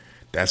moments.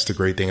 That's the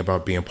great thing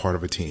about being part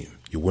of a team.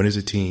 You win as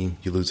a team,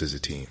 you lose as a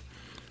team.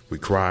 We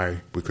cry,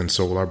 we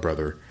console our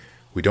brother.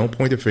 We don't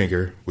point the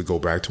finger, we go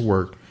back to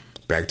work,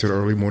 back to the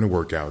early morning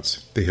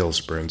workouts, the hill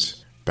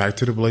sprints, back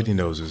to the bloody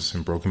noses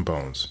and broken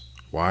bones.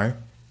 Why?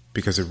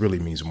 Because it really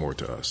means more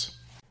to us.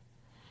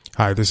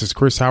 Hi, this is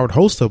Chris Howard,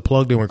 host of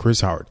Plugged In with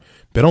Chris Howard.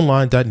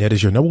 BetOnline.net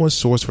is your number one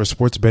source for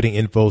sports betting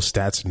info,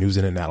 stats, news,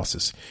 and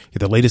analysis. Get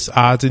the latest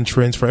odds and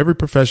trends for every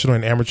professional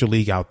and amateur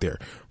league out there.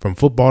 From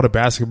football to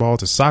basketball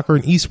to soccer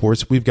and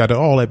esports, we've got it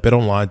all at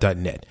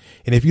BetOnline.net.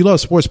 And if you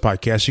love sports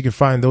podcasts, you can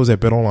find those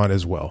at BetOnline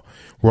as well.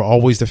 We're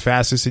always the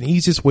fastest and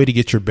easiest way to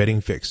get your betting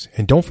fix.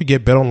 And don't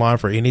forget BetOnline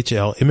for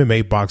NHL,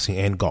 MMA, boxing,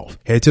 and golf.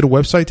 Head to the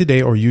website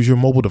today or use your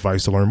mobile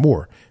device to learn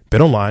more.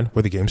 BetOnline,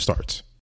 where the game starts.